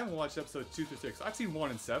say, I haven't watched episodes 2 through 6. I've seen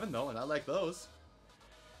 1 and 7 though, and I like those.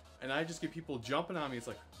 And I just get people jumping on me. It's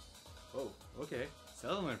like, oh, okay.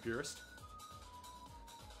 Settle in, purist.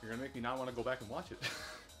 You're gonna make me not want to go back and watch it.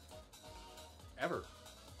 Ever.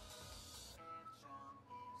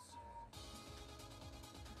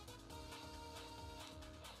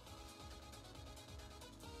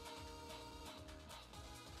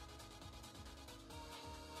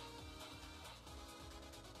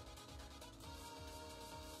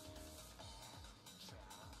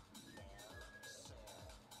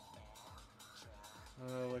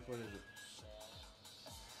 Like what is it?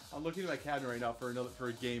 I'm looking at my cabinet right now for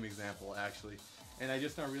a game example actually, and I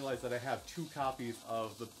just now realized that I have 2 copies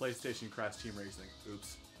of the PlayStation Crash Team Racing.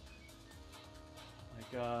 Oops.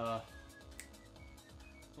 Like a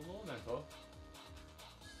little info.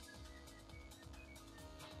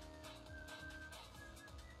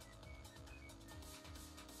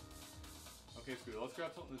 Okay, Scooter, let's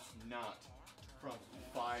grab something that's not from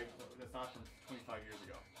that's not from 25 years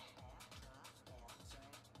ago.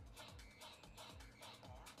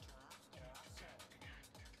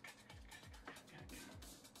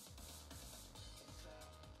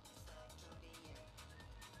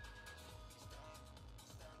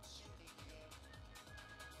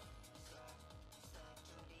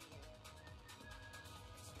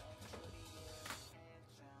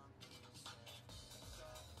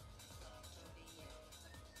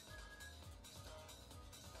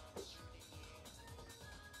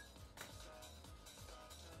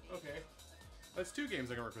 Okay. That's 2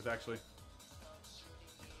 games I can work with, actually.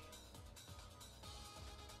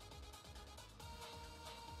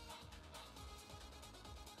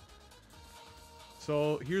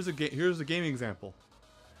 So here's a gaming example.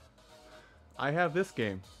 I have this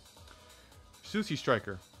game, Sushi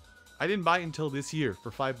Striker. I didn't buy it until this year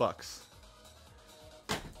for $5,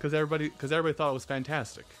 because everybody thought it was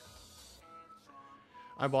fantastic.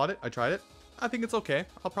 I bought it. I tried it. I think it's okay.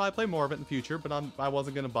 I'll probably play more of it in the future, but I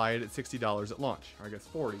wasn't going to buy it at $60 at launch. Or I guess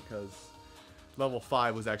 $40, because level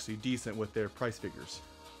 5 was actually decent with their price figures.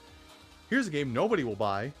 Here's a game nobody will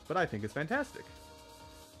buy, but I think it's fantastic.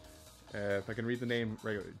 If I can read the name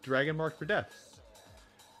regularly. Dragon Marked for Death.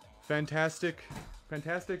 Fantastic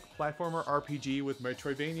platformer RPG with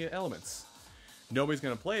Metroidvania elements. Nobody's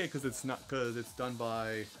going to play it because it's done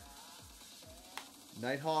by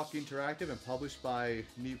Nighthawk Interactive and published by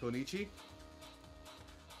Nippon Ichi.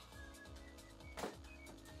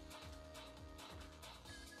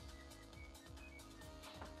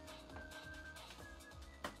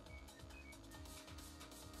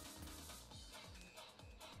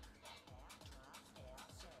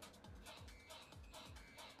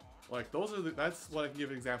 Like that's what I can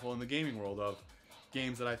give an example in the gaming world of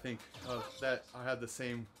games that I think that have the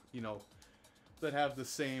same, that have the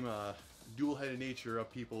same dual-headed nature of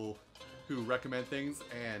people who recommend things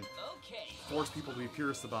and force people to be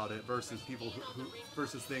purists about it versus people who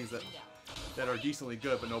versus things that are decently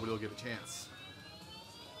good but nobody will give a chance.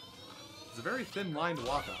 It's a very thin line to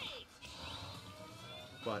walk on,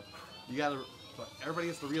 but everybody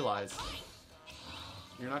has to realize.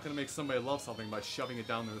 You're not going to make somebody love something by shoving it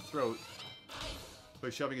down their throat.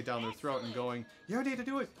 And going, you need to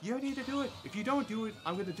do it! You need to do it! If you don't do it,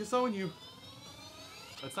 I'm going to disown you!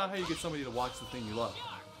 That's not how you get somebody to watch the thing you love.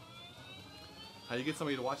 How you get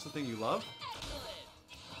somebody to watch the thing you love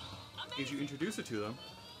is you introduce it to them,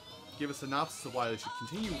 give a synopsis of why they should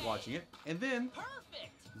continue watching it, and then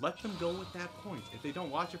let them go at that point. If they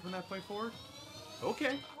don't watch it from that point forward,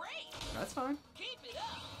 okay, that's fine. Keep it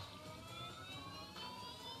up.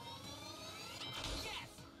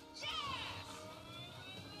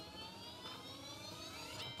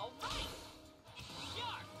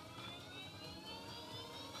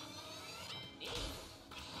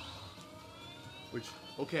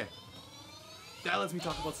 Okay, that lets me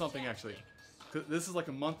talk about something actually. This is like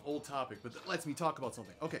a month-old topic, but that lets me talk about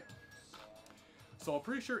something. Okay, so I'm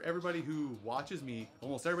pretty sure everybody who watches me,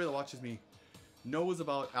 almost everybody that watches me, knows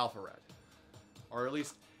about Alpharad, or at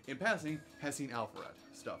least in passing has seen Alpharad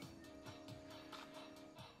stuff.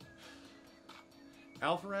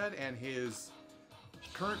 Alpharad and his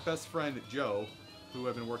current best friend Joe, who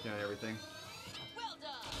have been working on everything.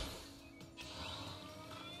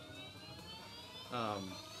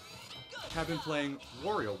 Have been playing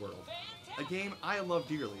Wario World, a game I love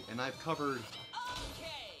dearly, and I've covered.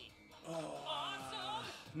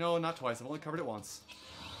 No, not twice. I've only covered it once,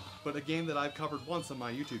 but a game that I've covered once on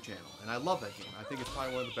my YouTube channel, and I love that game. I think it's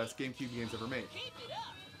probably one of the best GameCube games ever made.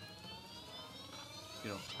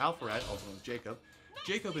 Alpharad, also known as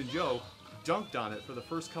Jacob and Joe dunked on it for the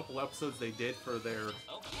first couple episodes they did for their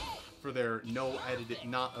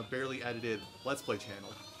barely edited Let's Play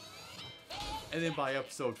channel. And then by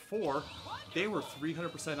episode 4, they were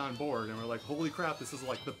 300% on board and were like, holy crap, this is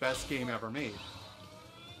like the best game ever made.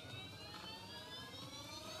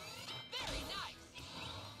 Very nice.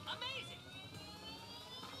 Amazing.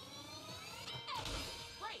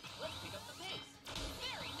 Great, let's pick up the pace.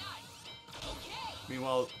 Very nice. Okay.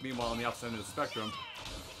 Meanwhile, on the opposite end of the spectrum,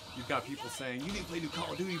 you've got people saying, you need to play new Call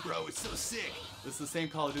of Duty, bro, it's so sick. This is the same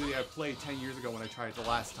Call of Duty I played 10 years ago when I tried it the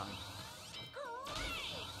last time.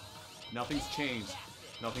 Nothing's changed.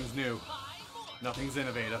 Nothing's new. Nothing's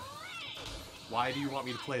innovative. Why do you want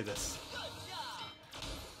me to play this? Good job.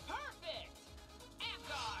 Perfect.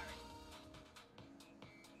 Amguard.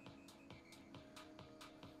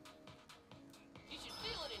 You should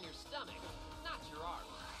feel it in your stomach, not your arm.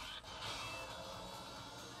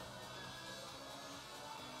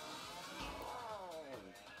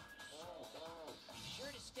 Be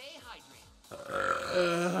sure to stay hydrated.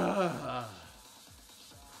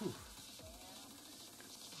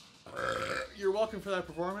 You're welcome for that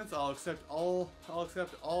performance. I'll accept all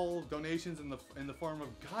donations in the form of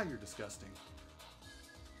God, you're disgusting.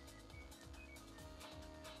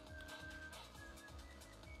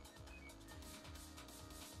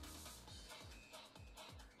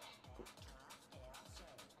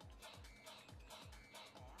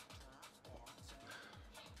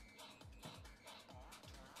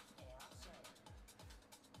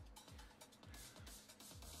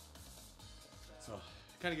 So,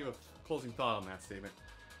 kind of give a closing thought on that statement.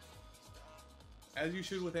 As you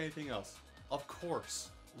should with anything else, of course,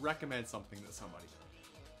 recommend something to somebody.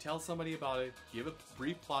 Tell somebody about it, give a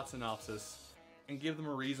brief plot synopsis, and give them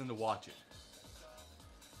a reason to watch it.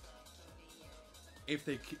 If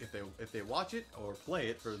they watch it or play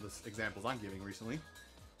it, for the examples I'm giving recently,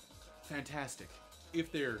 fantastic.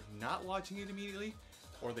 If they're not watching it immediately,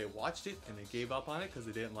 or they watched it and they gave up on it because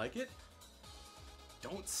they didn't like it,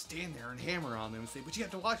 don't stand there and hammer on them and say, but you have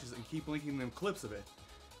to watch this, and keep linking them clips of it.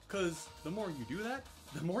 Because the more you do that,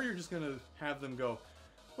 the more you're just going to have them go,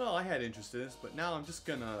 well, I had interest in this, but now I'm just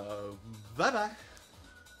going to bye-bye.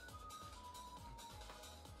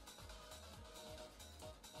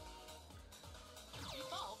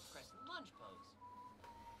 Evolve, crescent lunge pose.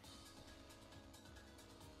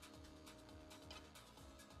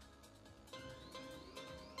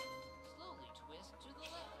 Slowly twist to the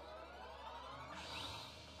left.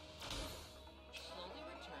 Slowly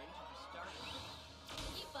return to the starting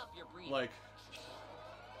position. Keep up your breathing. Like,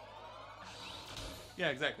 yeah,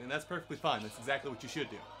 exactly, and that's perfectly fine. That's exactly what you should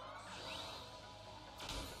do.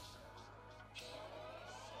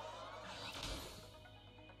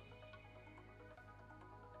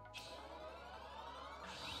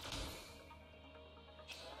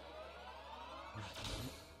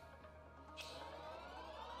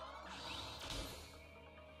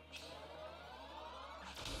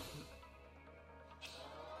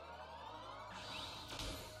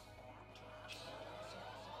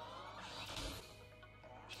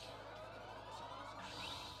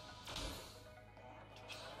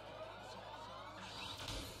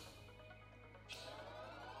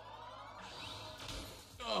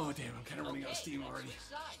 Oh damn, I'm kind of running out of steam already.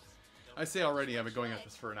 I say already, I've been going at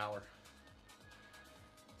this for an hour.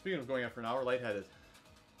 Speaking of going at for an hour, lightheaded.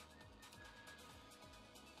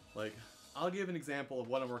 Like, I'll give an example of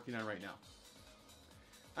what I'm working on right now.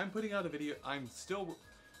 I'm putting out a video, I'm still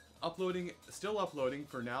uploading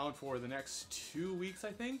for now and for the next 2 weeks,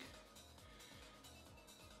 I think.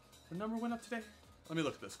 The number went up today? Let me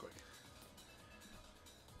look at this quick.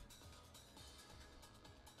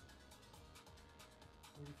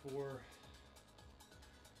 For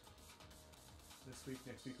this week,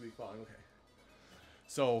 next week, week following. Okay.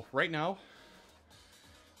 So right now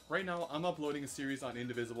I'm uploading a series on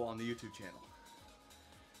Indivisible on the YouTube channel.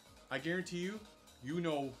 I guarantee you, you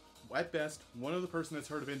know at best one other person that's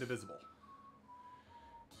heard of Indivisible.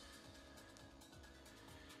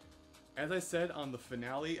 As I said on the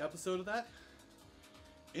finale episode of that,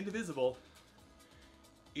 Indivisible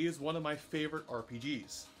is one of my favorite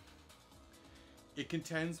RPGs. It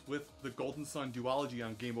contends with the Golden Sun duology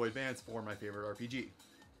on Game Boy Advance for my favorite RPG.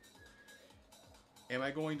 Am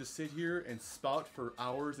I going to sit here and spout for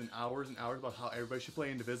hours and hours and hours about how everybody should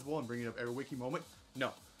play Indivisible and bring it up every wiki moment?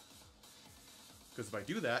 No. Because if I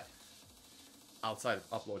do that, outside of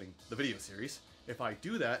uploading the video series, if I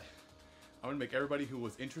do that, I'm going to make everybody who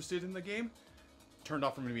was interested in the game turned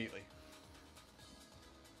off from it immediately.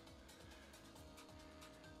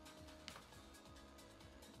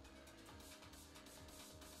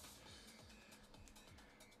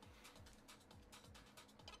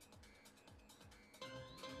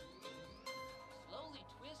 Slowly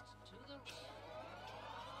twist to the right.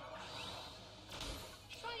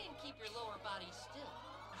 Try and keep your lower body still.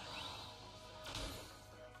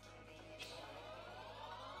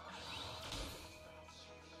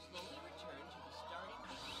 Slowly return to the starting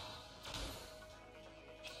position.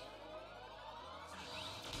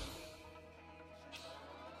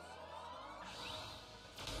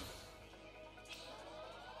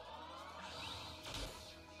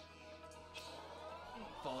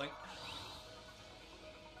 Falling.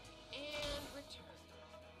 And return.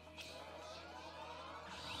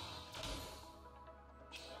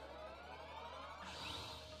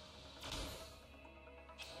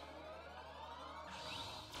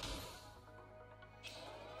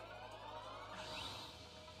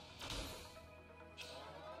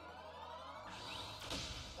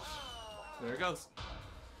 There it goes.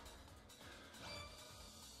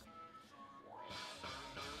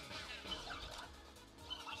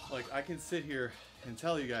 Like, I can sit here and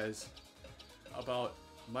tell you guys about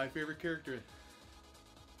my favorite character.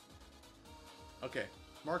 Okay,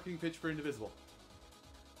 marketing pitch for Indivisible.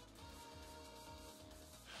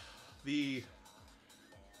 The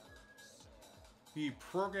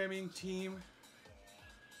programming team,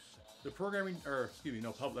 they're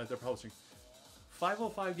publishing.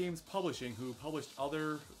 505 Games Publishing, who published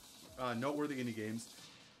other noteworthy indie games,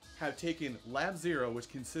 have taken Lab Zero, which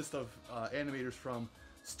consists of animators from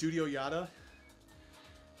Studio Yada.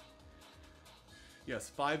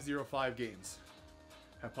 Yes, 505 Games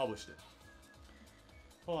have published it.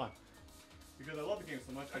 Hold on. Because I love the game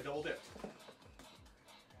so much, I double dipped.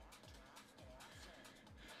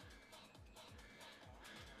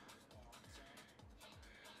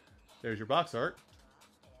 There's your box art.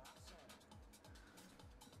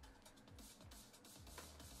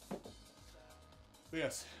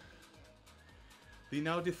 Yes. The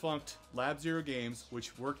now defunct Lab Zero Games,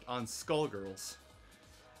 which worked on Skullgirls,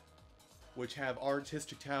 which have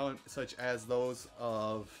artistic talent such as those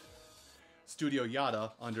of Studio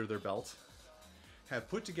Yada under their belt, have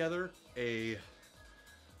put together a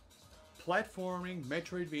platforming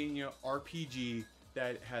Metroidvania RPG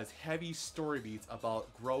that has heavy story beats about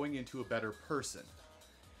growing into a better person.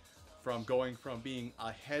 From going from being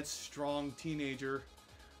a headstrong teenager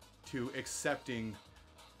to accepting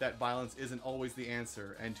that violence isn't always the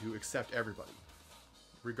answer, and to accept everybody,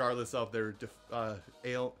 regardless of their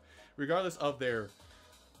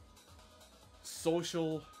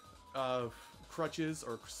social crutches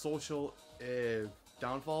or social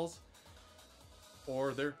downfalls,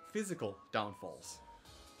 or their physical downfalls.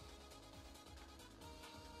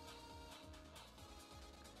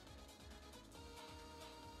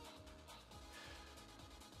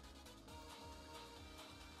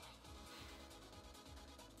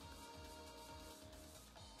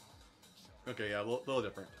 Okay, yeah, a little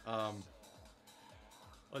different.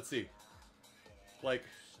 Let's see. Like,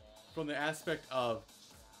 from the aspect of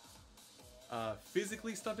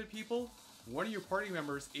physically stunted people, one of your party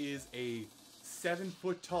members is a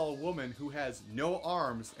 7-foot-tall woman who has no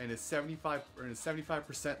arms and is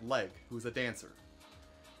 75% leg, who's a dancer.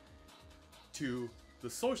 To the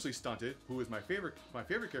socially stunted, who is my favorite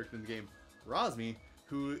character in the game, Rosmi,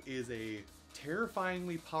 who is a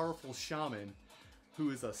terrifyingly powerful shaman who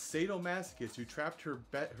is a sadomasochist who trapped her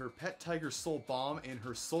pet tiger soul bomb in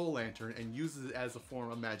her soul lantern and uses it as a form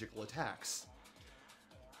of magical attacks.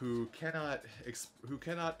 Who cannot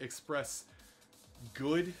express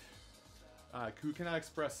good, who cannot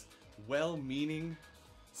express well-meaning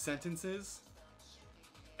sentences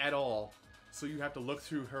at all. So you have to look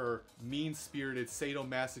through her mean-spirited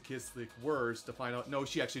sadomasochistic words to find out, no,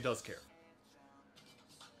 she actually does care.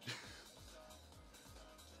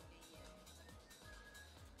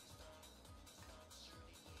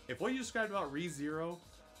 If what you described about ReZero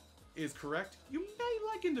is correct, you may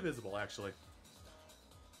like Indivisible, actually.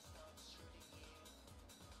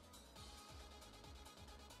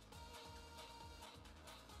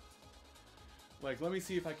 Like, let me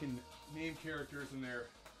see if I can name characters and their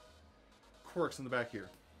quirks in the back here.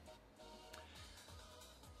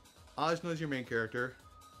 Ajna is your main character.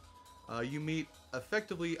 You meet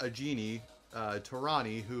effectively a genie,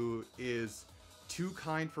 Torani, who is too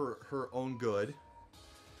kind for her own good.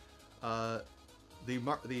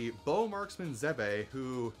 The bow marksman Zebe,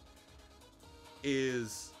 who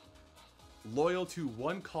is loyal to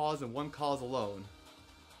one cause and one cause alone.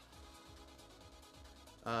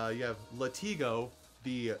 You have Latigo,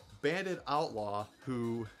 the bandit outlaw,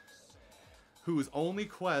 whose only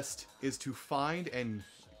quest is to find and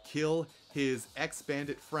kill his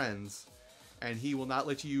ex-bandit friends, and he will not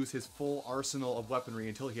let you use his full arsenal of weaponry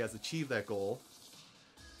until he has achieved that goal.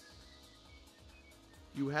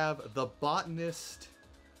 You have the botanist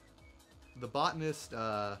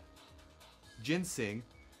Ginseng,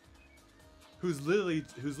 who's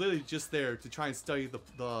literally just there to try and study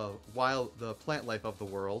the plant life of the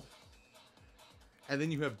world. And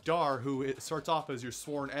then you have Dar, who starts off as your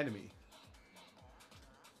sworn enemy.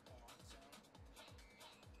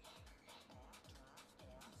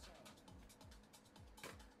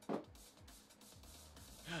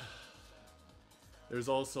 There's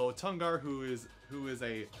also Tungar, who is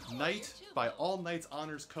a knight by all knights'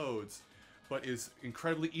 honors codes, but is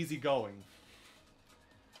incredibly easygoing.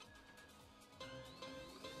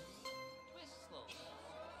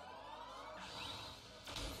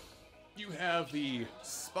 You have the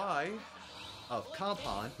spy of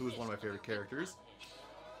Kampan, who is one of my favorite characters.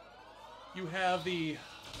 You have the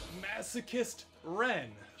masochist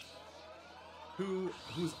Ren,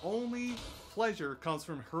 whose only pleasure comes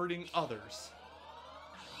from hurting others.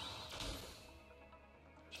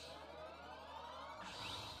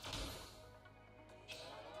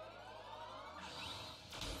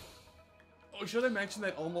 Oh, should I mention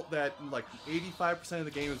that almost that like 85% of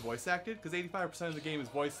the game is voice acted? Because 85% of the game is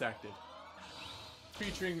voice acted,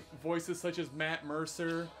 featuring voices such as Matt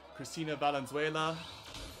Mercer, Cristina Valenzuela,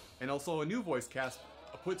 and also a new voice cast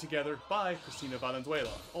put together by Cristina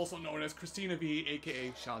Valenzuela, also known as Christina V,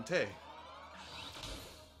 aka Shantae.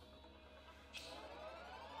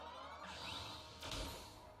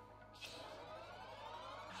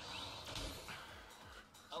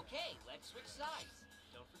 Okay, let's switch sides.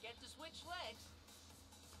 Don't forget to switch legs.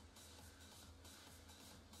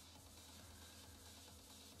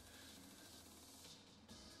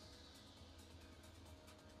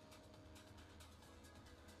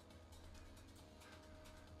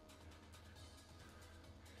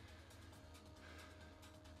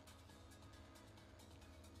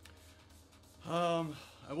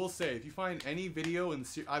 I will say, if you find any video in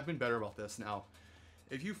the I've been better about this now.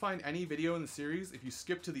 If you find any video in the series, if you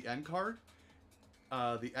skip to the end card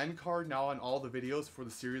now on all the videos for the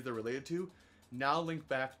series they're related to, now link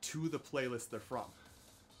back to the playlist they're from.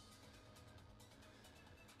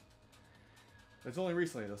 It's only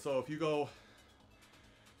recently though, so if you go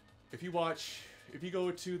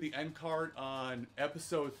to the end card on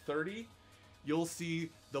episode 30, you'll see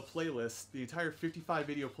the playlist, the entire 55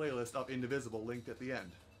 video playlist of Indivisible linked at the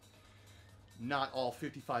end. Not all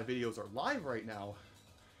 55 videos are live right now,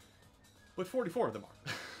 but 44 of them are.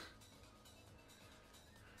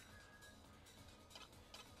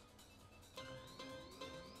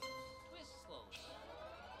 Twist slowly.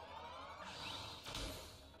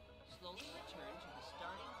 Slowly return to the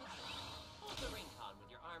starting position. Hold the ring con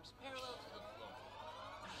with your arms parallel to the floor.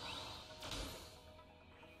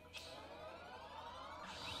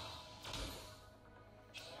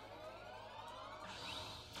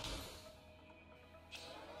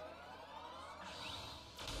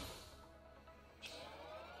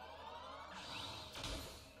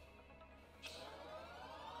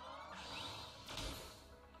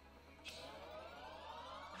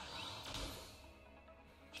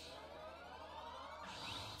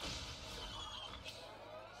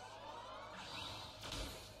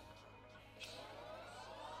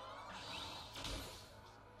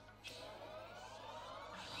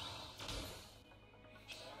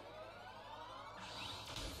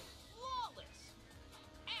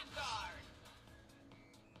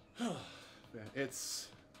 It's,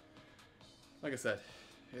 like I said,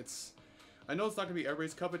 I know it's not going to be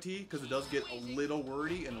everybody's cup of tea, because it does get a little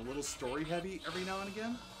wordy and a little story heavy every now and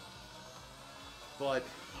again. But,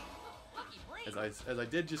 as I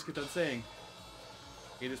did just get done saying,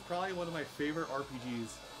 it is probably one of my favorite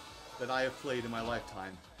RPGs that I have played in my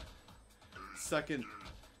lifetime. Second,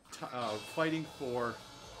 fighting for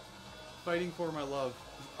my love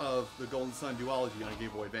of the Golden Sun duology on Game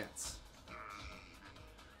Boy Advance.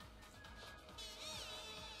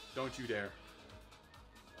 Don't you dare.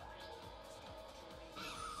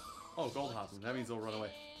 Oh, Gold Hopping. That means they'll run away.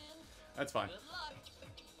 That's fine.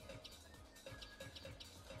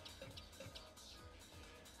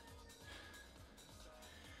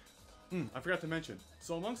 I forgot to mention.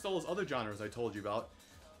 So amongst all those other genres I told you about,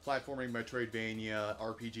 platforming, Metroidvania,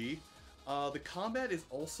 RPG, the combat is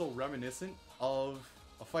also reminiscent of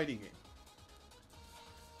a fighting game.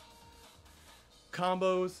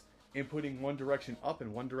 Combos, inputting one direction up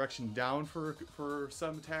and one direction down for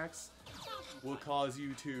some attacks will cause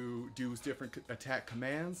you to do different attack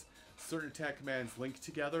commands. Certain attack commands link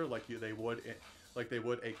together like they would,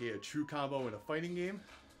 aka a true combo in a fighting game.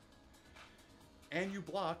 And you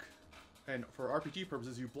block, and for RPG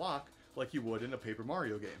purposes, you block like you would in a Paper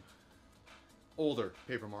Mario game. Older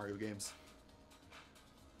Paper Mario games.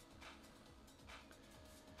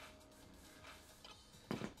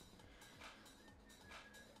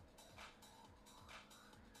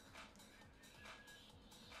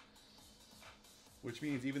 Which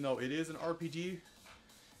means even though it is an RPG,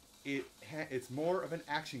 it's more of an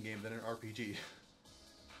action game than an RPG.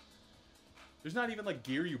 There's not even like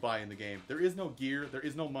gear you buy in the game. There is no gear, there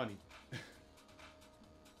is no money.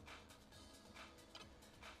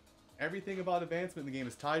 Everything about advancement in the game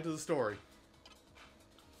is tied to the story.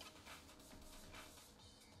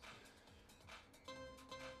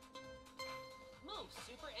 Move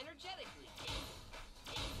super energetically.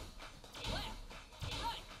 Left,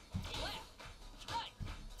 right, left, right, left,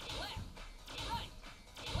 right,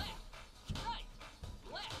 left, right,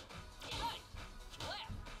 left,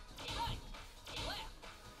 right, left, right, left,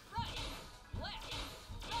 right, left,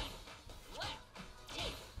 right, left.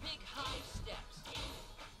 Take big high steps.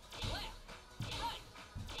 Left, right,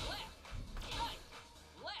 left, right,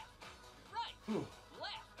 left, right, Whew.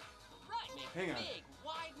 left, right. Make Hang on. big,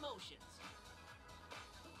 wide motions.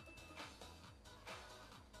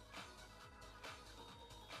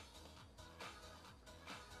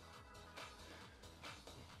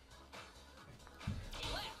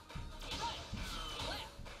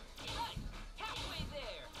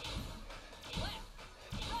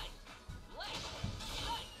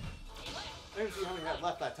 Let me see how many I had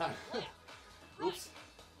left that time. Left, Oops.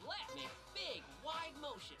 right, left. Make big, wide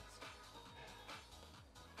motions.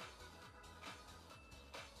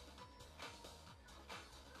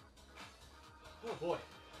 Oh boy.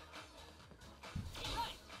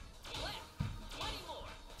 Right, left, 20 more.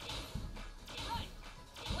 Right,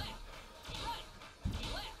 left,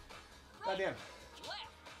 right, left. Goddamn. Left,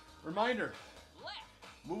 Reminder. left.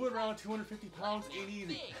 Moving around 250 pounds ain't Make easy.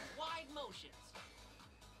 big, wide motions.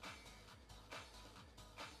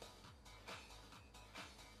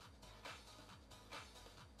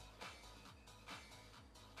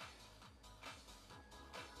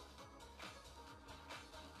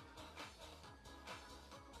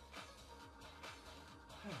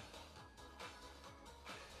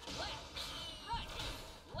 Left, right,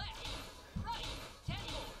 left, right. 10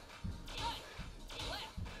 more. Right,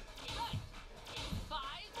 left, right. 5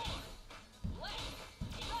 more. Left,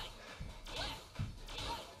 right, left,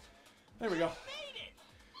 right. There we go. Made it!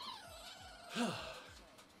 A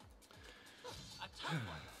tough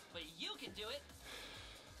one, but you can do it.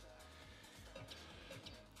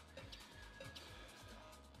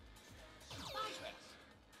 Nitrix.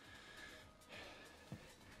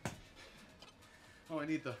 Oh, I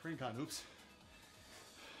need the Rincon. Oops.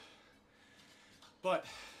 But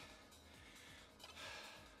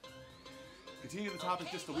continue the topic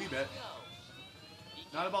just a wee bit.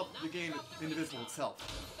 Not about the game Indivisible itself,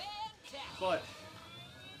 Fantastic. but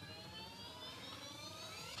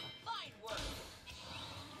Fine work.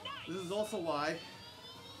 this Nice. is also why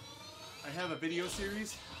I have a video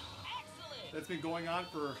series Excellent. that's been going on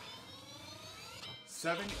for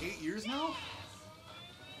 7, 8 years now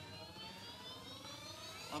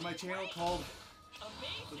on my channel called the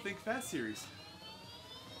Amazing. Think Fast series,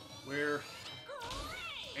 where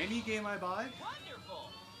Great. any game I buy, Wonderful.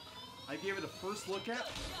 I give it a first look Good at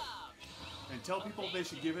job. and tell people if they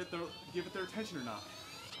should give it their attention or not.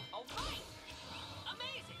 All right.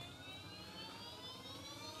 Amazing.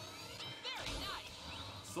 Very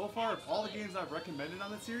nice. So far, of all the games I've recommended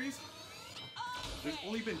on the series, there's Okay.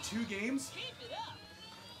 only been 2 games Keep it up.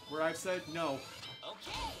 where I've said, no,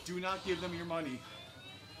 Okay. do not give them your money.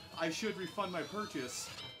 I should refund my purchase,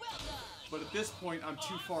 Well done. but at this point, I'm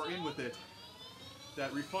too far in with it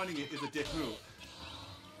that refunding it is a dick move.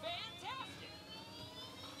 Fantastic.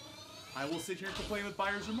 I will sit here and complain with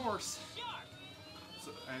buyer's remorse,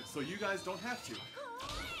 Sharp. so you guys don't have to.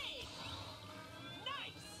 Great.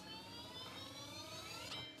 Nice.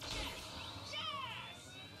 Yes. Yes.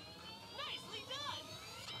 Nicely done.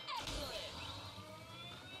 Excellent.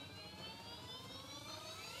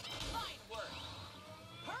 Fine work.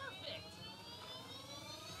 Perfect.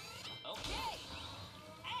 Okay.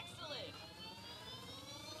 Excellent.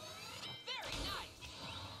 Very nice.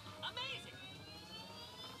 Amazing.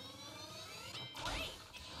 Great.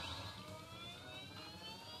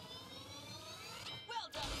 Well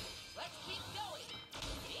done. Let's keep going.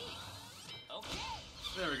 Neat. Okay.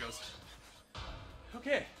 There it goes.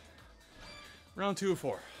 Okay. Round 2 of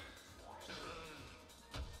 4.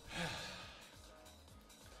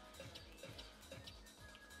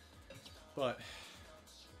 But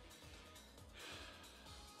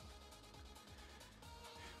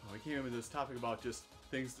we came in with this topic about just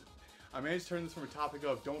things. I managed to turn this from a topic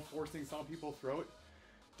of don't force things down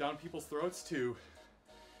people's throats to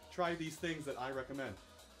try these things that I recommend.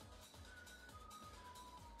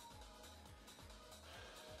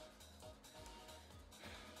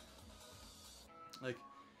 Like,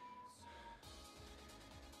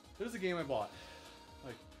 there's a game I bought.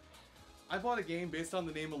 Like, I bought a game based on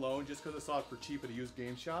the name alone just because I saw it for cheap at a used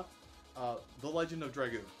game shop. The Legend of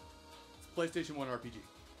Dragoon. It's a PlayStation 1 RPG.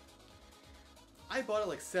 I bought it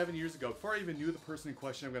like 7 years ago before I even knew the person in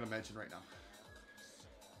question I'm going to mention right now.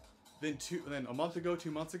 Then a month ago,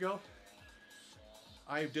 2 months ago,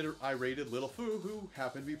 I rated Little Foo, who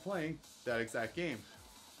happened to be playing that exact game.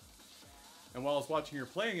 And while I was watching her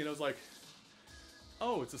playing it, I was like,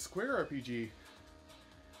 oh, it's a Square RPG,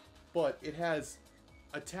 but it has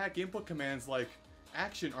attack input commands like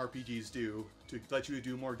action RPGs do to let you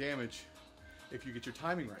do more damage if you get your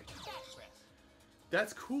timing right.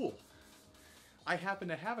 That's cool. I happen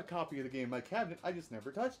to have a copy of the game in my cabinet, I just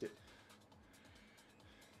never touched it.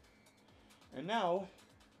 And now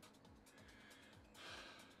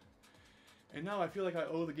I feel like I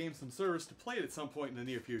owe the game some service to play it at some point in the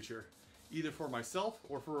near future, either for myself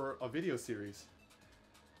or for a video series.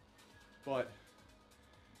 But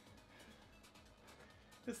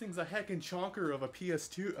this thing's a heckin' chonker of a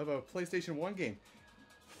PS2 of a PlayStation 1 game.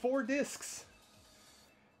 4 discs.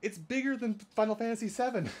 It's bigger than Final Fantasy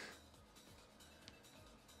VII.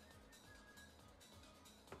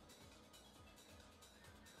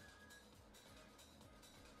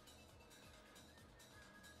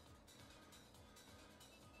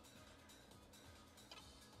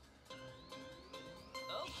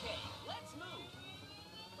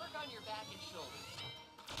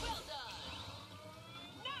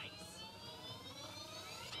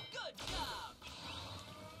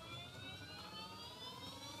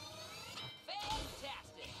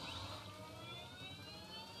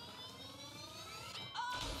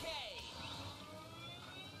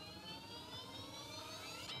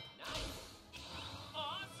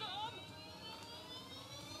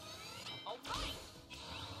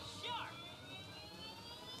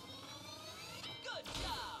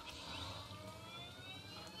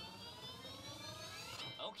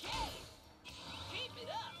 Okay. Keep it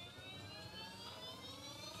up.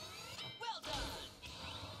 Well done.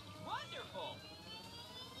 Wonderful.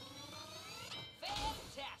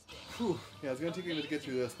 Fantastic. Whew. Yeah, it's gonna take me a minute to get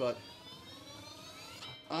through this, but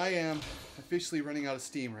I am officially running out of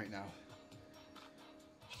steam right now.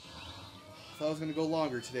 Thought I was gonna go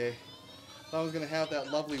longer today. Thought I was gonna have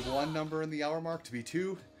that lovely 1 number in the hour mark to be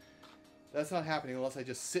 2. That's not happening unless I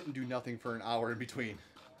just sit and do nothing for an hour in between.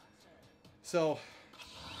 So,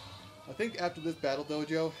 I think after this Battle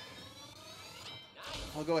Dojo,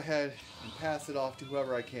 I'll go ahead and pass it off to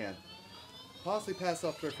whoever I can. Possibly pass it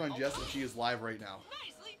off to my friend Jess if she is live right now.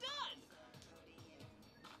 Nicely done.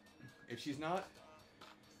 If she's not,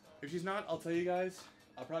 I'll tell you guys.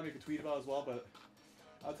 I'll probably make a tweet about it as well, but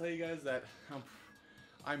I'll tell you guys that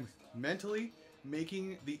I'm mentally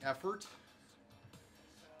making the effort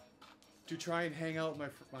to try and hang out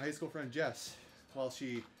with my high school friend Jess while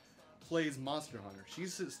she plays Monster Hunter.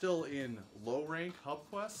 She's still in low rank hub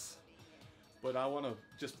quests, but I want to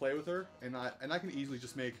just play with her, and I can easily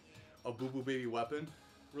just make a Boo Boo Baby weapon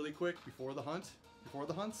really quick before the hunts,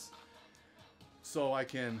 so I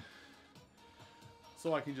can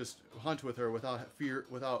just hunt with her without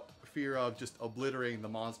fear of just obliterating the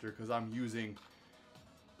monster, because I'm using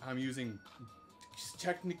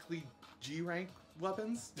technically G rank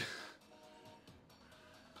weapons.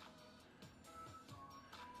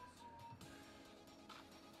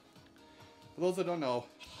 For those that don't know,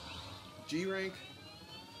 G rank,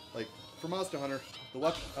 like for Monster Hunter,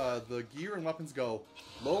 the gear and weapons go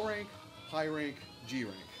low rank, high rank, G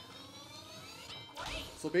rank.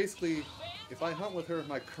 So basically, if I hunt with her with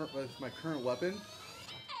my current weapon,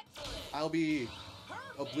 I'll be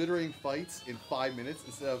obliterating fights in 5 minutes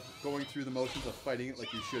instead of going through the motions of fighting it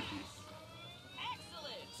like you should be.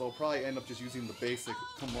 So I'll probably end up just using the basic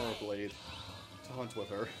Kimura blade to hunt with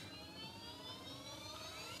her.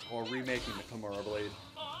 Or remaking the Kimura blade.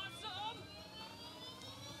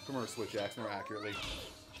 Kimura switch axe more accurately.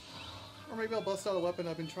 Or maybe I'll bust out a weapon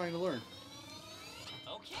I've been trying to learn.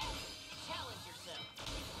 Okay. Challenge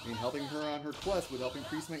yourself. I mean, helping her on her quest would help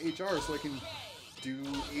increase my HR so I can do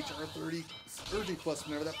HR 30 urgent quest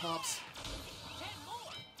whenever that pops. 10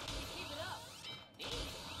 more. Keep it up. Neat.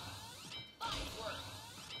 Fine work.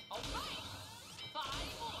 All right. 5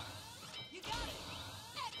 more. You got it.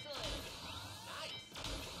 Excellent. Nice.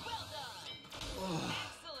 Well done.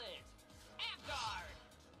 Excellent. Amgard.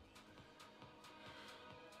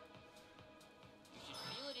 You should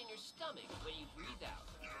feel it in your stomach when you breathe out.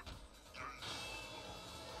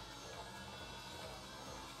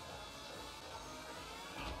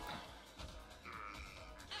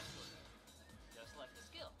 Excellent. Just like the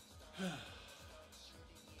skill.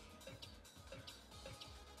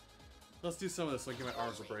 Let's do some of this so I can give my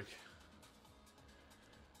arms a break.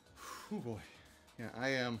 Oh boy. Yeah, I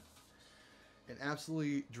am an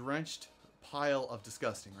absolutely drenched pile of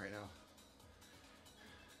disgusting right now.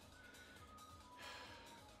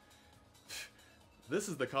 This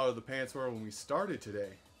is the color the pants were when we started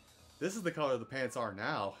today. This is the color the pants are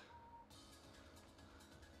now.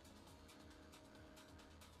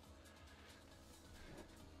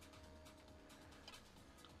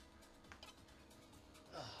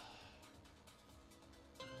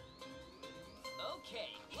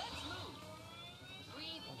 Okay, let's move.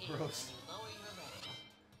 Breathe in gross. and lower your legs.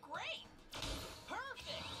 Great.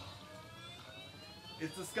 Perfect.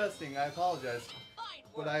 It's disgusting, I apologize. Fine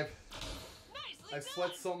work. But I've Nicely sweat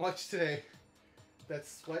done. so much today that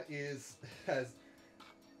sweat is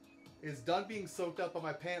done being soaked up on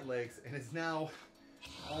my pant legs and is now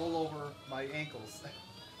all over my ankles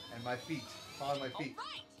and my feet, on my feet. All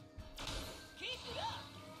right. Keep it up.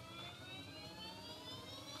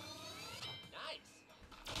 Nice.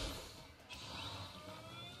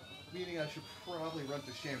 Meaning I should probably run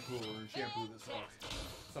to shampoo and shampoo this up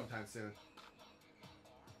Fantastic. sometime soon.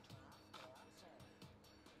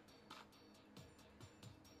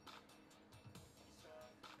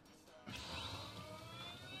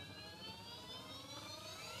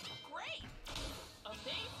 Great.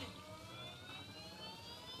 Amazing.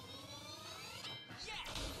 Yes.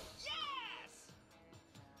 Yes.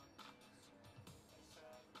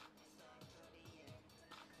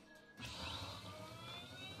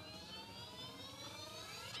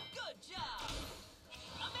 Good job.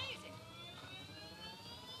 Amazing.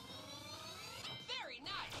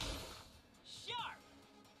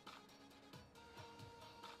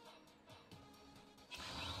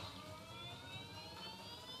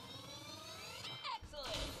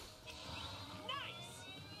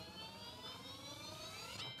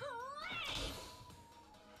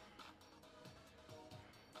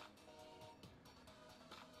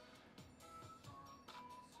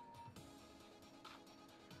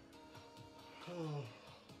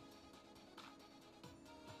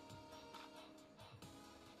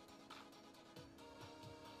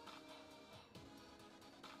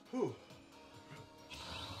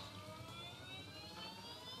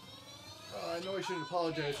 know I shouldn't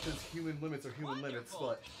apologize because human limits are human limits,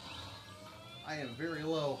 but I am very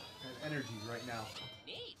low at energy right now.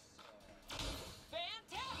 Neat.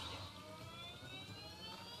 Fantastic.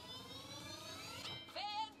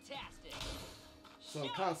 Fantastic. So I'm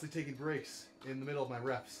constantly taking breaks in the middle of my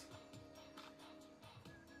reps.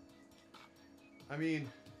 I mean,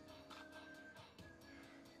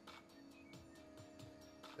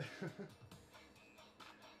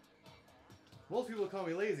 most people call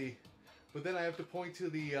me lazy, but then I have to point to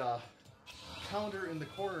the counter in the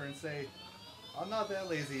corner and say, I'm not that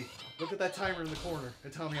lazy. Look at that timer in the corner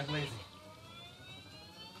and tell me I'm lazy.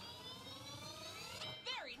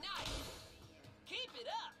 Very nice. Keep it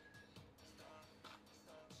up.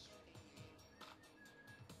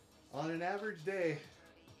 On an average day,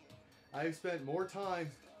 I've spent more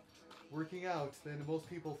time working out than most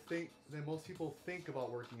people think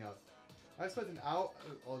about working out. I've spent an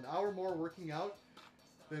hour more working out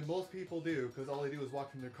than most people do because all they do is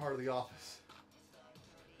walk from their car to the office.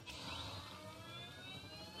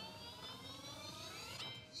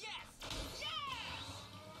 Yes! Yes!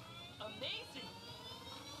 Amazing!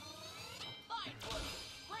 Fine work.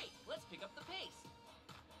 Great. Let's pick up the pace.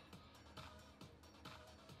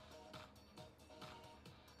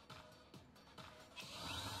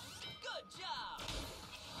 Good job!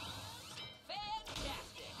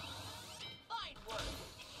 Fantastic! Fine work!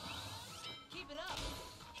 Keep it up!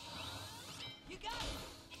 You got it!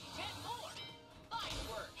 10 more! Fine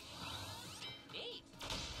work! Neat!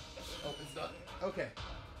 Oh, it's done. Okay.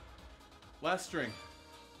 Last string.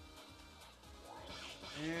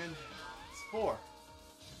 And it's 4.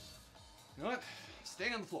 You know what?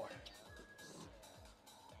 Stay on the floor.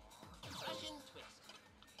 Russian twist.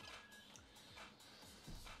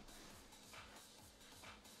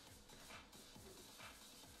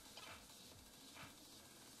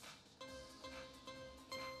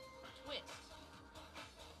 Twist.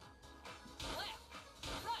 Left,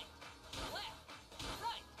 right, left,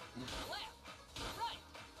 right, left, right, left, right,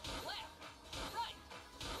 left, right,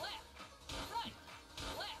 left, right,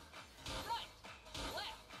 left,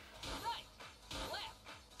 right, left,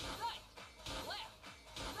 right, left,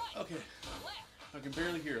 right, Okay. left. I can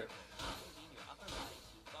barely hear it. Not moving your upper body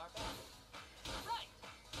too far back. Right,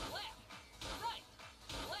 left, right,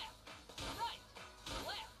 left, right,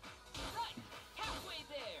 left, right. Halfway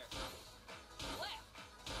there. Left,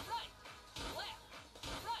 right, left,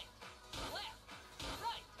 right, left,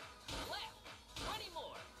 right, left. 20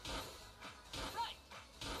 more. Right,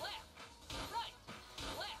 left, right,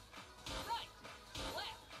 left, right,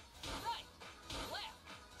 left, right, left,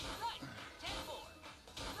 right. 10 more.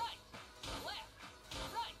 Right, left,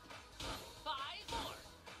 right. 5 more.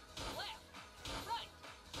 Left, right,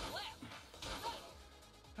 left, right.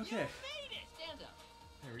 Okay. You made it! Stand up.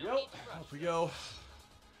 There we No go. need to rush. Up we go.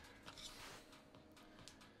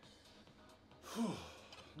 Whew.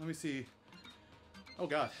 Let me see. Oh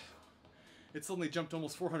god. It suddenly jumped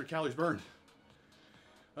almost 400 calories burned.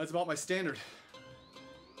 That's about my standard.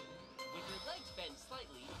 With your legs bent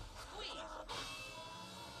slightly, squeeze.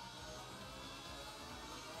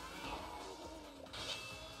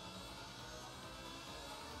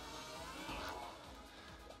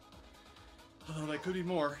 Although that could be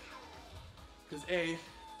more. Because A,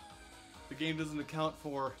 the game doesn't account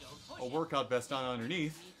for a workout vest on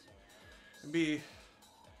underneath. And B,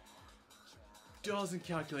 doesn't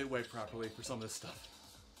calculate weight properly for some of this stuff.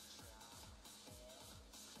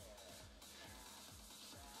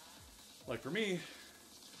 Like for me,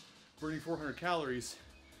 burning 400 calories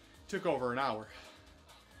took over an hour.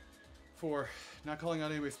 For not calling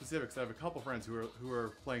out any specifics, I have a couple friends who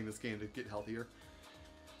are playing this game to get healthier.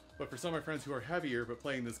 But for some of my friends who are heavier but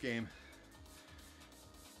playing this game,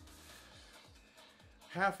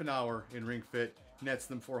 half an hour in Ring Fit nets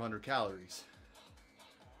them 400 calories.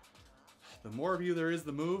 The more of you there is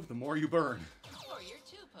the move, the more you burn. Warrior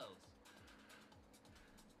 2 pose.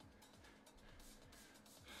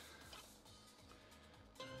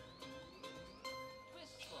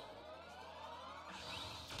 Twist slow.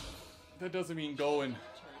 That doesn't mean go and Turn to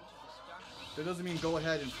the start. that doesn't mean go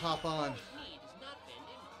ahead and pop on Knee does not bend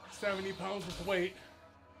inward. 70 pounds worth of weight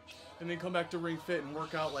and then come back to Ring Fit and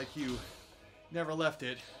work out like you never left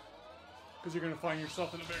it, because you're going to find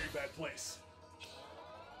yourself in a very bad place.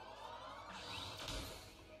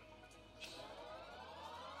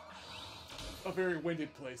 A very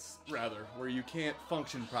winded place, rather, where you can't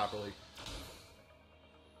function properly.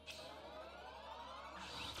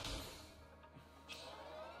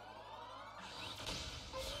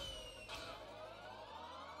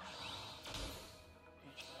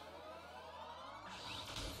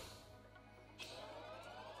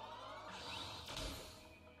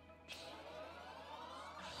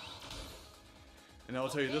 And I will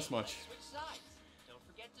tell you this Okay, much. let's switch sides. Don't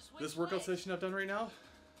forget to switch This workout legs. session I've done right now,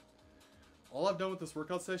 all I've done with this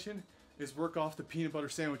workout session is work off the peanut butter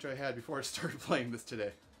sandwich I had before I started playing this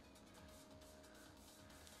today.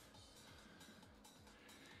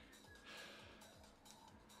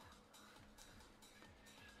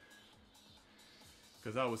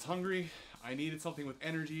 Because I was hungry, I needed something with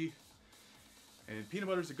energy, and peanut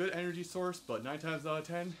butter is a good energy source, but 9 times out of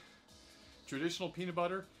 10, traditional peanut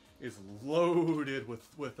butter is loaded with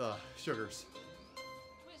sugars. Twist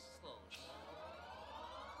slowly.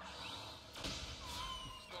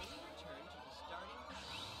 Slowly return to the starting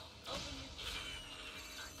position. Open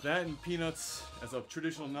your That and peanuts, as a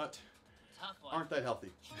traditional nut, tough one. aren't that healthy.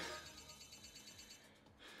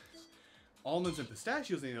 Almonds and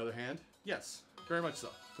pistachios, on the other hand, yes, very much so,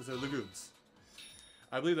 because they're legumes.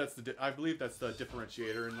 I believe that's the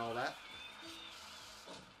differentiator and all that.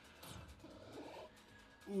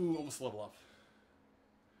 Ooh, almost level up.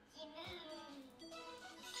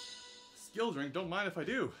 Skill drink, don't mind if I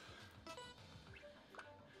do.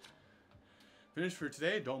 Finished for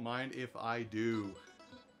today, don't mind if I do.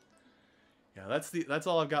 Yeah, that's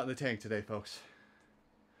all I've got in the tank today, folks.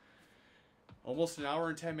 Almost an hour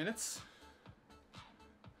and 10 minutes.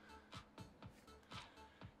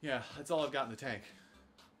 Yeah, that's all I've got in the tank.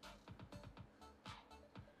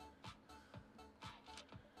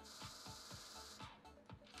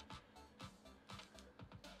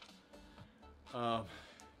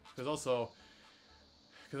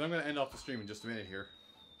 Because I'm going to end off the stream in just a minute here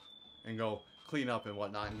and go clean up and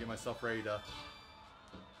whatnot and get myself ready to,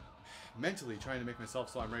 mentally trying to make myself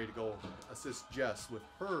so I'm ready to go assist Jess with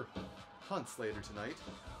her hunts later tonight.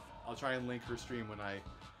 I'll try and link her stream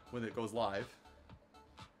when it goes live.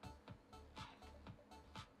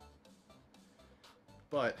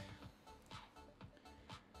 But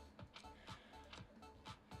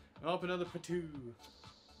up another patoo.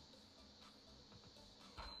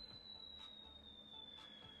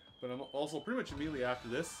 But I'm also pretty much immediately after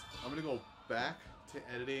this, I'm gonna go back to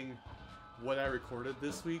editing what I recorded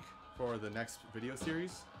this week for the next video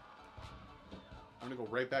series. I'm gonna go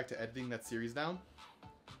right back to editing that series down.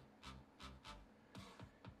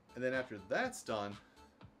 And then after that's done,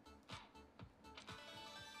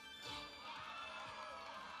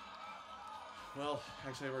 well,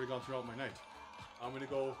 actually I've already gone throughout my night. I'm gonna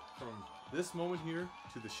go from this moment here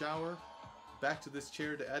to the shower, back to this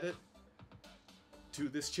chair to edit, to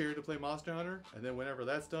this chair to play Monster Hunter, and then whenever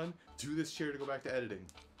that's done, to this chair to go back to editing.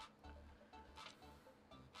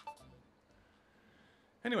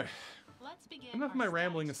 Anyway, let's begin. Enough of my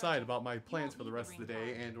rambling aside about my plans for the rest of the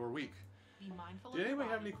day and or week. Did anybody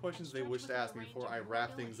have any questions they wish to ask me before I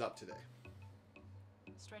wrap things up today?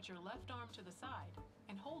 Stretch your left arm to the side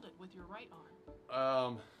and hold it with your right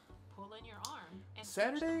arm. Pull in your arm and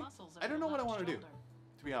Saturday? the muscles of I don't know your what I left want to do, shoulder.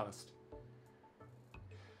 to be honest.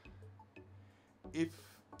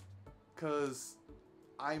 Because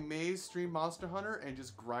I may stream Monster Hunter and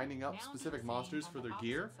just grinding up Now do specific the same monsters on for the their opposite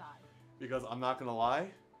gear. side. Because I'm not gonna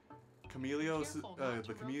lie, Camelio's Careful not the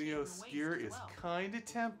to rotate Camelio your waist gear as is well. kind of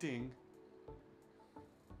tempting.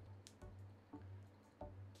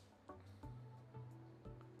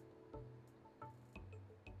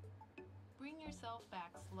 Bring yourself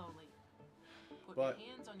back slowly. Put But your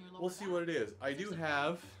hands on your lower we'll see back. what it is. I do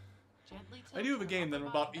have Gently I tilt do have a your game that upper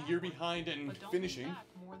I'm about body a year backward, behind in but don't lean finishing. back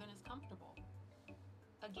more than is comfortable.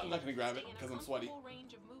 Again, not gonna grab it stay in a 'cause I'm sweaty. comfortable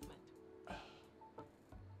range of movement.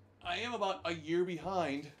 I am about a year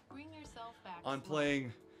behind Bring yourself back on slowly.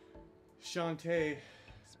 playing Shantae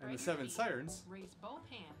Spread and your the Seven feet, Sirens. Raise both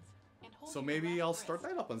hands and hold So your maybe left I'll start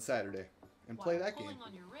wrist. that up on Saturday and play While that game. pulling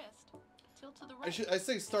on your wrist, tilt to the right I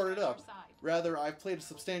say and start it stretch up. your side. Rather, I've played a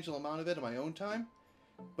substantial amount of it in my own time,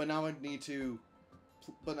 but now I need to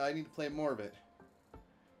play more of it.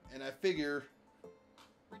 And I figure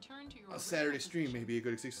Return to your a original Saturday stream position. may be a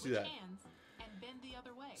good excuse to do Switch that. hands and bend the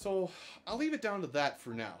other way. So I'll leave it down to that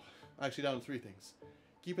for now. Actually, down to 3 things.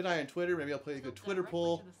 Keep an eye on Twitter. Maybe I'll play a good Tilt Twitter directly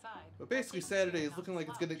poll. to the side, But basically, while taking Saturday stand is on looking the like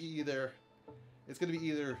it's gonna slouch. be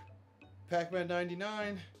either Pac-Man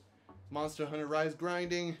 99, Monster Hunter Rise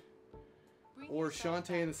grinding, Bring or yourself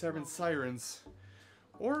Shantae and the back Seven slowly. Sirens,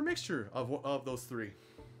 or a mixture of those 3.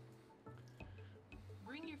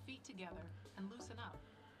 Bring your feet together and loosen up.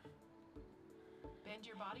 Bend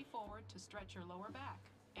your body forward to stretch your lower back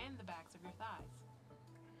and the backs of your thighs.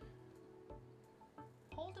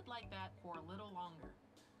 Hold it like that for a little longer.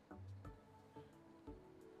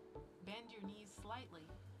 Bend your knees slightly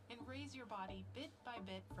and raise your body bit by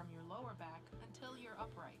bit from your lower back until you're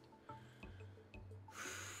upright.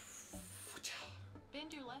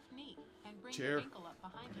 Bend your left knee and bring Chair. your ankle up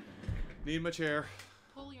behind you. Need my chair.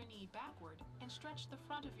 Pull your knee backward and stretch the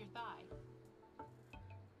front of your thigh.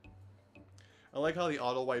 I like how the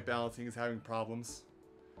auto white balancing is having problems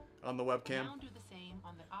on the webcam. Now do the same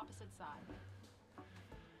on the opposite side.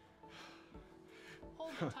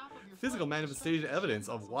 Hold the top of your Physical foot to manifestation stretch the evidence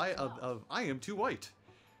shin of muscles why above. of I am too white.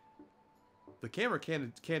 The camera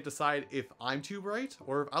can't decide if I'm too bright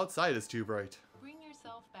or if outside is too bright. Bring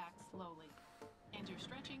yourself back slowly, and your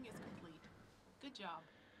stretching is complete. Good job.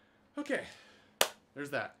 Okay,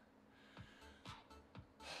 there's that.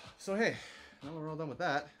 So hey, now we're all done with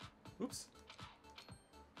that. Oops.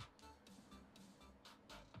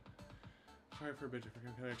 Alright, for a bit of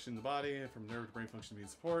connection in the body, from nerve to brain function being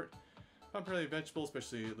support. Primarily vegetables,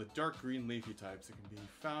 especially the dark green leafy types. It can be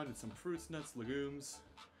found in some fruits, nuts, legumes,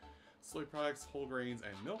 soy products, whole grains,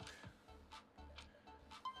 and milk.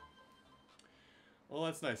 Well,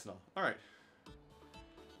 that's nice and all. Alright.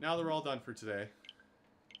 Now that we're all done for today,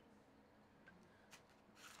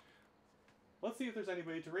 let's see if there's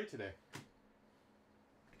anybody to rate today.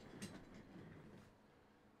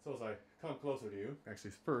 So as I come closer to you,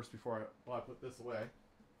 actually first, before I put this away.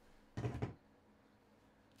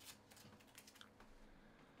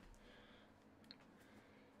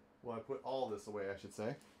 Well, I put all this away, I should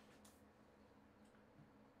say.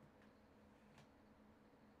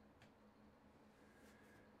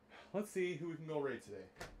 Let's see who we can go raid today.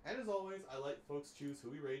 And as always, I let folks choose who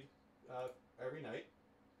we raid every night.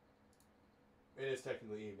 It is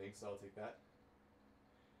technically evening, so I'll take that.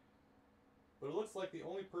 But it looks like the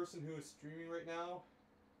only person who is streaming right now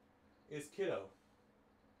is Kiddo.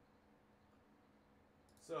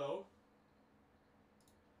 So,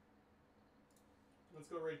 let's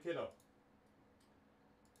go raid Kiddo.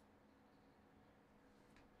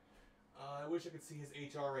 I wish I could see his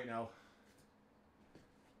HR right now.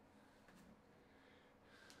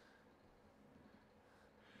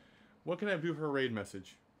 What can I do for a raid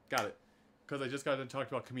message? Got it. Because I just got to talk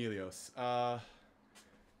about Chameleos.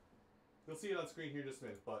 You'll see it on screen here in just a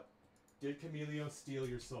minute, but did Chameleos steal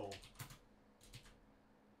your soul?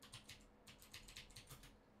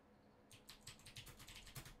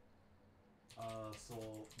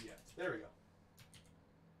 Soul, yes. There we go.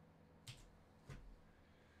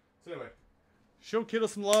 So anyway, show Kiddo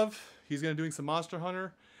some love. He's going to be doing some Monster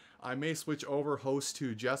Hunter. I may switch over host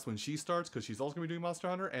to Jess when she starts, because she's also going to be doing Monster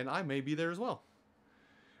Hunter, and I may be there as well.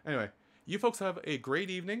 Anyway, you folks have a great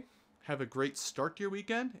evening. Have a great start to your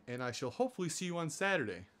weekend, and I shall hopefully see you on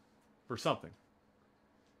Saturday for something.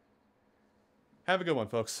 Have a good one,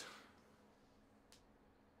 folks.